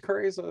grift.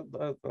 Curry's a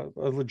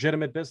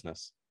legitimate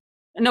business.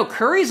 No,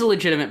 Curry's a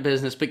legitimate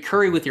business, but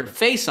Curry with your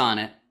face on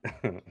it.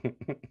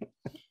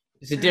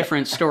 It's a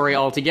different story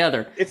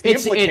altogether. It's the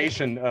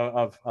implication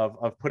of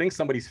putting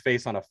somebody's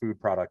face on a food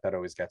product that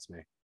always gets me.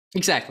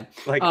 Exactly.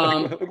 Like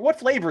what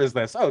flavor is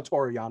this? Oh,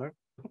 Toru Yano.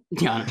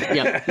 Yano.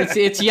 Yeah,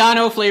 it's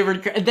Yano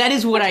flavored. That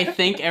is what I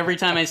think every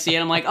time I see it.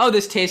 I'm like, oh,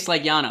 this tastes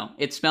like Yano.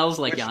 It smells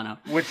like Yano.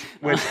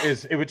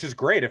 Which is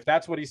great. If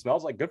that's what he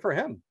smells like, good for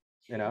him.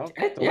 You know.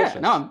 Yeah.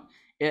 No.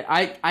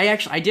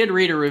 I did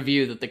read a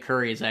review that the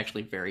curry is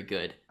actually very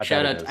good.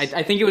 Shout out!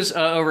 I think it was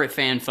over at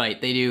Fan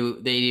Fight. They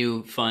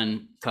do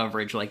fun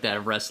coverage like that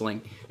of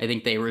wrestling. I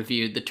think they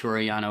reviewed the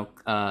Toru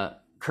Yano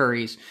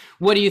curries.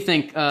 What do you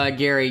think,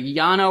 Gary?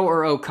 Yano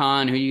or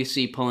Okan? Who do you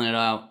see pulling it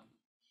out?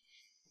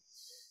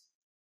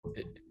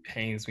 It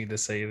pains me to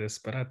say this,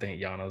 but I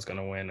think Yano's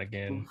gonna win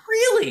again.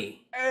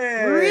 Really?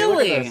 Hey,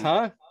 really? Look at this,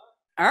 huh?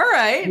 All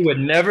right. You would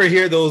never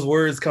hear those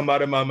words come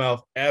out of my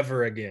mouth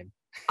ever again.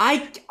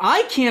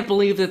 I can't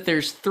believe that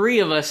there's three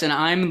of us and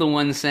I'm the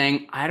one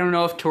saying I don't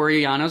know if Toru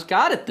Yano's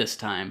got it this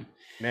time.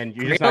 Man,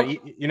 you're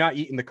not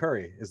eating the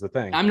curry is the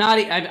thing. I'm not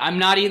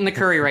eating the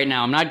curry right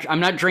now. I'm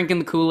not drinking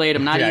the Kool-Aid.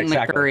 I'm not eating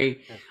the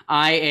curry. Yeah.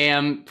 I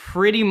am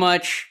pretty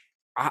much.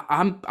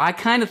 I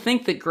kind of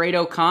think that Great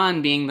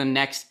Okan being the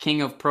next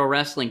king of pro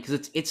wrestling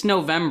because it's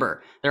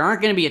November. There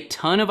aren't going to be a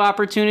ton of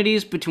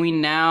opportunities between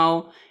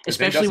now,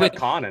 especially with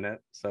Khan in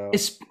it. So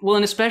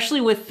and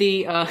especially with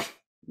the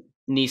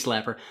knee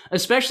slapper,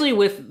 especially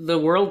with the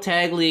World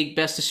Tag League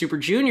Best of Super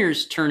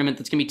Juniors tournament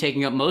that's going to be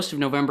taking up most of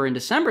November and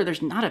December.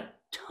 There's not a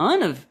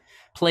ton of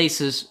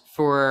places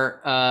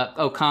for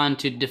Okan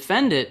to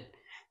defend it.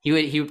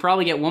 He would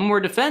probably get one more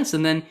defense,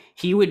 and then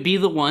he would be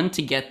the one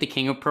to get the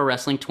King of Pro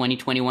Wrestling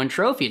 2021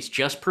 trophy. It's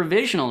just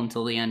provisional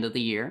until the end of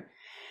the year.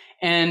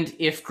 And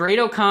if Great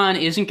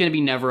Okan isn't going to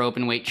be never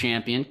openweight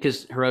champion,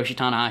 because Hiroshi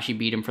Tanahashi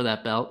beat him for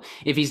that belt,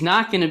 if he's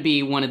not going to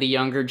be one of the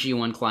younger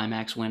G1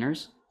 Climax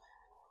winners,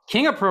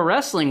 King of Pro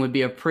Wrestling would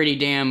be a pretty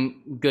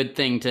damn good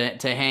thing to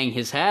hang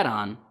his hat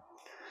on.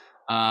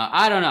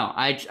 I don't know.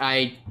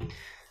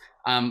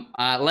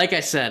 Like I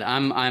said,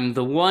 I'm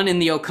the one in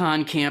the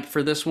Okan camp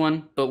for this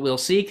one, but we'll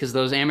see because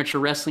those amateur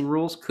wrestling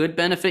rules could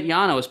benefit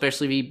Yano,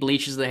 especially if he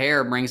bleaches the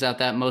hair, brings out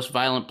that most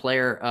violent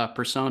player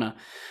persona.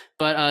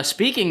 But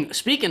speaking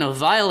of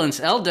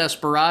violence, El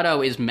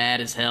Desperado is mad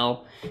as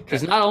hell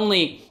because not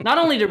only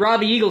did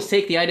Robbie Eagles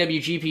take the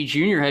IWGP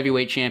Junior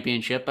Heavyweight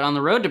Championship, but on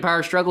the road to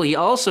Power Struggle, he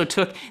also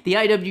took the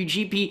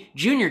IWGP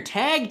Junior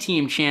Tag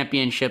Team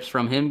Championships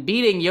from him,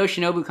 beating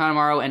Yoshinobu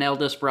Kanemaru and El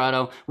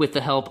Desperado with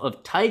the help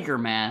of Tiger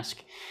Mask.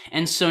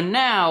 And so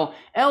now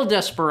El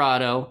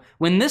Desperado,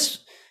 when this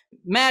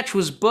match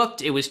was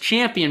booked, it was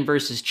champion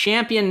versus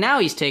champion. Now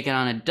he's taking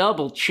on a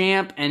double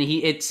champ, and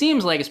it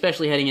seems like,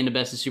 especially heading into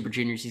Best of Super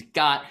Juniors, he's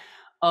got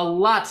a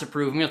lot to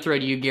prove. I'm gonna throw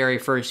to you, Gary,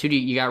 first. Who do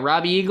you got?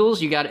 Robbie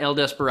Eagles? You got El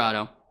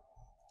Desperado?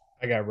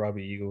 I got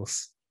Robbie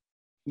Eagles.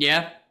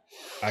 Yeah,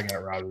 I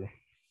got Robbie.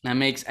 That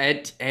makes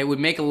it. It would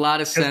make a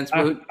lot of sense.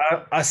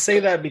 I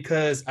say that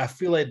because I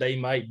feel like they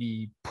might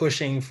be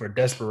pushing for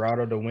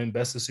Desperado to win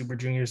Best of Super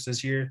Juniors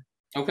this year.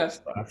 Okay,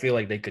 so I feel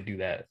like they could do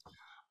that.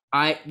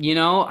 I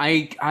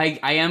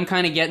am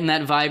kind of getting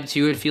that vibe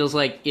too. It feels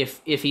like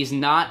if he's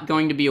not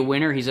going to be a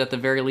winner, he's at the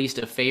very least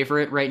a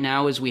favorite right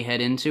now as we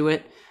head into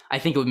it. I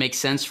think it would make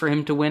sense for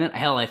him to win it.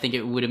 Hell, I think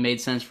it would have made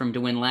sense for him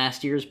to win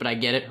last year's, but I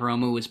get it.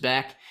 Hiromu was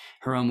back.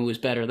 Hiromu was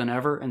better than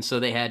ever, and so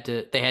they had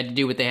to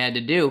do what they had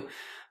to do.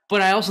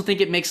 But I also think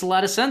it makes a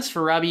lot of sense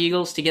for Robbie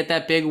Eagles to get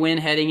that big win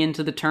heading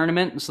into the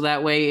tournament, so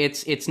that way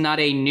it's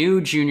not a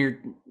new junior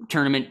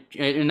tournament,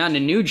 not a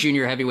new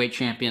junior heavyweight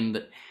champion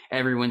that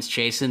everyone's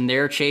chasing.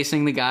 They're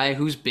chasing the guy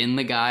who's been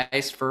the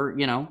guys for,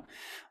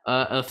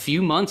 a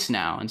few months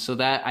now. And so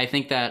that I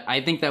think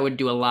that would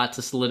do a lot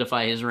to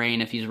solidify his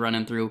reign if he's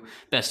running through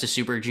Best of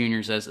Super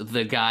Juniors as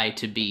the guy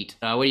to beat.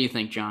 What do you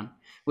think, John?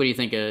 What do you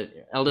think,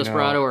 El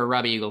Desperado or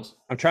Robbie Eagles?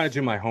 I'm trying to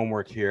do my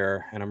homework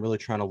here, and I'm really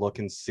trying to look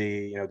and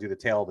see, do the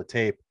tail of the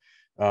tape.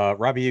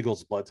 Robbie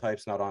Eagles' blood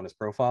type's not on his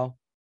profile.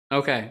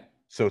 Okay.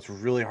 So it's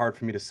really hard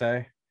for me to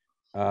say.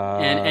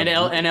 And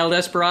El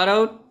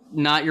Desperado,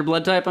 not your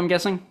blood type, I'm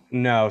guessing.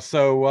 No,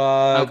 so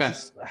okay.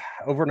 Just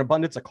over an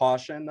abundance of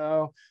caution,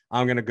 though,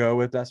 I'm gonna go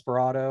with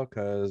Desperado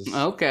because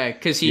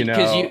because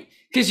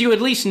you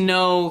at least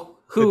know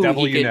who the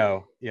devil he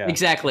could, yeah,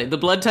 exactly. The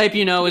blood type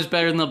you know is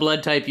better than the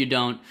blood type you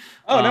don't.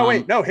 Oh no,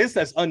 wait, no, his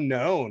says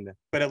unknown,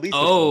 but at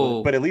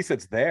least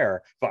it's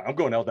there. But I'm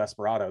going El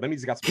Desperado. That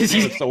means he's got some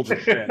super soldier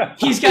shit.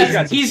 He's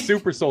got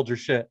super soldier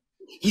shit.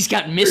 He's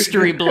got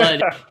mystery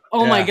blood.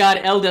 Oh my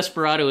God, El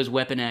Desperado is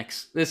Weapon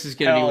X. This is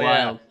gonna be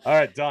wild. All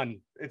right,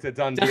 done. It's a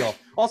done deal.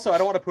 Also, I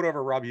don't want to put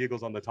over Robbie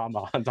Eagles on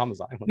Thomas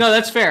Island. No,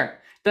 that's fair.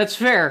 That's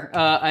fair.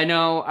 I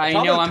know.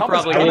 I'm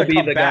probably going to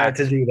be the guy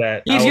to do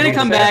that. He's going to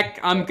come back.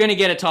 I'm going to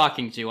get a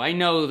talking to. I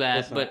know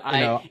that, but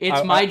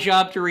it's my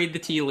job to read the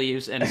tea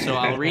leaves, and so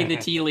I'll read the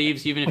tea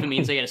leaves, even if it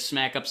means I get a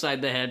smack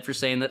upside the head for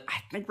saying that I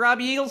think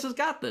Robbie Eagles has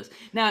got this.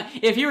 Now,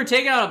 if you were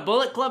taking out a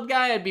Bullet Club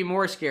guy, I'd be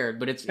more scared.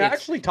 But it's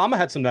actually Tama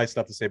had some nice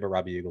stuff to say about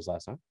Robbie Eagles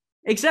last time.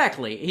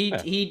 Exactly.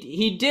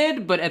 He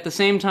did, but at the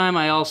same time,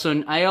 I also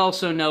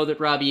know that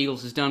Robbie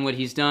Eagles has done what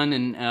he's done,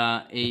 and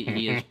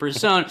he is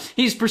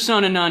he's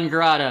persona non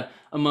grata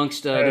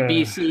amongst the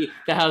BC,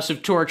 the House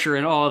of Torture,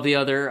 and all of the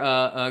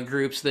other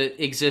groups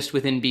that exist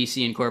within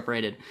BC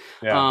Incorporated.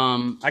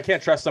 Yeah. I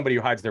can't trust somebody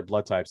who hides their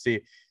blood type. See,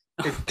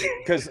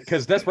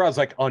 because Desperado's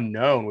like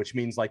unknown, which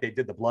means like they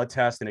did the blood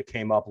test and it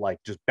came up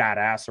like just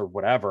badass or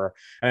whatever,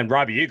 and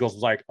Robbie Eagles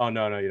was like, oh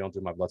no, you don't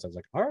do my blood test. I was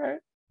like, all right.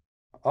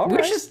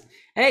 Which is,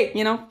 hey,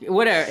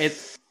 whatever.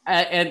 It's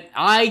and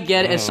I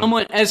get it.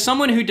 as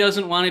someone who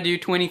doesn't want to do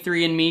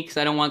 23andMe because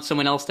I don't want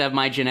someone else to have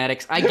my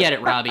genetics. I get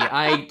it, Robbie.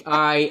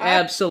 I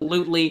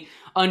absolutely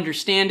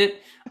understand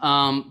it.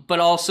 But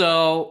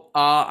also,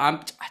 I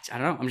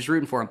don't know. I'm just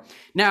rooting for him.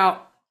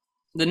 Now,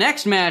 the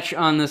next match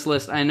on this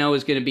list I know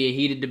is going to be a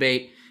heated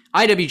debate.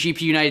 IWGP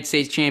United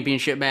States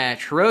Championship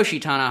match. Hiroshi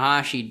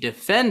Tanahashi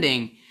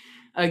defending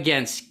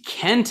against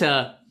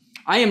Kenta.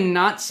 I am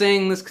not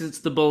saying this because it's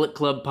the Bullet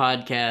Club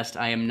podcast.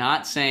 I am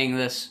not saying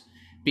this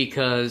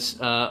because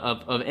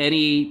of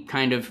any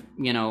kind of,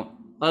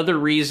 other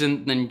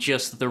reason than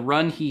just the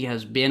run he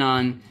has been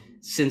on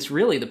since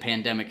really the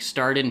pandemic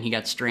started and he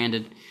got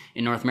stranded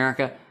in North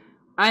America.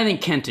 I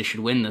think Kenta should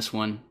win this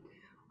one.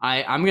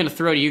 I'm going to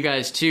throw to you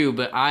guys too,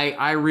 but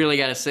I really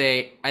got to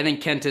say, I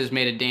think Kenta has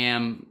made a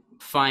damn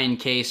fine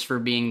case for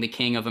being the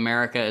king of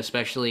America,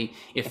 especially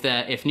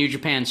if New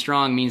Japan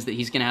Strong means that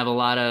he's going to have a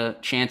lot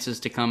of chances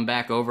to come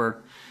back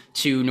over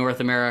to North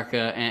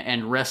America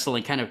and wrestle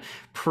and kind of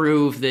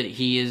prove that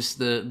he is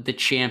the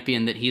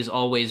champion that he's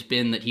always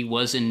been, that he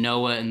was in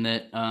Noah, and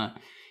that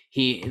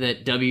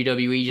that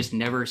WWE just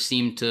never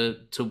seemed to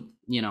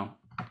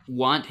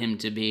want him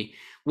to be.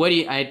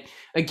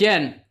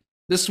 Again,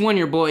 this is one of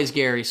your boys,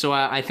 Gary. So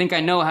I think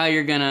I know how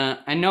you're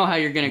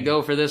gonna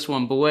go for this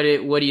one. But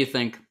what do you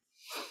think?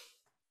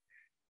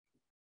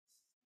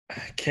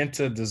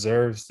 Kenta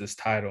deserves this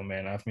title,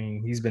 man. I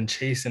mean, he's been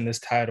chasing this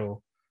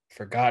title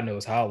for God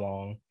knows how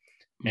long,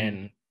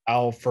 and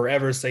I'll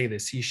forever say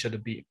this: he should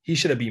have beat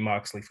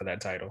Moxley for that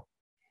title.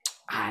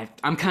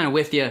 I'm kind of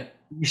with you.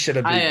 He should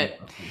have beat.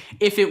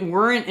 If it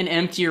weren't an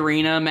empty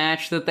arena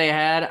match that they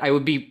had, I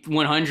would be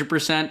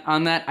 100%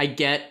 on that. I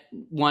get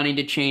wanting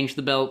to change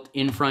the belt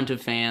in front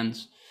of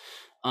fans,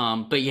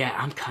 but yeah,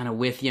 I'm kind of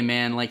with you,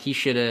 man. Like he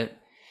should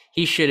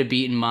have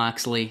beaten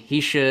Moxley. He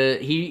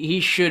should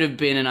have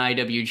been an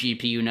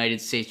IWGP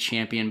United States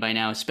champion by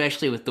now,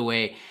 especially with the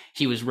way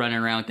he was running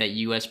around with that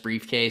US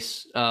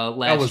briefcase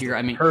last year.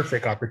 I mean,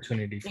 perfect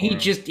opportunity for him.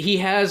 He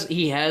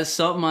has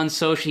something on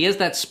social. He has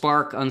that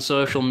spark on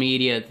social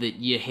media that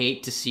you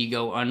hate to see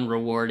go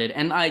unrewarded.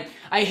 And I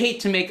hate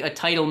to make a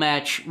title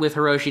match with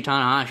Hiroshi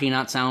Tanahashi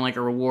not sound like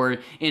a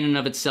reward in and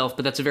of itself,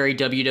 but that's a very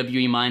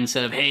WWE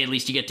mindset of, hey, at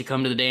least you get to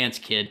come to the dance,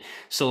 kid.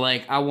 So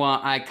like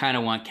I kind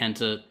of want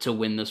Kenta to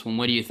win this one.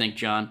 What do you think,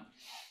 John?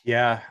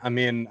 Yeah, I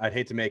mean, I'd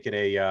hate to make it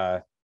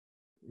a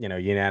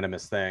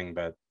unanimous thing,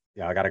 but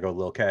yeah, I got to go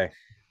Lil K.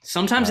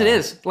 Sometimes it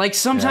is. Like,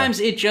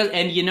 sometimes it just...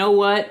 And you know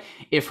what?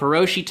 If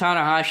Hiroshi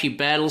Tanahashi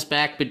battles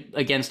back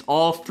against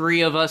all three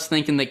of us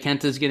thinking that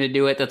Kenta's going to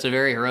do it, that's a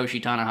very Hiroshi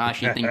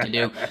Tanahashi thing to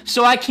do.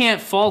 So I can't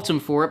fault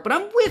him for it, but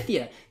I'm with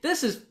you.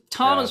 This is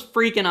Tama's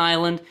freaking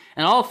island,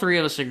 and all three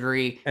of us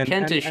agree.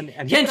 Kenta should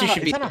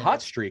be... He's on a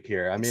hot streak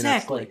here. I mean,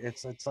 exactly.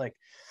 It's like,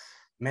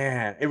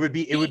 man, it would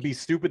be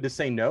stupid to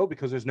say no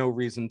because there's no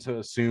reason to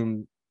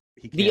assume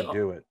he can't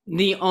do it.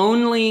 The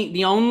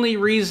only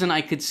reason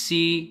I could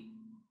see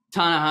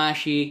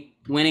Tanahashi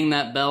winning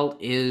that belt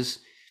is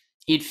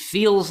it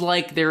feels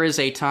like there is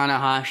a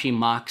Tanahashi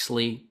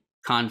Moxley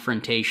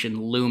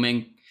confrontation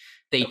looming.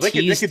 They could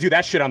do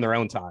that shit on their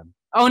own time.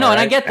 Oh no, and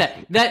I get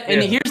that.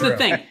 And here's the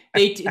thing: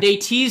 they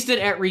teased it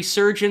at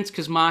Resurgence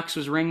because Mox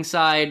was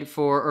ringside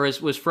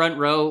was front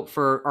row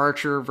for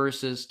Archer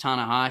versus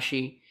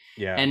Tanahashi.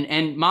 Yeah,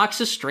 and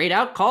Mox is straight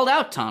out called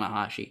out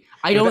Tanahashi.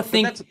 I don't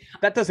think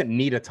that doesn't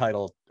need a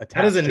title attached.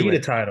 That doesn't need a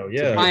title.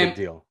 Yeah, big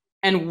deal.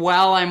 And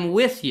while I'm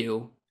with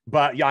you,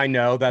 But yeah, I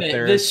know that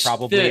there's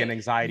probably an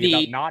anxiety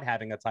about not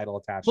having a title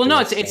attached. Well, no,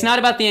 it's not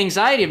about the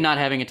anxiety of not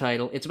having a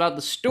title. It's about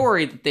the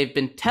story that they've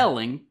been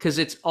telling, because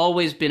it's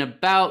always been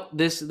about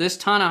this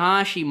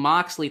Tanahashi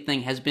Moxley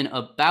thing has been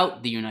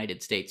about the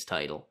United States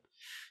title.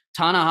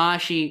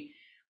 Tanahashi,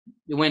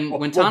 when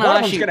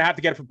Tanahashi, going to have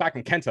to get it back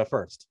from Kenta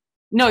first.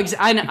 No,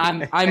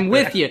 I'm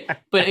with you,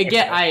 but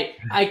again,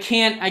 I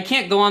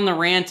can't go on the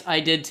rant I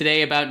did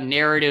today about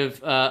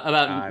narrative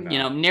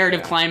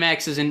narrative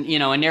climaxes and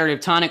a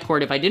narrative tonic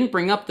chord if I didn't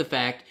bring up the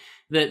fact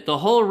that the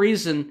whole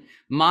reason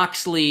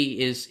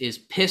Moxley is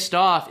pissed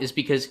off is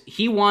because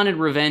he wanted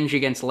revenge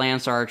against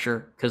Lance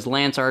Archer, because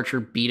Lance Archer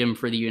beat him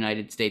for the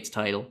United States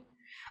title.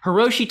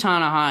 Hiroshi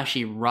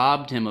Tanahashi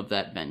robbed him of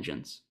that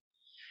vengeance.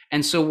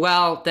 And so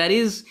while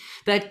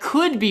that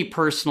could be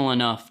personal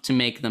enough to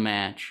make the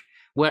match,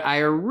 what I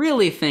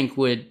really think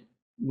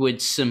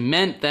would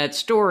cement that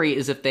story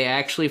is if they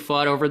actually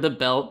fought over the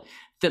belt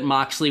that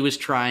Moxley was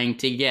trying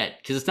to get.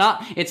 Because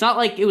it's not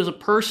like it was a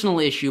personal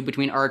issue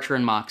between Archer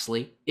and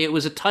Moxley. It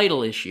was a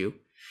title issue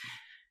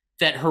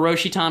that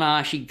Hiroshi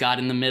Tanahashi got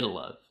in the middle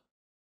of.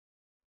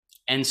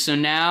 And so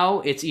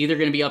now it's either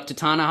going to be up to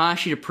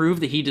Tanahashi to prove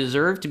that he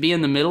deserved to be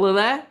in the middle of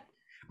that,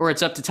 or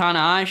it's up to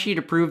Tanahashi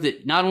to prove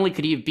that not only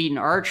could he have beaten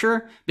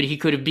Archer, but he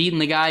could have beaten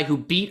the guy who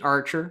beat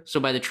Archer. So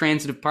by the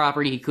transitive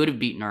property, he could have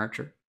beaten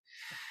Archer.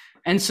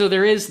 And so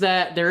there is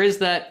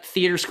that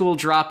theater school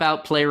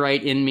dropout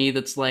playwright in me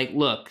that's like,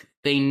 look,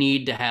 they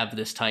need to have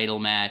this title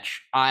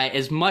match.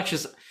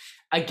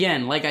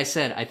 Again, like I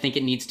said, I think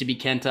it needs to be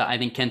Kenta. I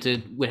think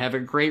Kenta would have a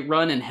great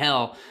run, and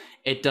hell,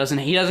 he doesn't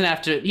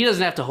have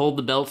to hold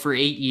the belt for 8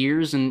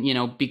 years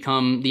and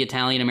become the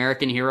Italian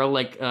American hero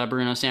like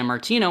Bruno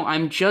Sammartino.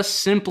 I'm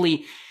just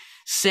simply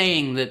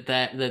saying that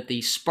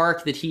the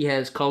spark that he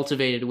has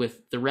cultivated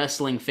with the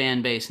wrestling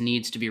fan base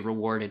needs to be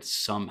rewarded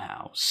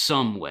somehow,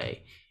 some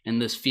way. And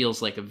this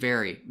feels like a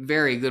very,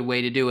 very good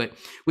way to do it.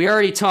 We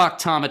already talked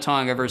Tama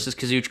Tonga versus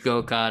Kazuchika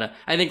Okada.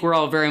 I think we're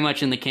all very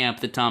much in the camp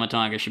that Tama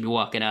Tonga should be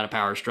walking out of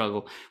Power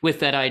Struggle with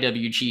that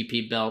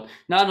IWGP belt.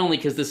 Not only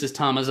because this is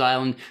Tama's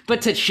Island,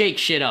 but to shake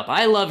shit up.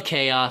 I love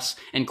chaos,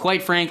 and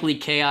quite frankly,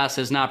 chaos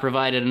has not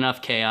provided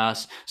enough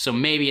chaos. So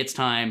maybe it's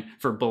time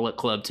for Bullet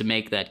Club to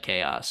make that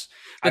chaos.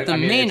 But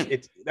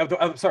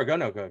I'm sorry, go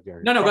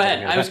Gary. No, go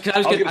ahead. I was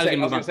going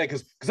to say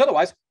because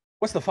otherwise,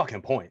 what's the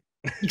fucking point?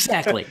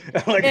 Exactly.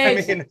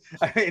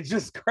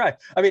 Just cry.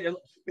 I mean,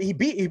 he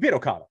beat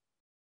Okada.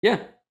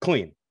 Yeah.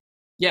 Clean.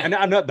 Yeah.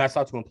 And that's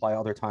not to imply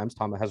other times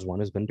Tama has won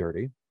has been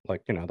dirty.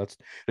 Like,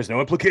 there's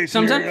no implication.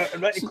 Sometimes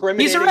I'm not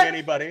incriminating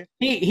anybody.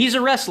 He's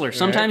a wrestler.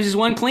 Sometimes he's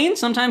won clean.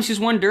 Sometimes he's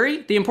won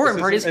dirty. The important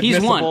part is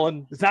he's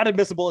won. It's not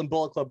admissible in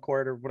Bullet Club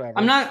court or whatever.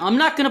 I'm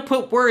not going to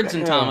put words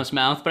in Tama's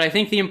mouth, but I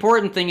think the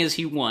important thing is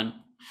he won.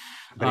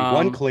 But he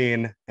won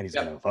clean, and he's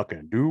gonna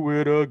fucking do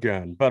it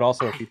again. But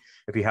also,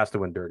 if he has to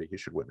win dirty, he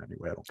should win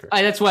anyway. I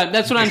don't care.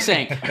 That's what I'm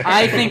saying.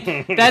 I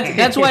think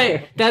that's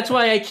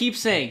why I keep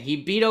saying he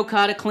beat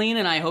Okada clean,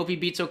 and I hope he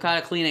beats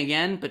Okada clean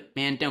again. But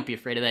man, don't be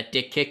afraid of that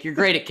dick kick. You're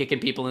great at kicking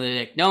people in the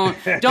dick. Don't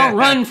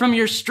run from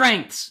your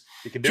strengths.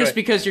 You can do just it.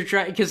 Because you're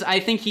trying. Because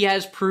I think he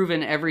has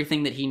proven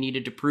everything that he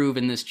needed to prove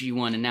in this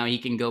G1, and now he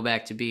can go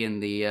back to being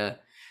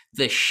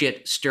the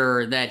shit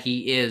stir that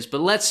he is. But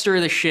let's stir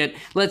the shit.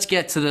 Let's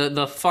get to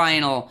the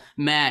final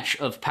match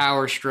of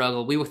Power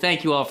Struggle. We will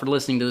thank you all for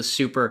listening to the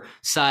super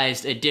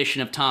sized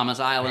edition of Tama's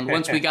Island.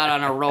 Once we got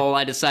on a roll,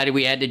 I decided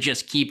we had to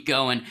just keep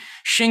going.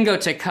 Shingo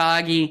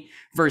Takagi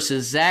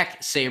versus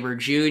Zack Sabre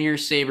Jr.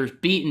 Sabre's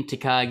beaten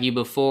Takagi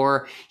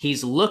before.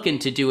 He's looking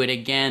to do it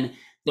again.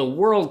 The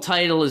world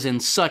title is in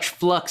such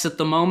flux at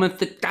the moment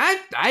that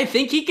I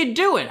think he could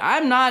do it.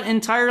 I'm not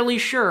entirely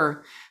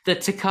sure that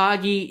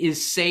Takagi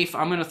is safe.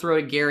 I'm going to throw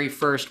to Gary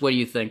first. What do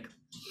you think?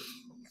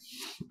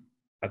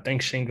 I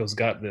think Shingo's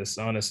got this,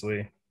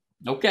 honestly.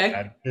 Okay.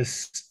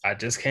 I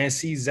just can't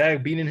see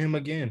Zack beating him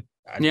again.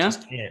 I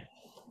just can't.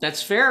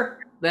 That's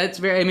fair. That's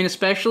very,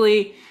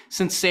 especially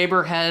since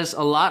Sabre has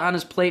a lot on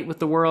his plate with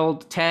the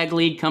World Tag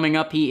League coming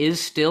up. He is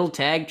still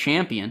tag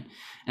champion.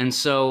 And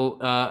so,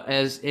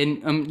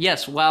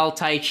 yes, while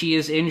Tai Chi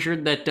is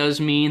injured, that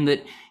does mean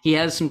that he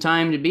has some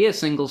time to be a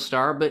single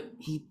star, but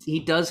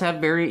he does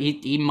have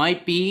he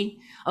might be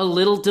a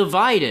little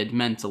divided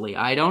mentally.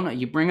 I don't know.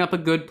 You bring up a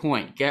good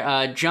point.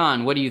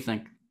 John, what do you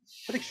think?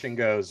 I think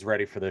Shingo's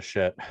ready for this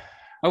shit.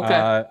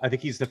 Okay. I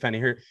think he's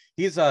defending here.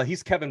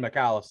 He's Kevin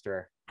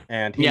McAllister,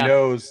 and he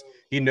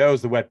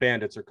knows the Wet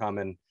Bandits are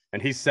coming.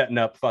 And he's setting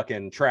up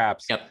fucking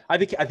traps. Yep. I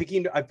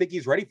think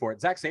he's ready for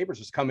it. Zack Sabre's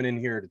just coming in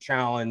here to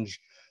challenge.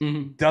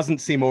 Mm-hmm. Doesn't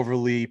seem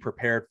overly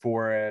prepared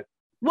for it.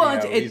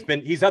 Well,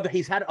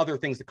 he's had other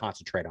things to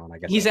concentrate on. I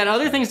guess he's had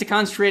other things to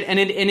concentrate, and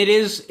it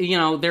is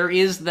there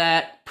is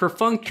that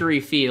perfunctory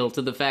feel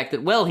to the fact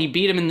that he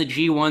beat him in the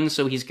G1,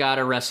 so he's got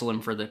to wrestle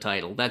him for the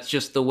title. That's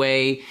just the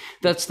way.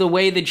 That's the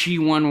way the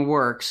G1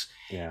 works.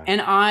 Yeah.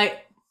 And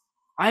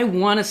I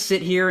want to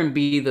sit here and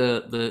be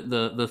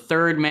the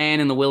third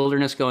man in the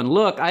wilderness going,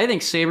 look, I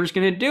think Sabre's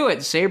going to do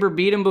it. Sabre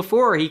beat him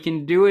before. He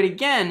can do it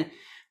again.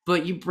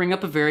 But you bring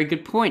up a very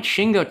good point.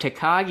 Shingo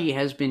Takagi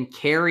has been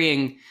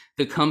carrying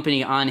the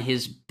company on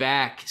his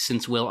back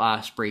since Will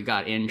Ospreay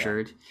got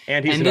injured. Yeah.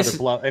 And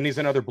he's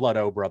another Blood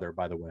O brother,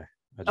 by the way.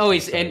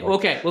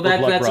 Okay. Well, that's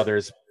Blood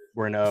brothers.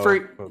 We're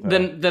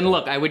then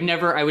look, I would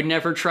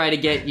never try to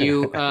get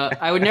you.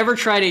 I would never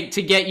try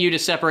to get you to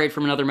separate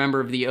from another member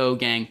of the O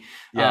gang,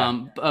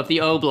 of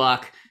the O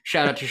block.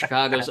 Shout out to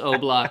Chicago's O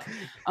block.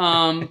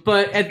 I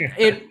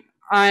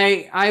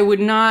would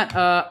not.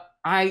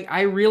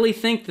 I really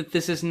think that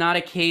this is not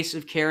a case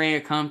of carrying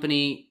a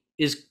company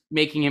is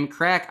making him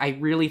crack. I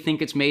really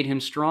think it's made him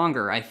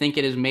stronger. I think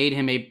it has made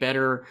him a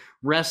better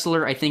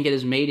wrestler. I think it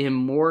has made him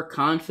more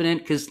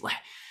confident because,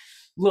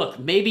 look,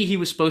 maybe he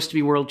was supposed to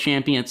be world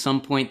champion at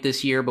some point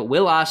this year, but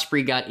Will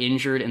Ospreay got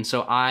injured, and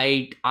so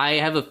I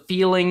have a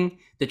feeling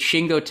that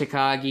Shingo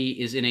Takagi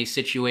is in a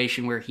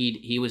situation where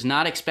he was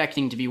not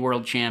expecting to be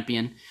world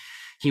champion.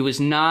 He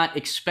was not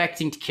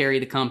expecting to carry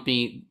the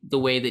company the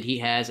way that he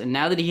has. And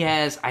now that he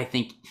has, I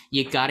think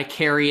you got to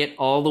carry it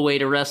all the way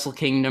to Wrestle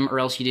Kingdom or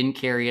else you didn't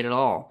carry it at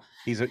all.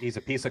 He's a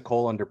piece of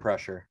coal under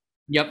pressure.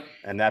 Yep.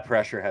 And that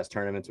pressure has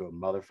turned him into a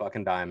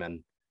motherfucking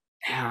diamond.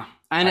 Yeah.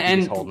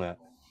 He's holding it.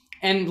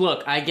 And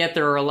look, I get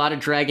there are a lot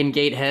of Dragon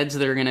Gate heads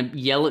that are going to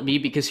yell at me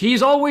because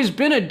he's always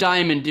been a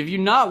diamond. Have you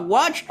not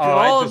watched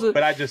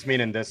But I just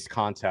mean in this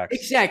context.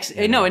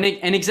 Exactly. No, and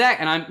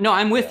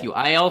I'm with you.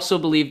 I also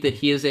believe that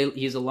he's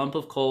a lump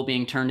of coal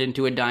being turned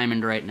into a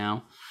diamond right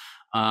now.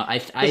 I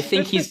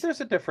think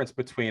there's a difference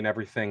between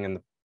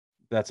everything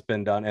that's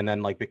been done and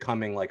then like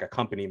becoming like a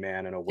company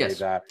man in a way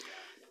that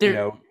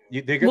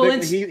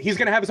he's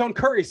going to have his own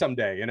curry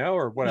someday,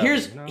 or whatever.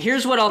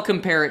 Here's what I'll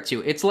compare it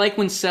to. It's like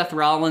when Seth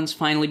Rollins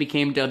finally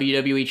became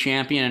WWE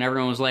champion and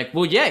everyone was like,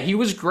 well, yeah, he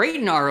was great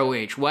in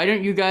ROH. Why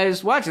don't you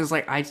guys watch? It's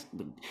like,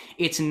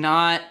 it's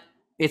not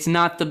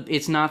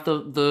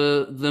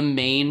the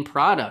main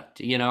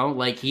product,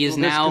 like he is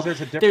now.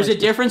 There's a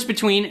difference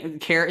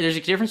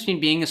between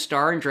being a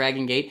star in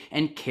Dragon Gate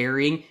and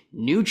carrying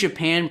New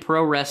Japan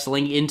Pro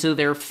Wrestling into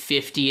their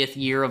 50th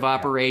year of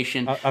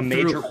operation. A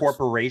major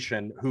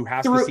corporation who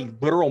has to see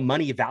literal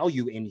money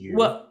value in you.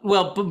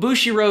 Well,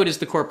 Bushi Road is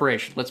the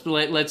corporation. Let's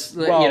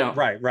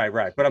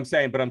Right. But I'm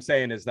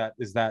saying is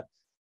that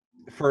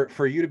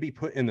for you to be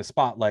put in the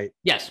spotlight,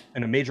 yes,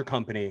 in a major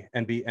company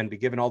and be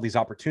given all these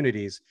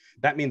opportunities,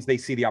 that means they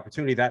see the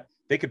opportunity that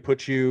they could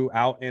put you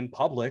out in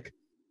public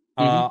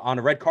on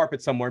a red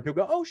carpet somewhere and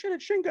people go, oh shit,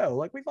 it's Shingo,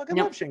 like we fucking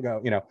love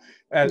Shingo,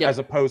 as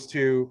opposed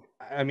to,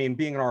 I mean,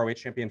 being an ROH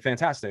champion,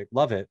 fantastic,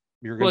 love it.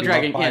 You're gonna or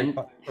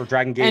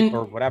Dragon Gate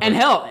or whatever. And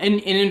hell,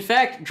 and in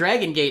fact,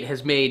 Dragon Gate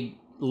has made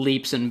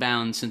leaps and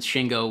bounds since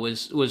Shingo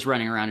was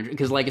running around,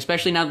 because like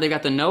especially now that they've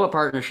got the Noah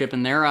partnership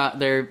and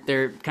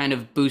they're kind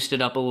of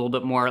boosted up a little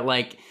bit more.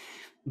 Like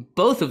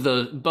both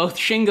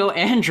Shingo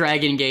and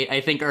Dragon Gate,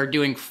 I think, are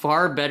doing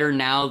far better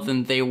now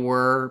than they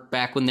were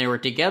back when they were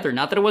together.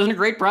 Not that it wasn't a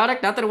great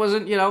product, not that it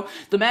wasn't,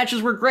 the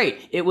matches were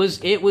great. It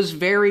was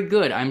very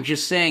good. I'm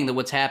just saying that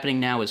what's happening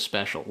now is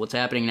special. What's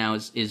happening now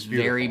is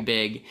very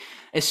big,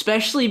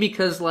 especially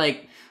because,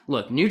 like,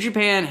 look, New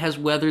Japan has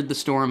weathered the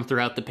storm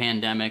throughout the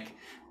pandemic.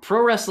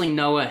 Pro Wrestling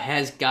Noah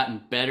has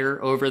gotten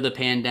better over the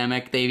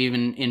pandemic. They've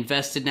even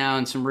invested now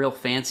in some real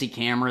fancy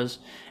cameras.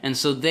 And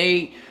so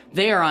they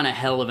are on a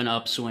hell of an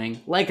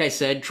upswing. Like I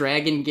said,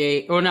 Dragon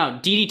Gate,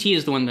 DDT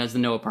is the one that has the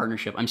Noah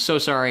partnership. I'm so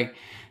sorry.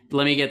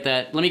 Let me get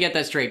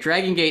that straight.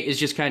 Dragon Gate is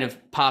just kind of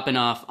popping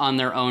off on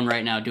their own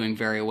right now, doing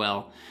very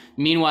well.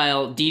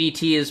 Meanwhile,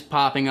 DDT is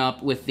popping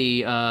up with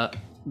the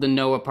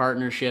Noah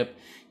partnership.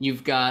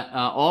 You've got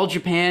All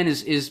Japan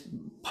is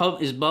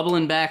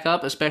bubbling back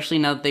up, especially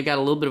now that they've got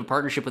a little bit of a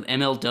partnership with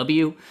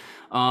MLW.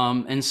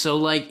 And so,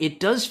 like, it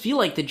does feel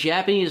like the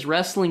Japanese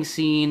wrestling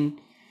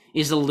scene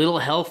is a little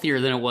healthier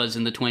than it was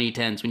in the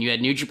 2010s when you had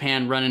New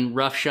Japan running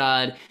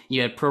roughshod, you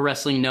had Pro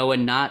Wrestling Noah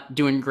not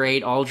doing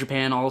great, All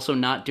Japan also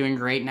not doing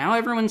great. Now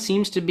everyone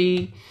seems to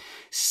be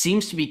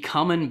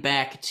coming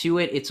back to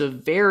it. It's a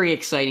very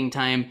exciting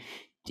time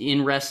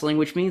in wrestling,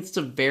 which means it's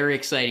a very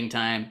exciting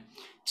time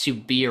to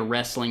be a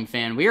wrestling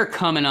fan. We are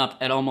coming up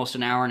at almost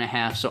an hour and a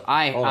half, so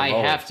I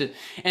have to.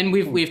 And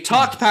we've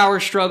talked Power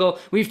Struggle,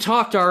 we've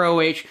talked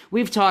ROH,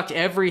 we've talked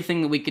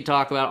everything that we could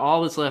talk about.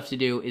 All that's left to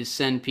do is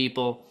send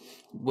people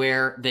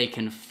where they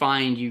can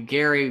find you.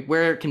 Gary,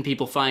 where can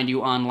people find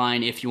you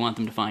online if you want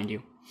them to find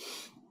you?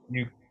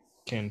 You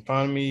can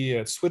find me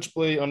at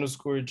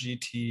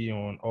Switchblade_GT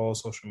on all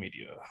social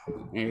media.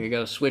 There you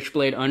go,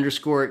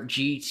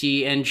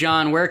 Switchblade_GT. And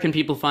John, where can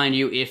people find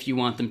you if you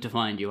want them to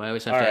find you? I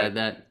always have to add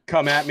that.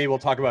 Come at me. We'll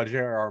talk about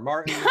J.R.R.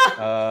 Martin.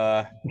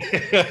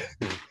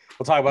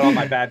 We'll talk about all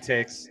my bad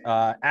takes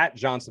at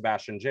John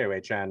Sebastian,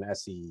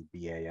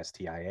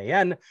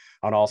 JOHNSEBASTIAN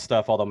on all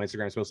stuff. Although my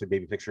Instagram is mostly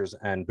baby pictures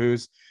and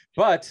booze.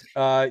 But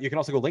you can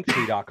also go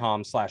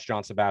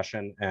linktree.com/John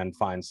Sebastian and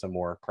find some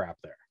more crap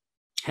there.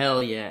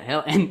 Hell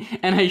yeah. And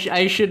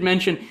I should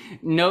mention,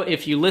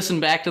 if you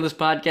listen back to this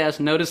podcast,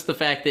 notice the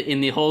fact that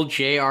in the whole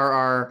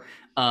JRR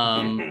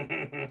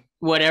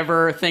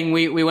whatever thing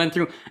we went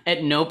through.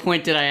 At no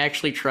point did I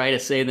actually try to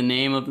say the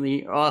name of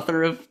the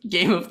author of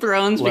Game of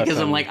Thrones because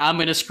I'm like, I'm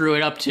going to screw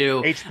it up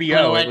too.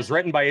 HBO. It was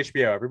written by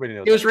HBO. Everybody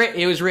knows.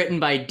 It was written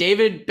by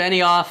David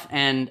Benioff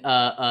and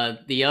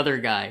the other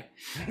guy.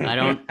 I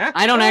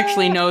don't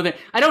actually know that.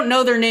 I don't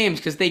know their names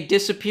because they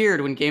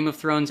disappeared when Game of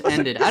Thrones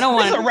ended. I don't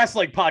want. This is a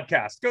wrestling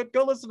podcast.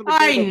 Go listen to the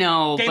Game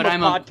of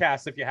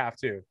podcast if you have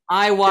to.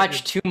 I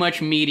watch too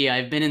much media.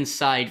 I've been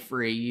inside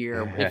for a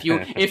year. If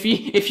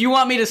you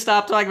want me to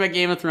stop talking about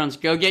Game of Thrones,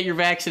 go get your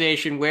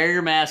vaccination, wear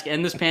your mask,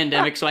 end this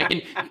pandemic, so I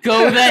can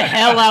go the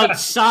hell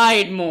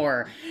outside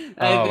more.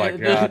 Oh my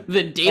God.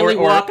 The daily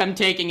walk I'm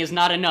taking is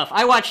not enough.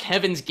 I watched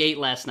Heaven's Gate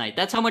last night.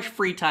 That's how much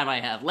free time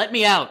I have. Let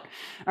me out.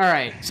 All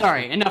right.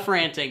 Sorry. Enough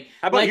ranting.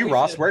 How about you,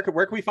 Ross? Where can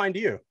we find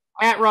you?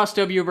 At Ross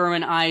W.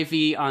 Berman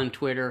IV on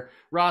Twitter.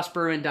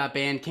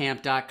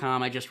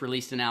 rossberman.bandcamp.com. I just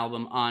released an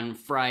album on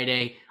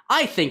Friday.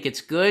 I think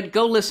it's good.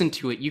 Go listen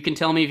to it. You can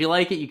tell me if you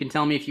like it. You can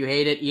tell me if you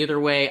hate it. Either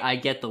way, I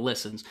get the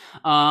listens.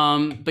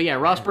 But yeah,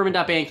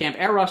 rossberman.bandcamp,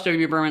 at Ross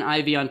W. Berman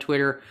IV on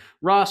Twitter,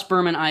 Ross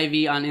Berman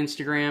IV on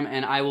Instagram,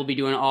 and I will be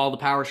doing all the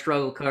Power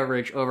Struggle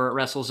coverage over at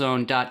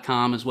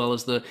WrestleZone.com, as well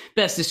as the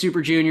Best of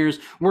Super Juniors,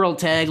 World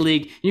Tag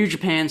League, New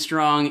Japan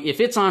Strong. If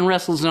it's on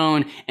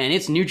WrestleZone and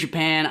it's New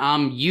Japan,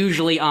 I'm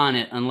usually on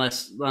it,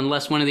 unless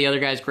one of the other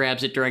guys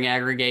grabs it during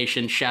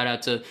aggregation. Shout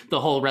out to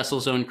the whole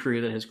WrestleZone crew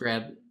that has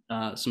grabbed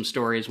some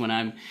stories when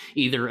I'm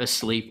either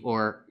asleep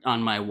or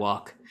on my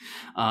walk.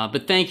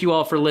 But thank you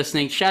all for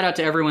listening. Shout out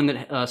to everyone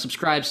that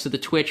subscribes to the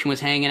Twitch and was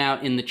hanging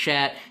out in the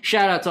chat.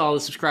 Shout out to all the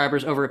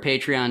subscribers over at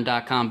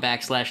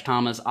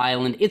patreon.com/Tama's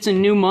Island. It's a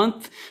new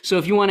month, so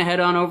if you want to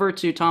head on over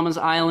to Tama's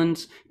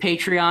Island's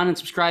Patreon and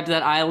subscribe to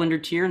that Islander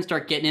tier and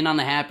start getting in on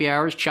the happy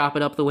hours, chop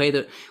it up the way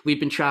that we've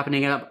been chopping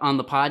it up on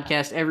the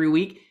podcast every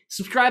week,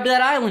 subscribe to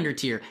that Islander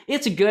tier.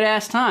 It's a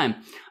good-ass time.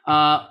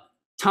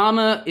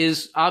 Tama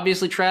is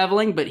obviously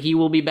traveling, but he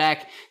will be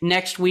back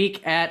next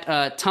week at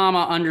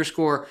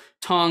Tama_Tonga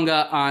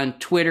on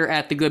Twitter,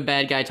 at the good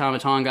bad guy Tama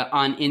Tonga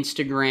on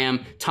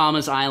Instagram,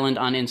 Tama's Island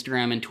on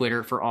Instagram and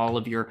Twitter for all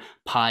of your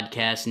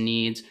podcast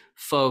needs.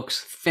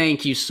 Folks,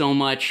 thank you so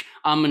much.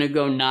 I'm going to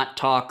go not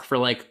talk for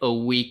like a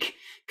week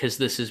because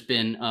this has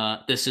been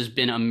a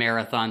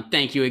marathon.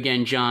 Thank you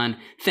again, John.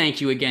 Thank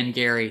you again,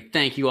 Gary.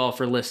 Thank you all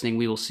for listening.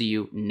 We will see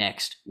you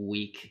next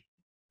week.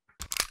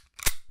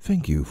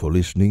 Thank you for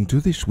listening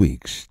to this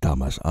week's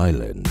Tama's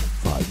Island.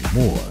 Find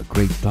more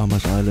great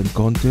Tama's Island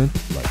content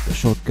like the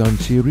Shotgun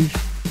series,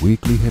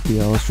 weekly happy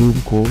hour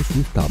Zoom calls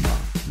with Tama,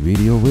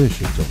 video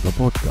versions of the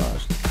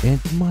podcast, and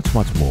much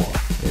more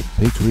at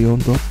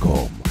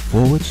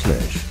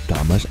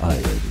patreon.com/Tama's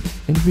Island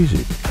and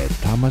visit at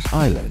Tama's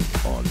Island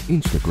on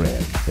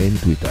Instagram and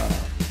Twitter.